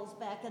the owls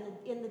back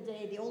in the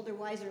day, the older,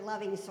 wiser,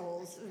 loving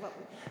souls. But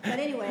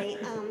anyway,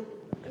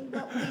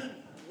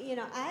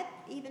 I've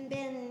even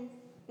been,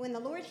 when the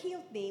Lord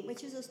healed me,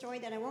 which is a story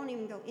that I won't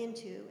even go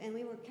into, and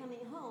we were coming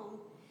home,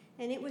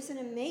 and it was an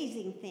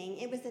amazing thing.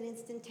 It was an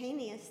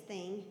instantaneous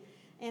thing,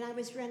 and I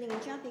was running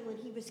and jumping when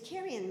he was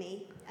carrying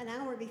me an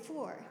hour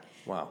before.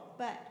 Wow.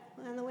 But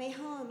on the way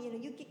home,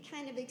 you get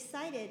kind of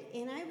excited,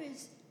 and I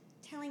was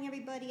telling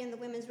everybody in the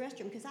women's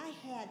restroom, because I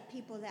had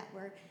people that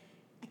were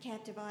a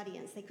captive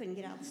audience. They couldn't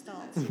get out of the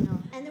stalls,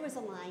 and there was a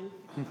line.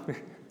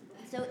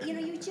 So,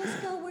 you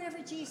just go wherever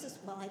Jesus,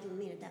 well, I didn't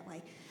mean it that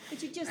way,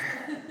 but you just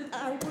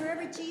are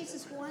wherever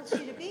Jesus wants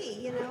you to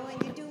be,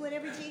 and you do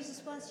whatever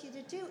Jesus wants you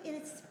to do. And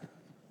it's,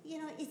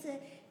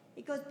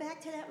 it goes back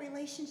to that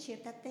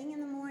relationship, that thing in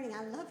the morning.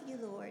 I love you,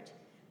 Lord.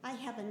 I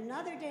have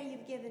another day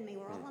you've given me.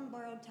 We're all on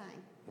borrowed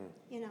time,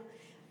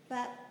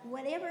 But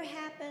whatever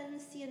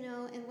happens,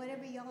 and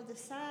whatever y'all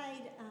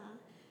decide,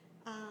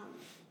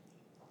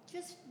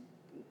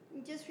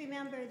 just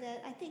remember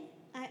that I think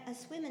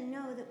us women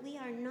know that we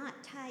are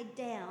not tied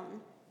down.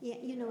 Yeah,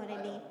 you know what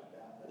I mean?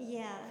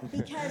 Yeah,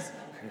 because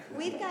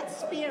we've got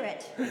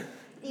spirit,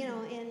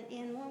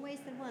 in more ways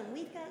than one.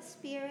 We've got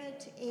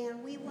spirit,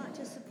 and we want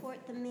to support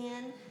the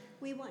men.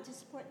 We want to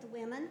support the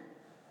women,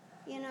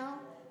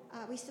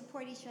 we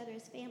support each other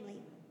as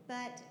family.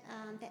 But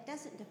that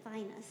doesn't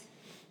define us,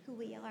 who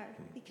we are,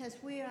 because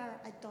we are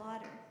a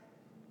daughter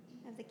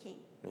of the King.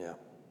 Yeah.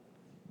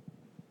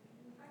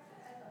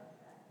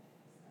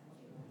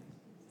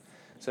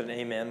 Is that an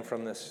amen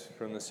from this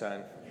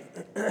side?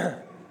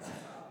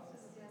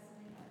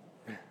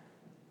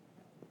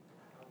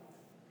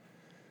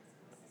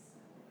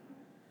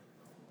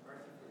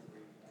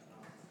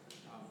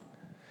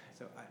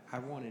 So I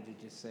wanted to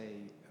just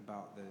say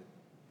about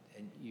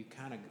and you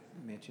kind of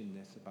mentioned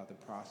this about the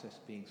process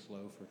being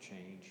slow for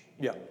change.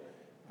 Yeah.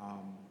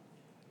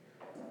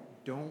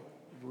 Don't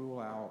rule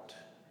out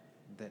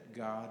that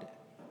God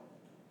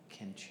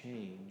can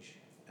change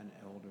an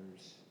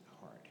elder's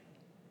heart.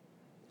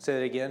 Say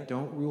that again.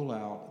 Don't rule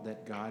out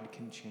that God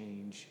can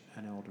change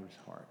an elder's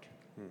heart.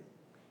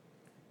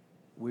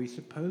 We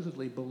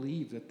supposedly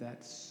believe that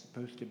that's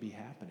supposed to be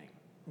happening.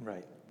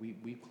 Right.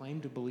 We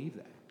claim to believe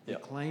that.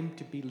 Yep. We claim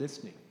to be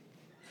listening,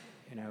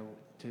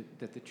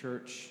 that the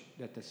church,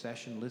 that the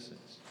session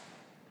listens.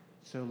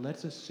 So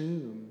let's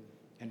assume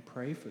and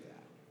pray for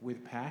that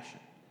with passion.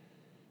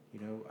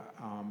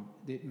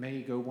 It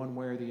may go one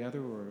way or the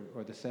other,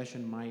 or the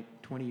session might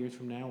 20 years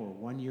from now or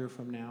 1 year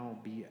from now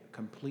be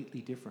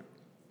completely different.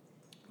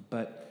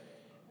 But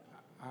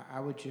I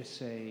would just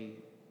say,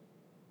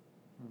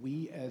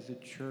 we as a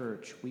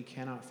church, we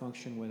cannot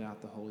function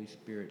without the Holy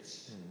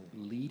Spirit's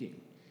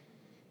leading.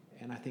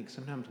 And I think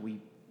sometimes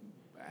and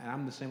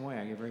I'm the same way,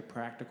 I get very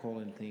practical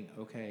and think,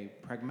 okay,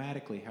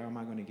 pragmatically, how am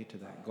I going to get to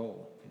that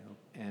goal?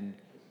 And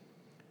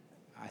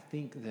I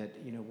think that,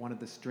 one of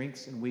the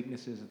strengths and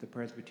weaknesses of the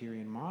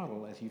Presbyterian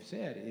model, as you've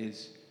said,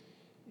 is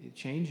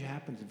change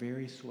happens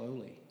very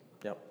slowly.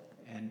 Yep.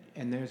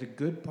 And there's a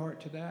good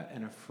part to that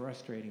and a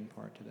frustrating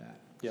part to that.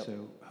 Yep.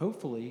 So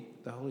hopefully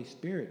the Holy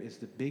Spirit is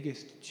the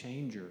biggest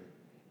changer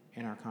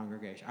in our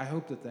congregation. I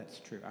hope that that's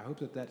true. I hope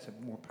that that's a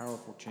more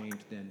powerful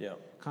change than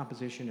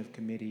composition of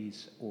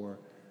committees or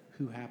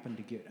who happen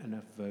to get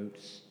enough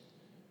votes.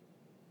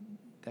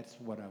 That's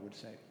what I would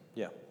say.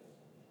 Yeah.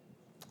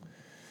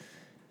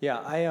 Yeah,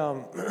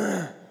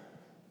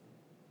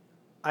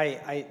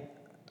 I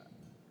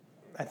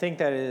think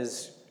that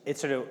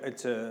it's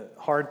a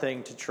hard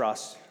thing to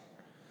trust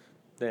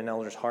that an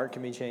elder's heart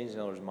can be changed, an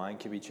elder's mind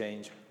can be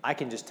changed. I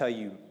can just tell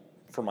you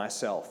for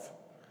myself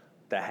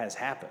that has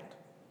happened.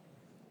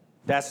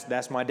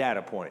 That's my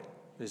data point,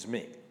 is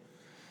me.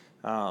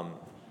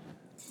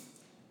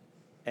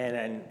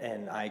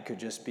 And I could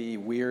just be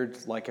weird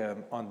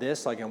on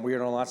this, like I'm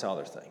weird on lots of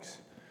other things.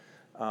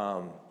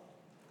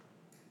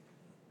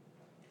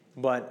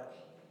 But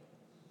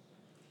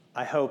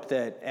I hope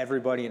that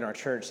everybody in our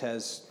church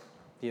has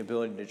the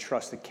ability to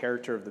trust the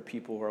character of the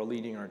people who are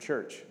leading our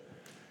church,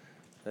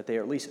 that they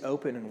are at least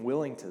open and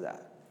willing to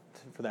that,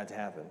 for that to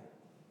happen,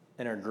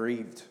 and are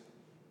grieved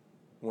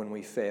when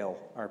we fail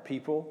our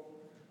people,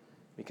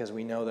 because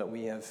we know that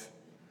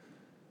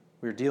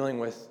we're dealing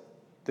with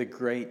the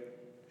great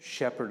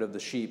shepherd of the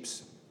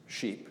sheep's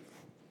sheep.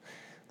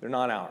 They're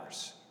not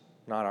ours,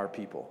 not our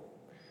people.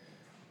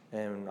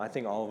 And I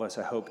think all of us,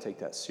 I hope, take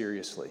that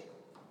seriously,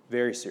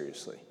 very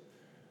seriously.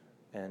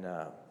 And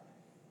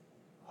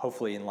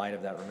hopefully, in light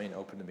of that, remain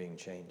open to being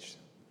changed.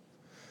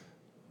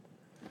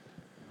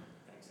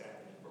 Thanks, Anthony,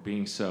 for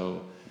being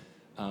so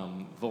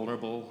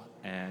vulnerable,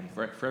 and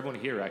for everyone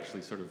here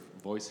actually sort of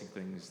voicing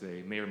things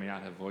they may or may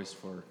not have voiced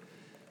for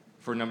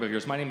a number of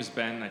years. My name is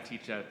Ben. I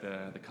teach at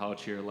the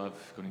college here. I love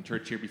going to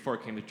church here. Before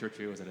I came to church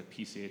here, I was at a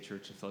PCA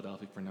church in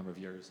Philadelphia for a number of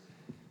years.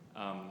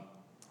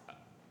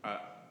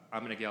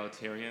 I'm an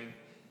egalitarian,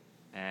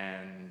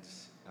 and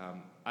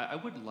I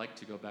would like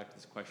to go back to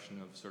this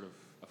question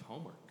of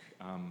homework.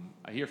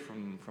 I hear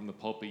from the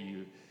pulpit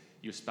you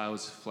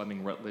espouse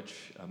Fleming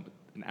Rutledge,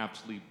 an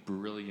absolutely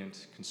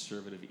brilliant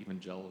conservative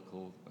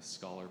evangelical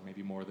scholar,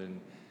 maybe more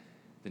than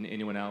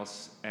anyone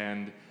else.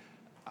 And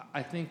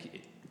I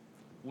think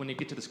when you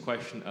get to this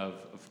question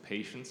of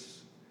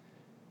patience,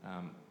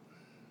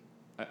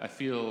 I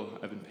feel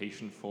I've been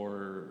patient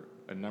for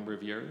a number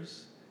of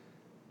years.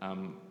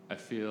 I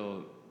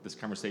feel this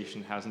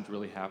conversation hasn't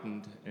really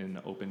happened in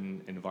an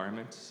open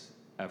environment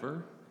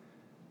ever.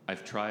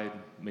 I've tried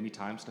many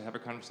times to have a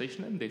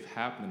conversation, and they've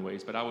happened in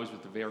ways, but always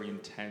with a very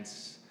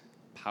intense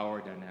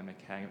power dynamic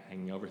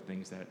hanging over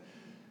things that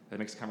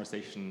makes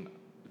conversation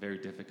very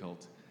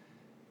difficult.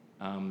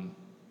 And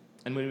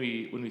when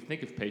we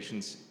think of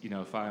patience,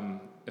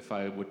 if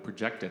I would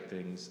project at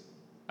things,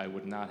 I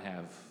would not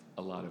have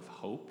a lot of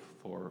hope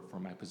for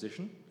my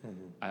position.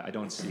 Mm-hmm. I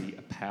don't see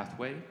a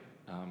pathway,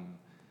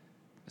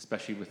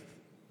 especially with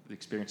the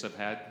experience I've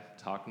had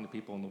talking to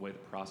people and the way the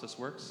process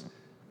works.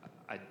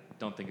 I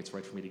don't think it's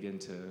right for me to get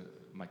into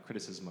my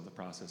criticism of the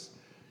process.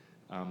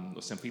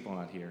 Some people are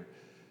not here.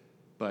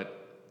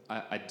 But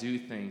I do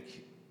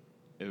think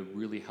a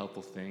really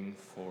helpful thing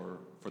for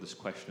this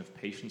question of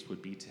patience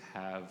would be to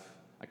have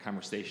a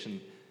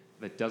conversation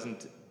that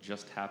doesn't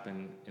just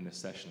happen in a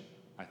session.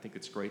 I think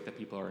it's great that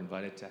people are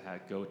invited to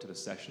go to the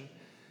session.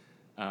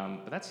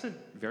 But that's a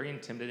very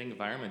intimidating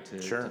environment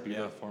to be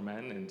the four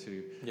men, and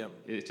to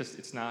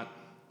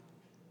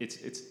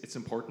it's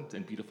important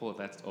and beautiful if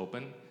that's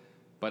open.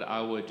 But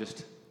I would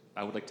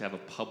like to have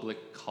a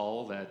public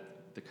call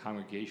that the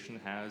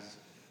congregation has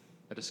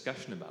a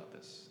discussion about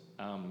this.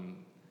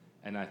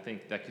 And I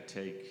think that could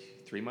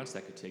take 3 months,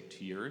 that could take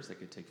 2 years, that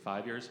could take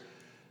 5 years.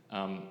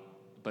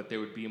 But there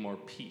would be more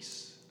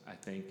peace, I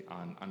think,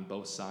 on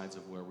both sides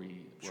of where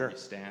we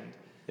stand.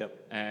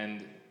 Yep.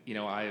 And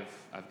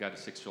I've got a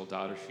 6-year-old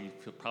daughter. She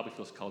probably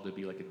feels called to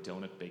be like a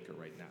donut baker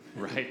right now,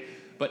 right?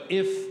 But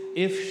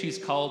if she's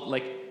called,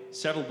 like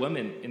several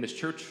women in this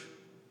church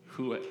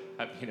who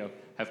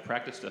have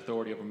practiced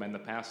authority over men in the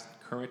past,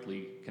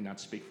 currently cannot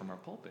speak from our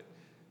pulpit,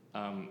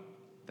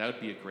 that would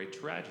be a great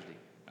tragedy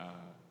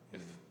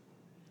if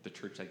the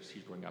church that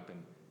she's growing up in,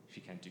 she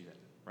can't do that,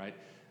 right?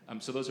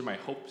 So those are my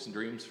hopes and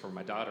dreams for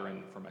my daughter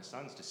and for my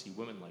sons, to see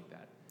women like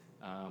that.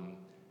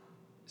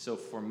 So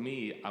for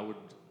me, I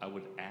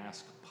would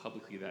ask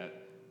publicly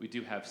that we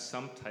do have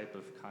some type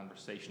of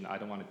conversation. I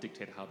don't want to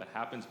dictate how that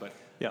happens, but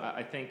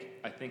I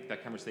think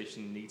that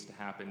conversation needs to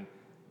happen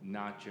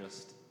not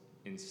just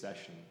in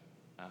session,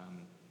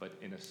 but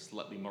in a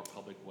slightly more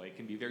public way. It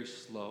can be very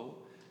slow,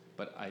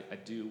 but I'd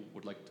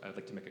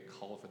like to make a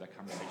call for that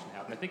conversation to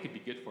happen. I think it'd be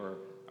good for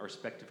our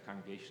respective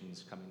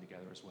congregations coming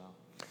together as well.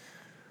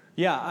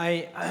 Yeah,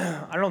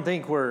 I don't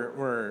think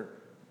we're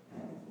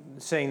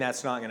saying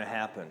that's not going to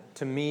happen.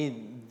 To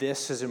me,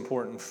 this is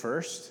important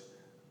first,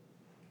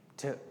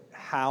 to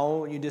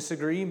how you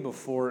disagree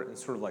before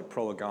it's sort of like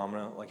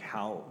prolegomena, like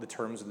how the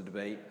terms of the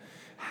debate,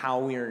 how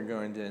we are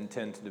going to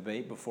intend to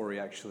debate before we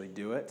actually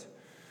do it.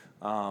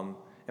 And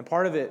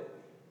part of it,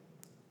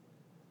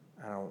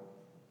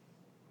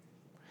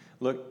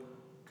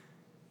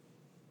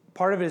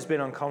 part of it has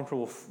been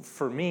uncomfortable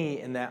for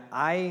me in that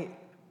I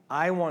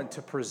want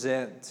to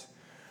present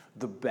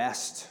the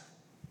best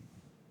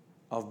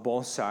of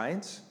both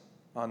sides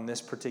on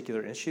this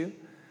particular issue.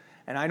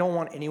 And I don't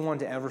want anyone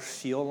to ever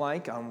feel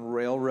like I'm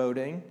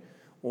railroading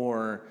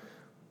or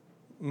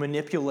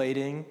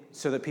manipulating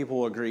so that people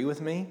will agree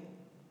with me.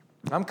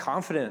 I'm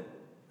confident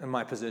in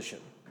my position,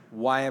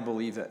 why I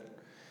believe it.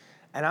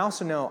 And I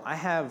also know I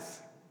have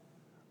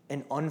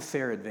an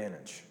unfair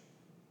advantage.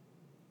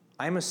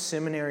 I'm a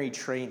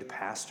seminary-trained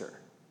pastor.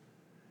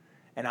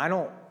 And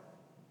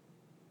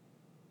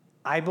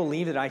I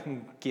believe that I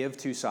can give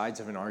two sides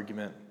of an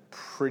argument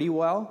pretty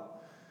well,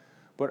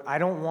 but I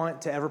don't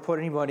want to ever put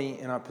anybody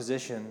in a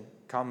position,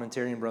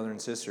 commentarian brother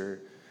and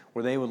sister,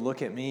 where they would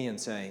look at me and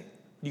say,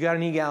 you got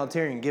an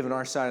egalitarian giving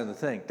our side of the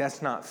thing.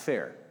 That's not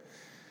fair.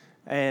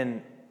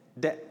 And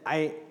that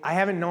I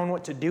haven't known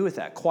what to do with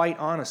that, quite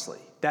honestly.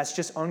 That's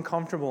just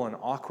uncomfortable and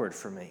awkward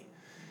for me.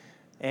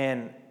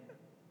 And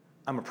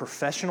I'm a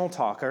professional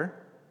talker.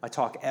 I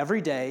talk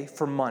every day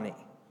for money.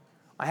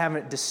 I have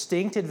a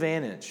distinct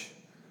advantage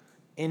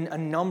in a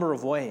number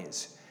of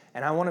ways.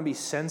 And I want to be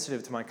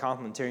sensitive to my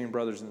complementarian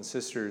brothers and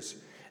sisters.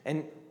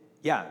 And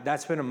yeah,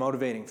 that's been a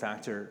motivating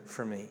factor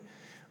for me.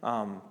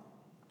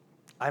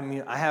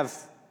 I have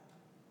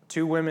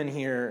two women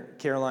here,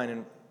 Caroline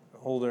and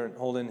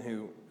Holden,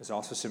 who is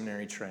also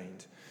seminary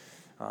trained,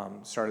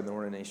 started the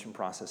ordination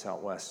process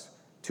out west.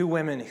 Two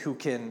women who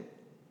can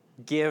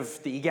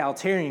give the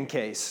egalitarian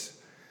case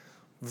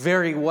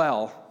very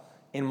well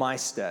in my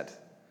stead,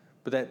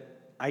 but that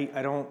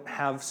I don't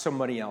have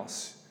somebody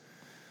else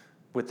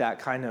with that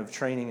kind of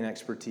training and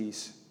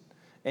expertise.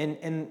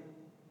 And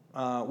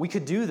we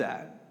could do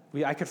that.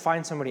 I could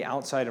find somebody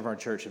outside of our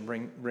church and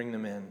bring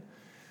them in.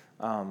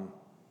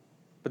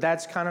 But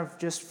that's kind of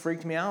just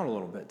freaked me out a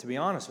little bit, to be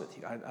honest with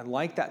you. I'd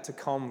like that to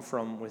come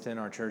from within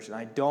our church, and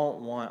I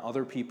don't want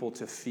other people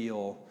to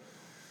feel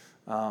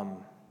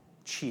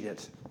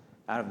cheated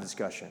out of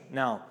discussion.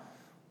 Now,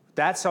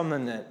 that's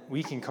something that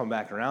we can come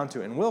back around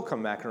to, and will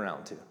come back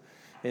around to,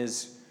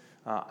 is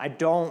I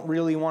don't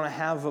really want to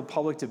have a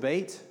public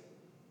debate.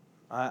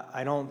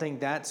 I don't think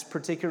that's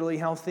particularly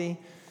healthy.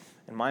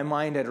 In my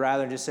mind, I'd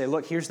rather just say,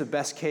 look, here's the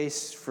best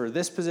case for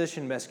this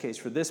position, best case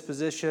for this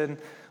position.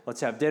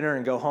 Let's have dinner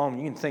and go home.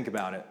 You can think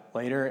about it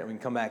later, and we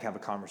can come back and have a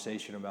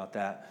conversation about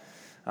that.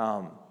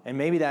 And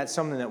maybe that's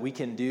something that we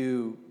can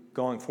do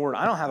going forward.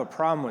 I don't have a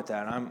problem with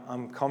that.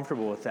 I'm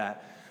comfortable with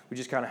that. We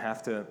just kind of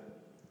have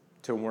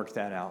to work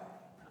that out.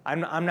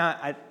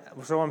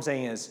 So what I'm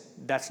saying is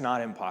that's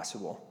not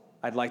impossible.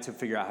 I'd like to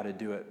figure out how to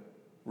do it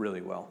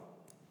really well.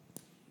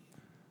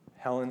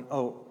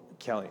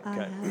 Kelly. Okay. I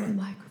have the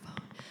microphone.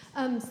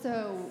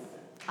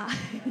 I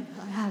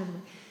have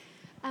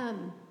it.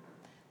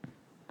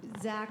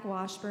 Zach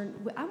Washburn,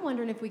 I'm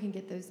wondering if we can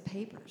get those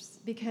papers,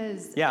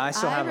 because I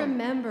still have them.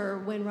 remember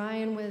when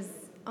Ryan was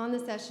on the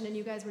session and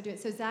you guys were doing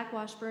it. So Zach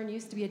Washburn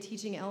used to be a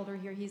teaching elder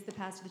here. He's the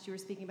pastor that you were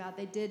speaking about.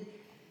 They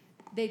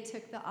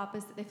took the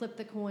opposite. They flipped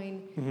the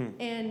coin.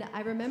 Mm-hmm. And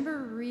I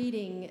remember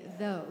reading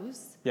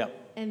those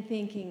and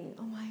thinking,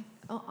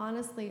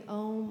 honestly,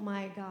 oh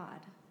my God.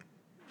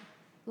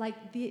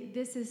 Like,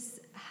 this is,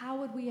 how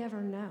would we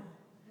ever know?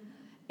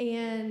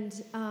 And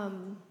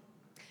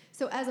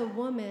so as a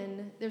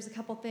woman, there's a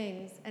couple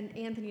things, and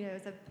Anthony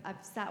knows, I've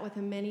sat with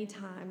him many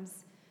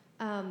times,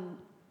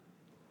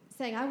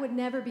 saying I would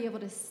never be able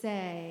to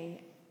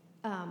say,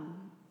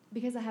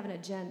 because I have an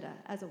agenda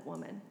as a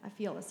woman, I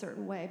feel a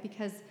certain way,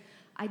 because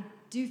I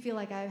do feel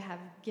like I have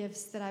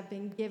gifts that I've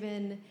been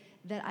given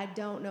that I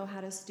don't know how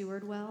to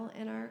steward well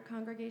in our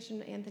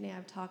congregation. Anthony,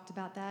 I've talked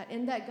about that.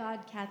 And that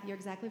God, Kathy, you're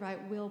exactly right,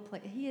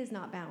 he is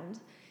not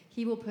bound.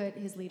 He will put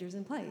his leaders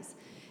in place.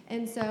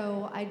 And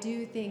so I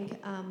do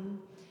think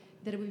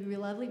that it would be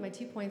lovely. My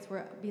 2 points were,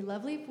 it'd be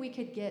lovely if we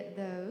could get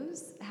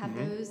those, have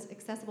those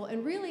accessible,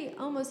 and really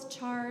almost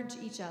charge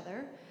each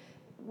other.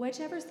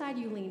 Whichever side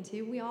you lean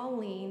to, we all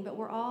lean, but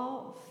we're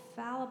all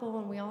fallible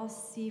and we all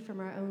see from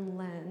our own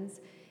lens.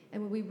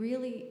 And when we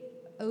really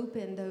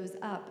open those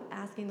up,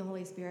 asking the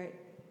Holy Spirit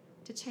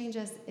to change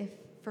us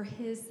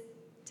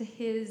to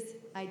his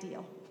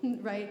ideal,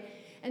 right?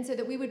 And so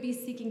that we would be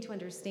seeking to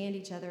understand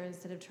each other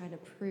instead of trying to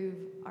prove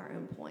our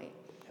own point.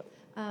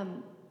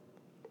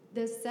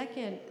 The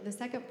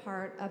second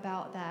part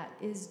about that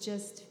is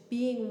just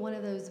being one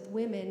of those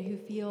women who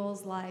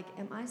feels like,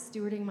 am I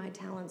stewarding my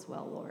talents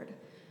well, Lord?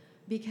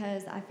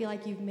 Because I feel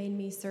like you've made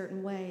me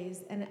certain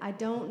ways, and I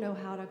don't know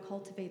how to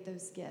cultivate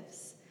those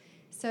gifts.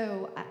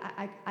 So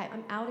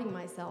I'm outing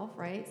myself,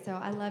 right? So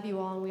I love you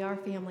all, and we are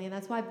family, and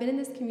that's why I've been in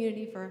this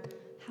community for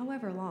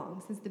however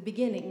long, since the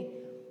beginning,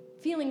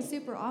 feeling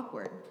super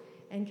awkward,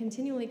 and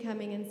continually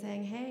coming and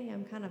saying, hey,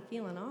 I'm kind of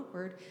feeling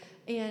awkward,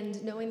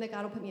 and knowing that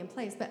God will put me in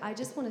place. But I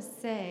just want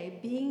to say,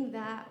 being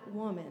that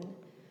woman,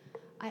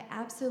 I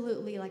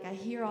absolutely, I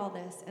hear all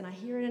this, and I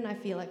hear it and I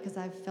feel it because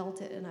I've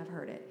felt it and I've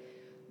heard it.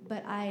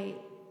 But I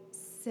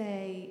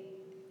say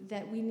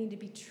that we need to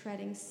be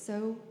treading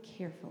so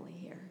carefully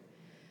here.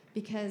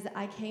 Because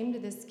I came to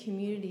this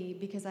community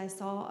because I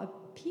saw a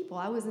people.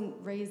 I wasn't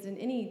raised in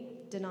any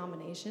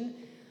denomination.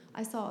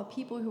 I saw a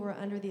people who were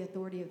under the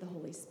authority of the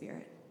Holy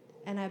Spirit.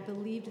 And I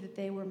believed that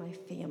they were my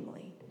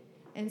family.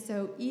 And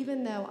so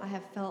even though I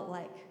have felt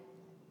like,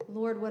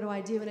 Lord, what do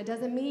I do? And it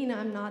doesn't mean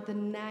I'm not the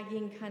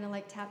nagging kind of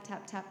tap,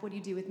 tap, tap, what do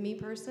you do with me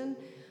person?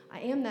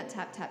 I am that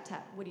tap, tap,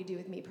 tap, what do you do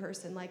with me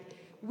person?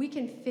 We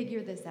can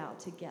figure this out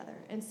together.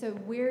 And so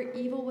where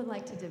evil would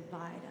like to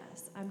divide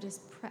us,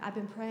 I've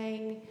been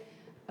praying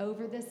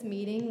over this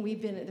meeting.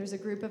 There's a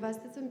group of us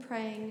that's been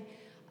praying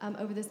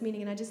over this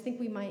meeting, and I just think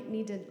we might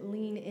need to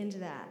lean into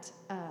that,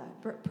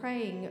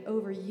 praying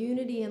over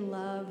unity and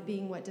love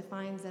being what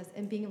defines us,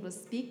 and being able to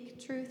speak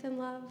truth and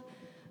love.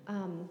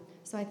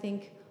 So I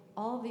think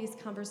all of these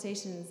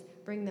conversations,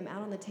 bring them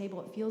out on the table.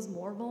 It feels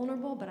more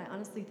vulnerable, but I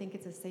honestly think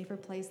it's a safer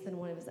place than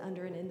when it was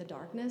under and in the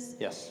darkness.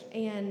 Yes.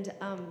 And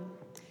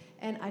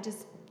I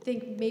just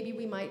think maybe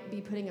we might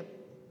be putting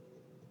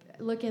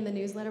look in the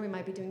newsletter. We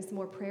might be doing some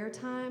more prayer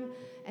time,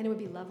 and it would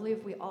be lovely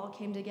if we all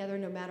came together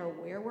no matter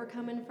where we're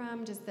coming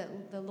from, just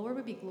that the Lord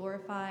would be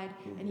glorified,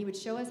 and he would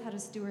show us how to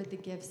steward the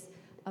gifts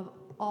of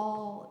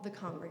all the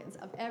congregants,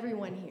 of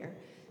everyone here.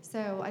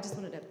 So I just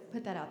wanted to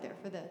put that out there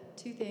for the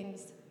two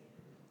things,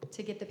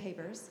 to get the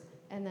papers,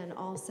 and then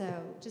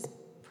also just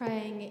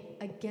praying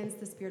against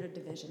the spirit of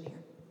division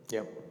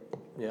here.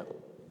 Yep,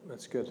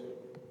 that's good.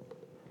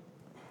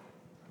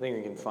 I think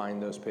we can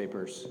find those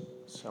papers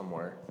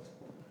somewhere.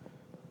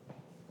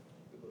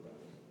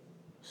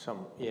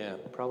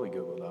 Probably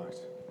Google Docs.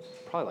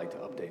 Probably like to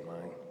update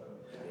mine,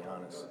 to be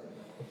honest.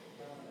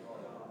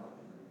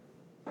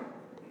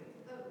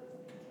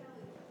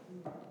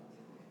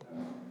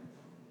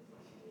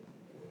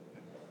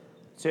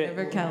 So,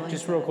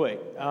 just real quick,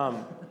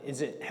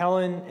 is it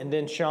Helen and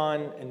then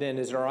Sean, and then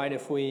is it all right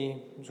if we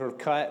sort of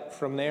cut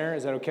from there?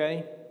 Is that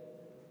okay?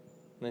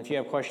 And if you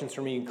have questions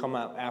for me, you can come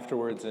out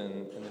afterwards,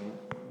 and then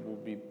we'll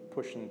be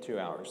pushing 2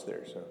 hours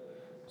there. So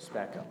just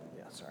back up.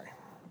 Yeah, sorry.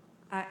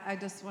 I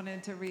just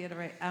wanted to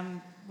reiterate,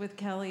 I'm with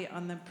Kelly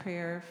on the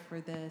prayer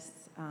for this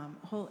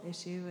whole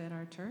issue at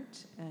our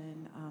church,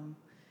 and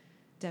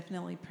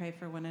definitely pray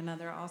for one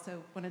another.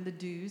 Also, one of the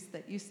do's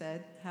that you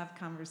said, have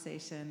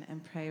conversation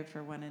and pray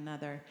for one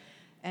another.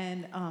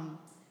 And on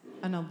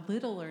a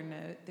littler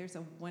note, there's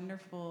a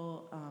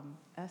wonderful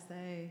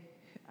essay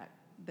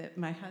that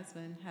my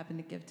husband happened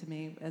to give to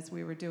me as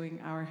we were doing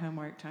our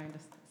homework, trying to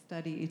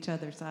study each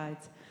other's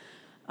sides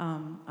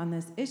on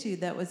this issue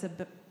that was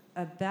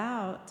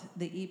about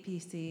the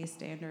EPC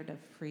standard of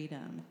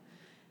freedom.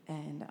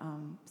 And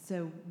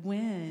so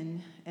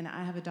and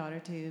I have a daughter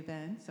too,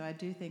 Ben, so I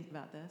do think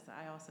about this.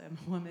 I also am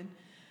a woman.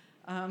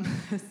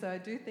 So I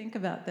do think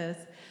about this.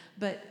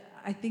 But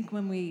I think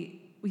when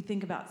we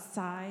think about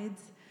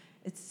sides,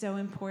 it's so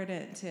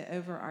important to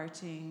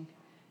overarching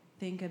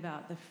think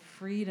about the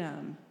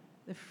freedom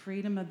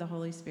of the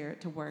Holy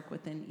Spirit to work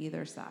within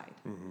either side.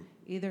 Mm-hmm.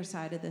 Either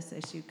side of this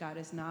issue. God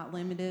is not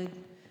limited.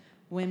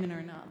 Women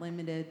are not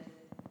limited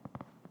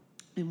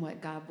in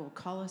what God will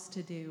call us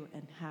to do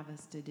and have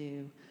us to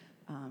do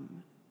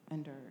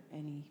under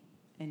any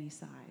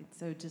side.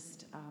 So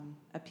just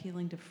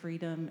appealing to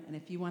freedom. And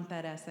if you want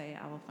that essay,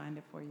 I will find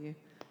it for you.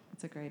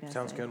 It's a great essay.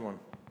 Sounds good one.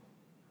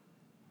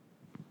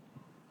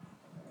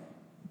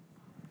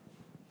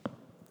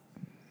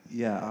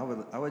 Yeah,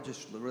 I would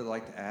just really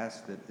like to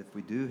ask that if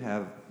we do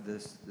have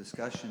this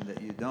discussion,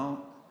 that you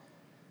don't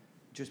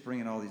just bring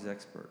in all these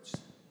experts.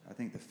 I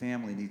think the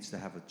family needs to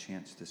have a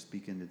chance to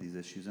speak into these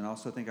issues. And I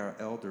also think our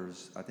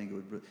elders, I think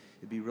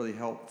it'd be really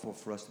helpful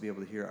for us to be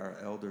able to hear our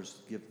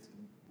elders give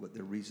what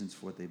their reasons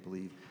for what they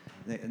believe.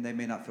 And they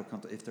may not feel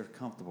comfortable if they're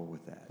comfortable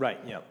with that. Right,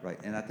 yeah.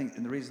 Right, and I think,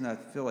 and the reason I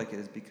feel like it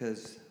is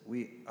because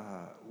you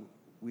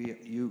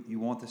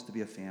want this to be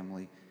a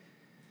family.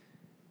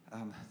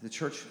 The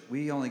church,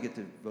 we only get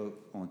to vote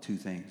on two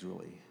things,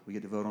 really. We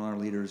get to vote on our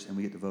leaders, and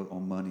we get to vote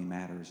on money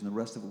matters. And the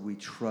rest of it, we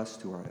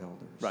trust to our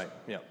elders. Right,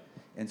 yeah.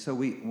 And so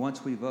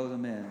once we vote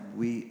them in,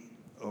 we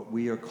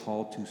are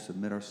called to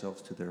submit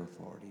ourselves to their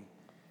authority.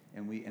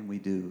 And we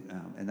do.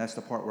 And that's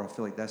the part where I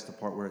feel like that's the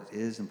part where it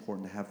is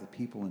important to have the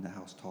people in the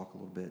house talk a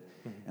little bit.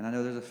 Mm-hmm. And I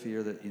know there's a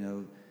fear that,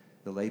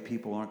 the lay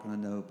people aren't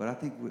going to know, but I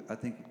think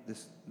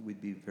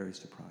we'd be very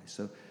surprised.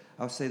 So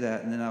I'll say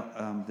that, and then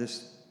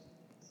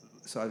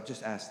so I would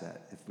just ask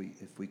that if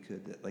we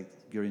could,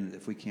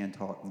 if we can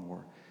talk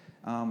more.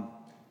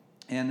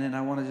 And then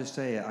I want to just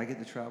say I get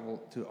to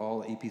travel to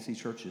all EPC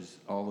churches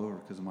all over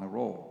because of my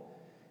role.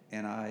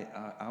 And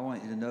I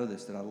want you to know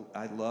this, that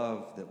I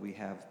love that we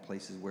have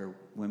places where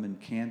women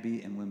can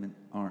be and women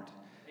aren't.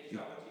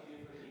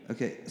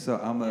 Okay, so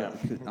I'm a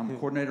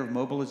coordinator of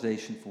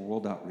mobilization for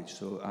World Outreach.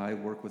 So I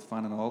work with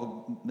finding all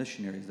the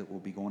missionaries that will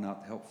be going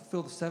out to help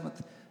fulfill the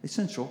seventh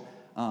essential.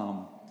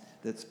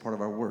 That's part of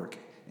our work.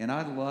 And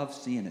I love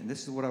seeing it. And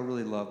this is what I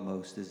really love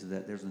most, is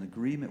that there's an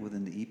agreement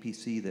within the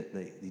EPC that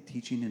the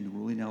teaching and the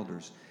ruling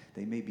elders,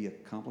 they may be a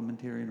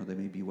complementarian or they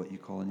may be what you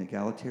call an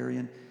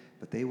egalitarian,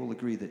 but they will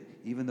agree that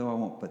even though I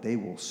won't, but they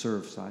will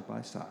serve side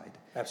by side.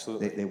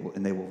 Absolutely.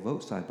 They will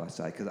vote side by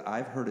side. Because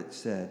I've heard it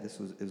said,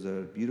 it was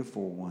a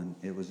beautiful one.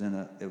 It was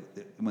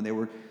when they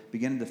were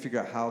beginning to figure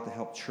out how to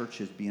help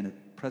churches be in a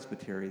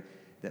presbytery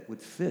that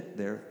would fit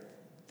their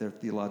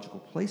theological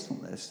place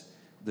on this,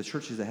 the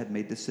churches that had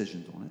made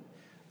decisions on it.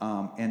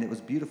 And it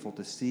was beautiful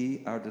to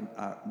see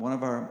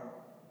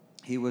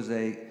he was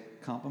a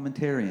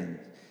complementarian,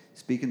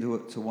 speaking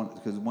to one,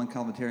 because one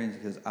complementarian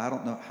says, I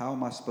don't know, how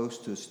am I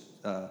supposed to,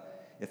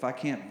 if I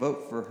can't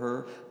vote for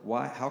her,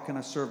 how can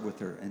I serve with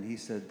her? And he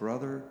said,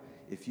 brother,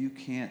 if you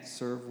can't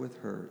serve with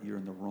her, you're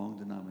in the wrong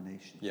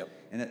denomination. Yep.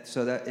 And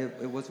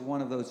it was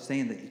one of those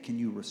saying that, can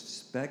you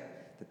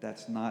respect that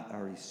that's not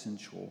our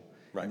essential?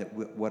 Right. And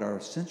that what our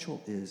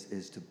essential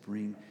is to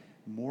bring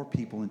more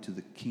people into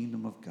the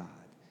kingdom of God.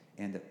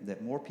 And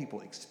that more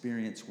people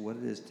experience what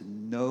it is to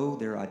know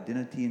their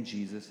identity in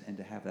Jesus and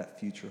to have that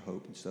future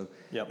hope. And so,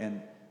 yep.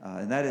 and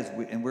that is,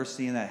 and we're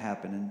seeing that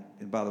happen.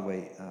 And by the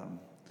way,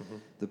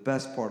 The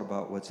best part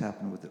about what's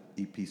happened with the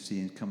EPC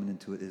and coming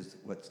into it is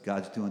what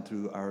God's doing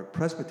through our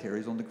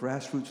presbyteries on the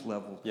grassroots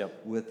level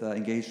with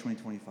Engage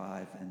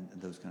 2025 and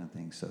those kind of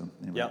things. So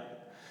anyway.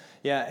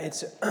 Yeah,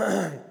 it's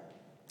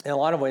in a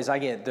lot of ways I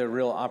get the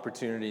real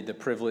opportunity, the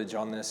privilege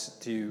on this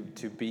to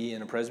be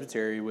in a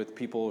presbytery with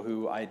people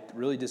who I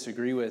really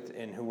disagree with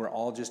and who we're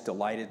all just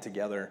delighted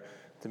together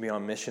to be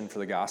on mission for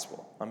the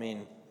gospel. I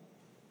mean,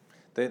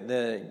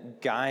 the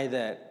guy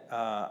that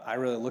I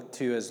really look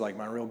to as like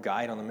my real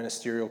guide on the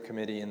ministerial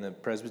committee in the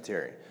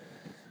presbytery,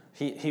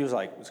 he was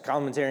like, it's a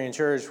complementarian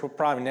church, we're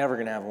probably never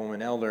going to have a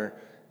woman elder.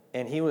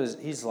 And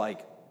he's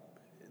like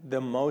the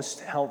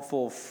most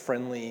helpful,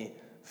 friendly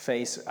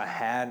face I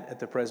had at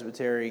the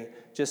presbytery,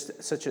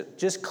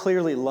 just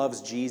clearly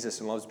loves Jesus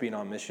and loves being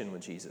on mission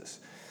with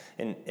Jesus.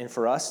 And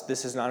for us,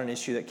 this is not an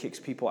issue that kicks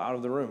people out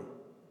of the room.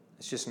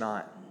 It's just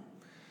not.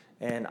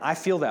 And I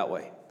feel that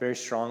way very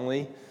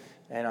strongly.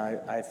 And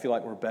I feel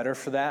like we're better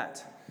for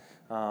that,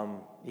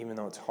 even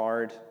though it's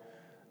hard.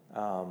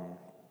 And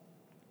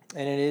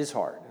it is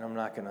hard, and I'm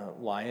not going to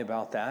lie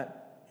about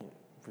that.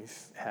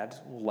 We've had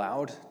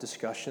loud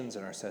discussions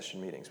in our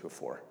session meetings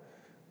before.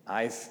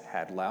 I've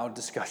had loud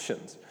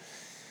discussions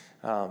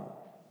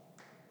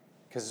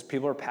because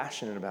people are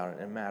passionate about it,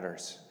 and it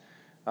matters.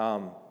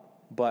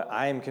 But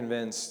I am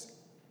convinced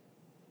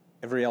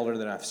every elder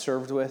that I've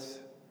served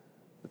with,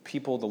 the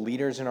people, the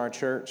leaders in our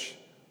church,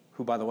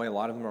 who, by the way, a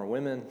lot of them are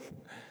women,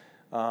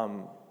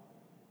 and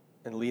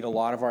lead a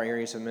lot of our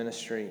areas of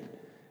ministry,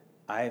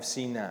 I have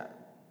seen that.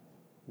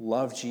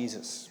 Love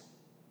Jesus.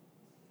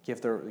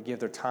 Give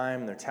their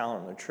time, their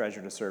talent, and their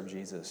treasure to serve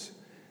Jesus.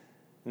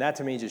 And that,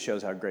 to me, just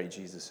shows how great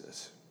Jesus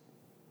is.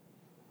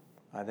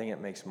 I think it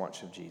makes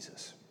much of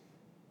Jesus.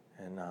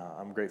 And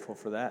I'm grateful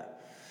for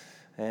that.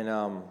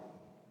 And,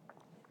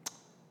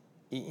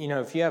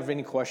 if you have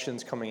any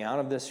questions coming out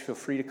of this, feel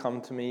free to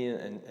come to me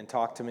and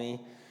talk to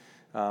me.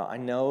 I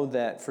know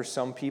that for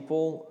some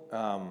people,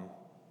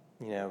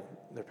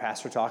 their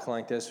pastor talking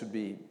like this would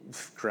be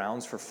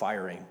grounds for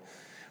firing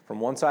from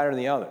one side or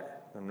the other.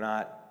 I'm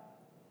not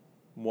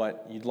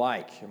what you'd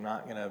like. I'm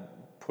not going to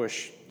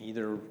push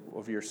either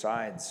of your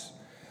sides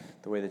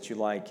the way that you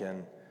like.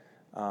 And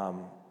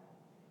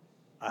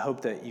I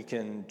hope that you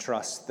can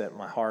trust that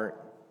my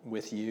heart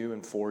with you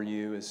and for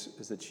you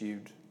is that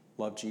you'd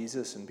love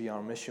Jesus and be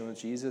on mission with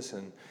Jesus,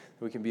 and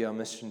we can be on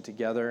mission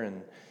together.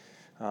 And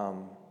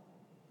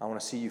I want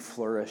to see you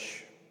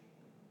flourish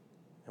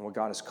in what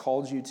God has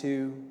called you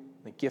to,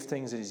 the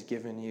giftings that he's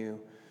given you.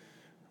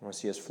 I want to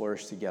see us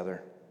flourish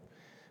together.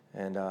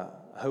 And I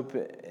hope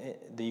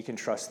that you can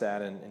trust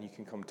that and you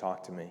can come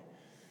talk to me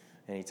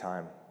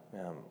anytime.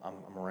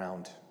 I'm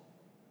around.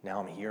 Now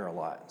I'm here a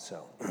lot,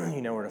 so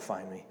you know where to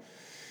find me.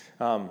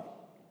 Let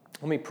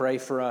me pray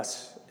for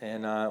us,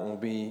 and we'll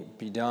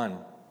be done.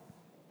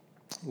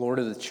 Lord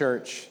of the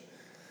church,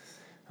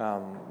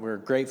 we're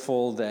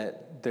grateful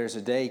that there's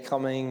a day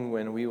coming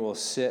when we will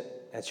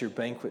sit at your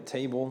banquet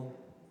table,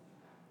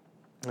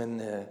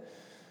 and all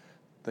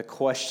the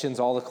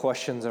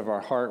questions of our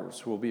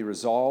hearts will be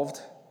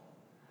resolved,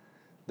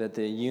 that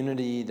the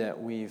unity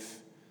that we've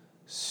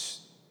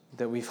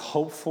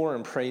hoped for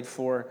and prayed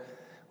for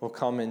will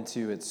come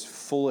into its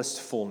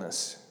fullest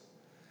fullness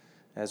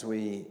as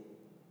we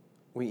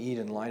eat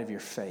in light of your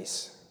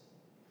face.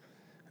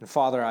 And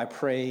Father, I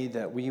pray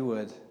that we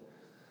would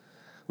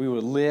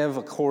live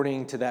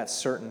according to that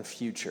certain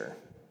future.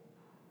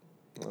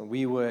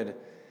 We would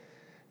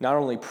not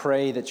only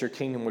pray that your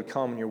kingdom would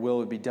come and your will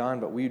would be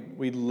done, but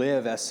we'd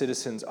live as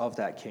citizens of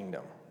that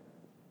kingdom.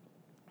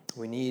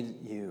 We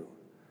need you.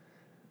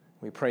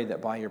 We pray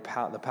that by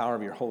the power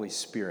of your Holy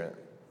Spirit,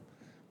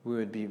 we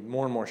would be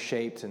more and more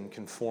shaped and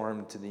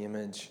conformed to the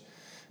image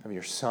of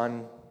your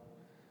Son,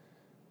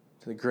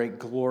 to the great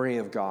glory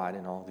of God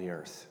in all the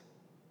earth.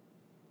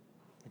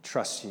 We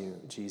trust you,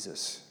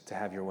 Jesus, to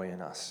have your way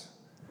in us.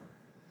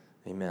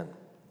 Amen.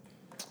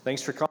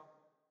 Thanks for coming.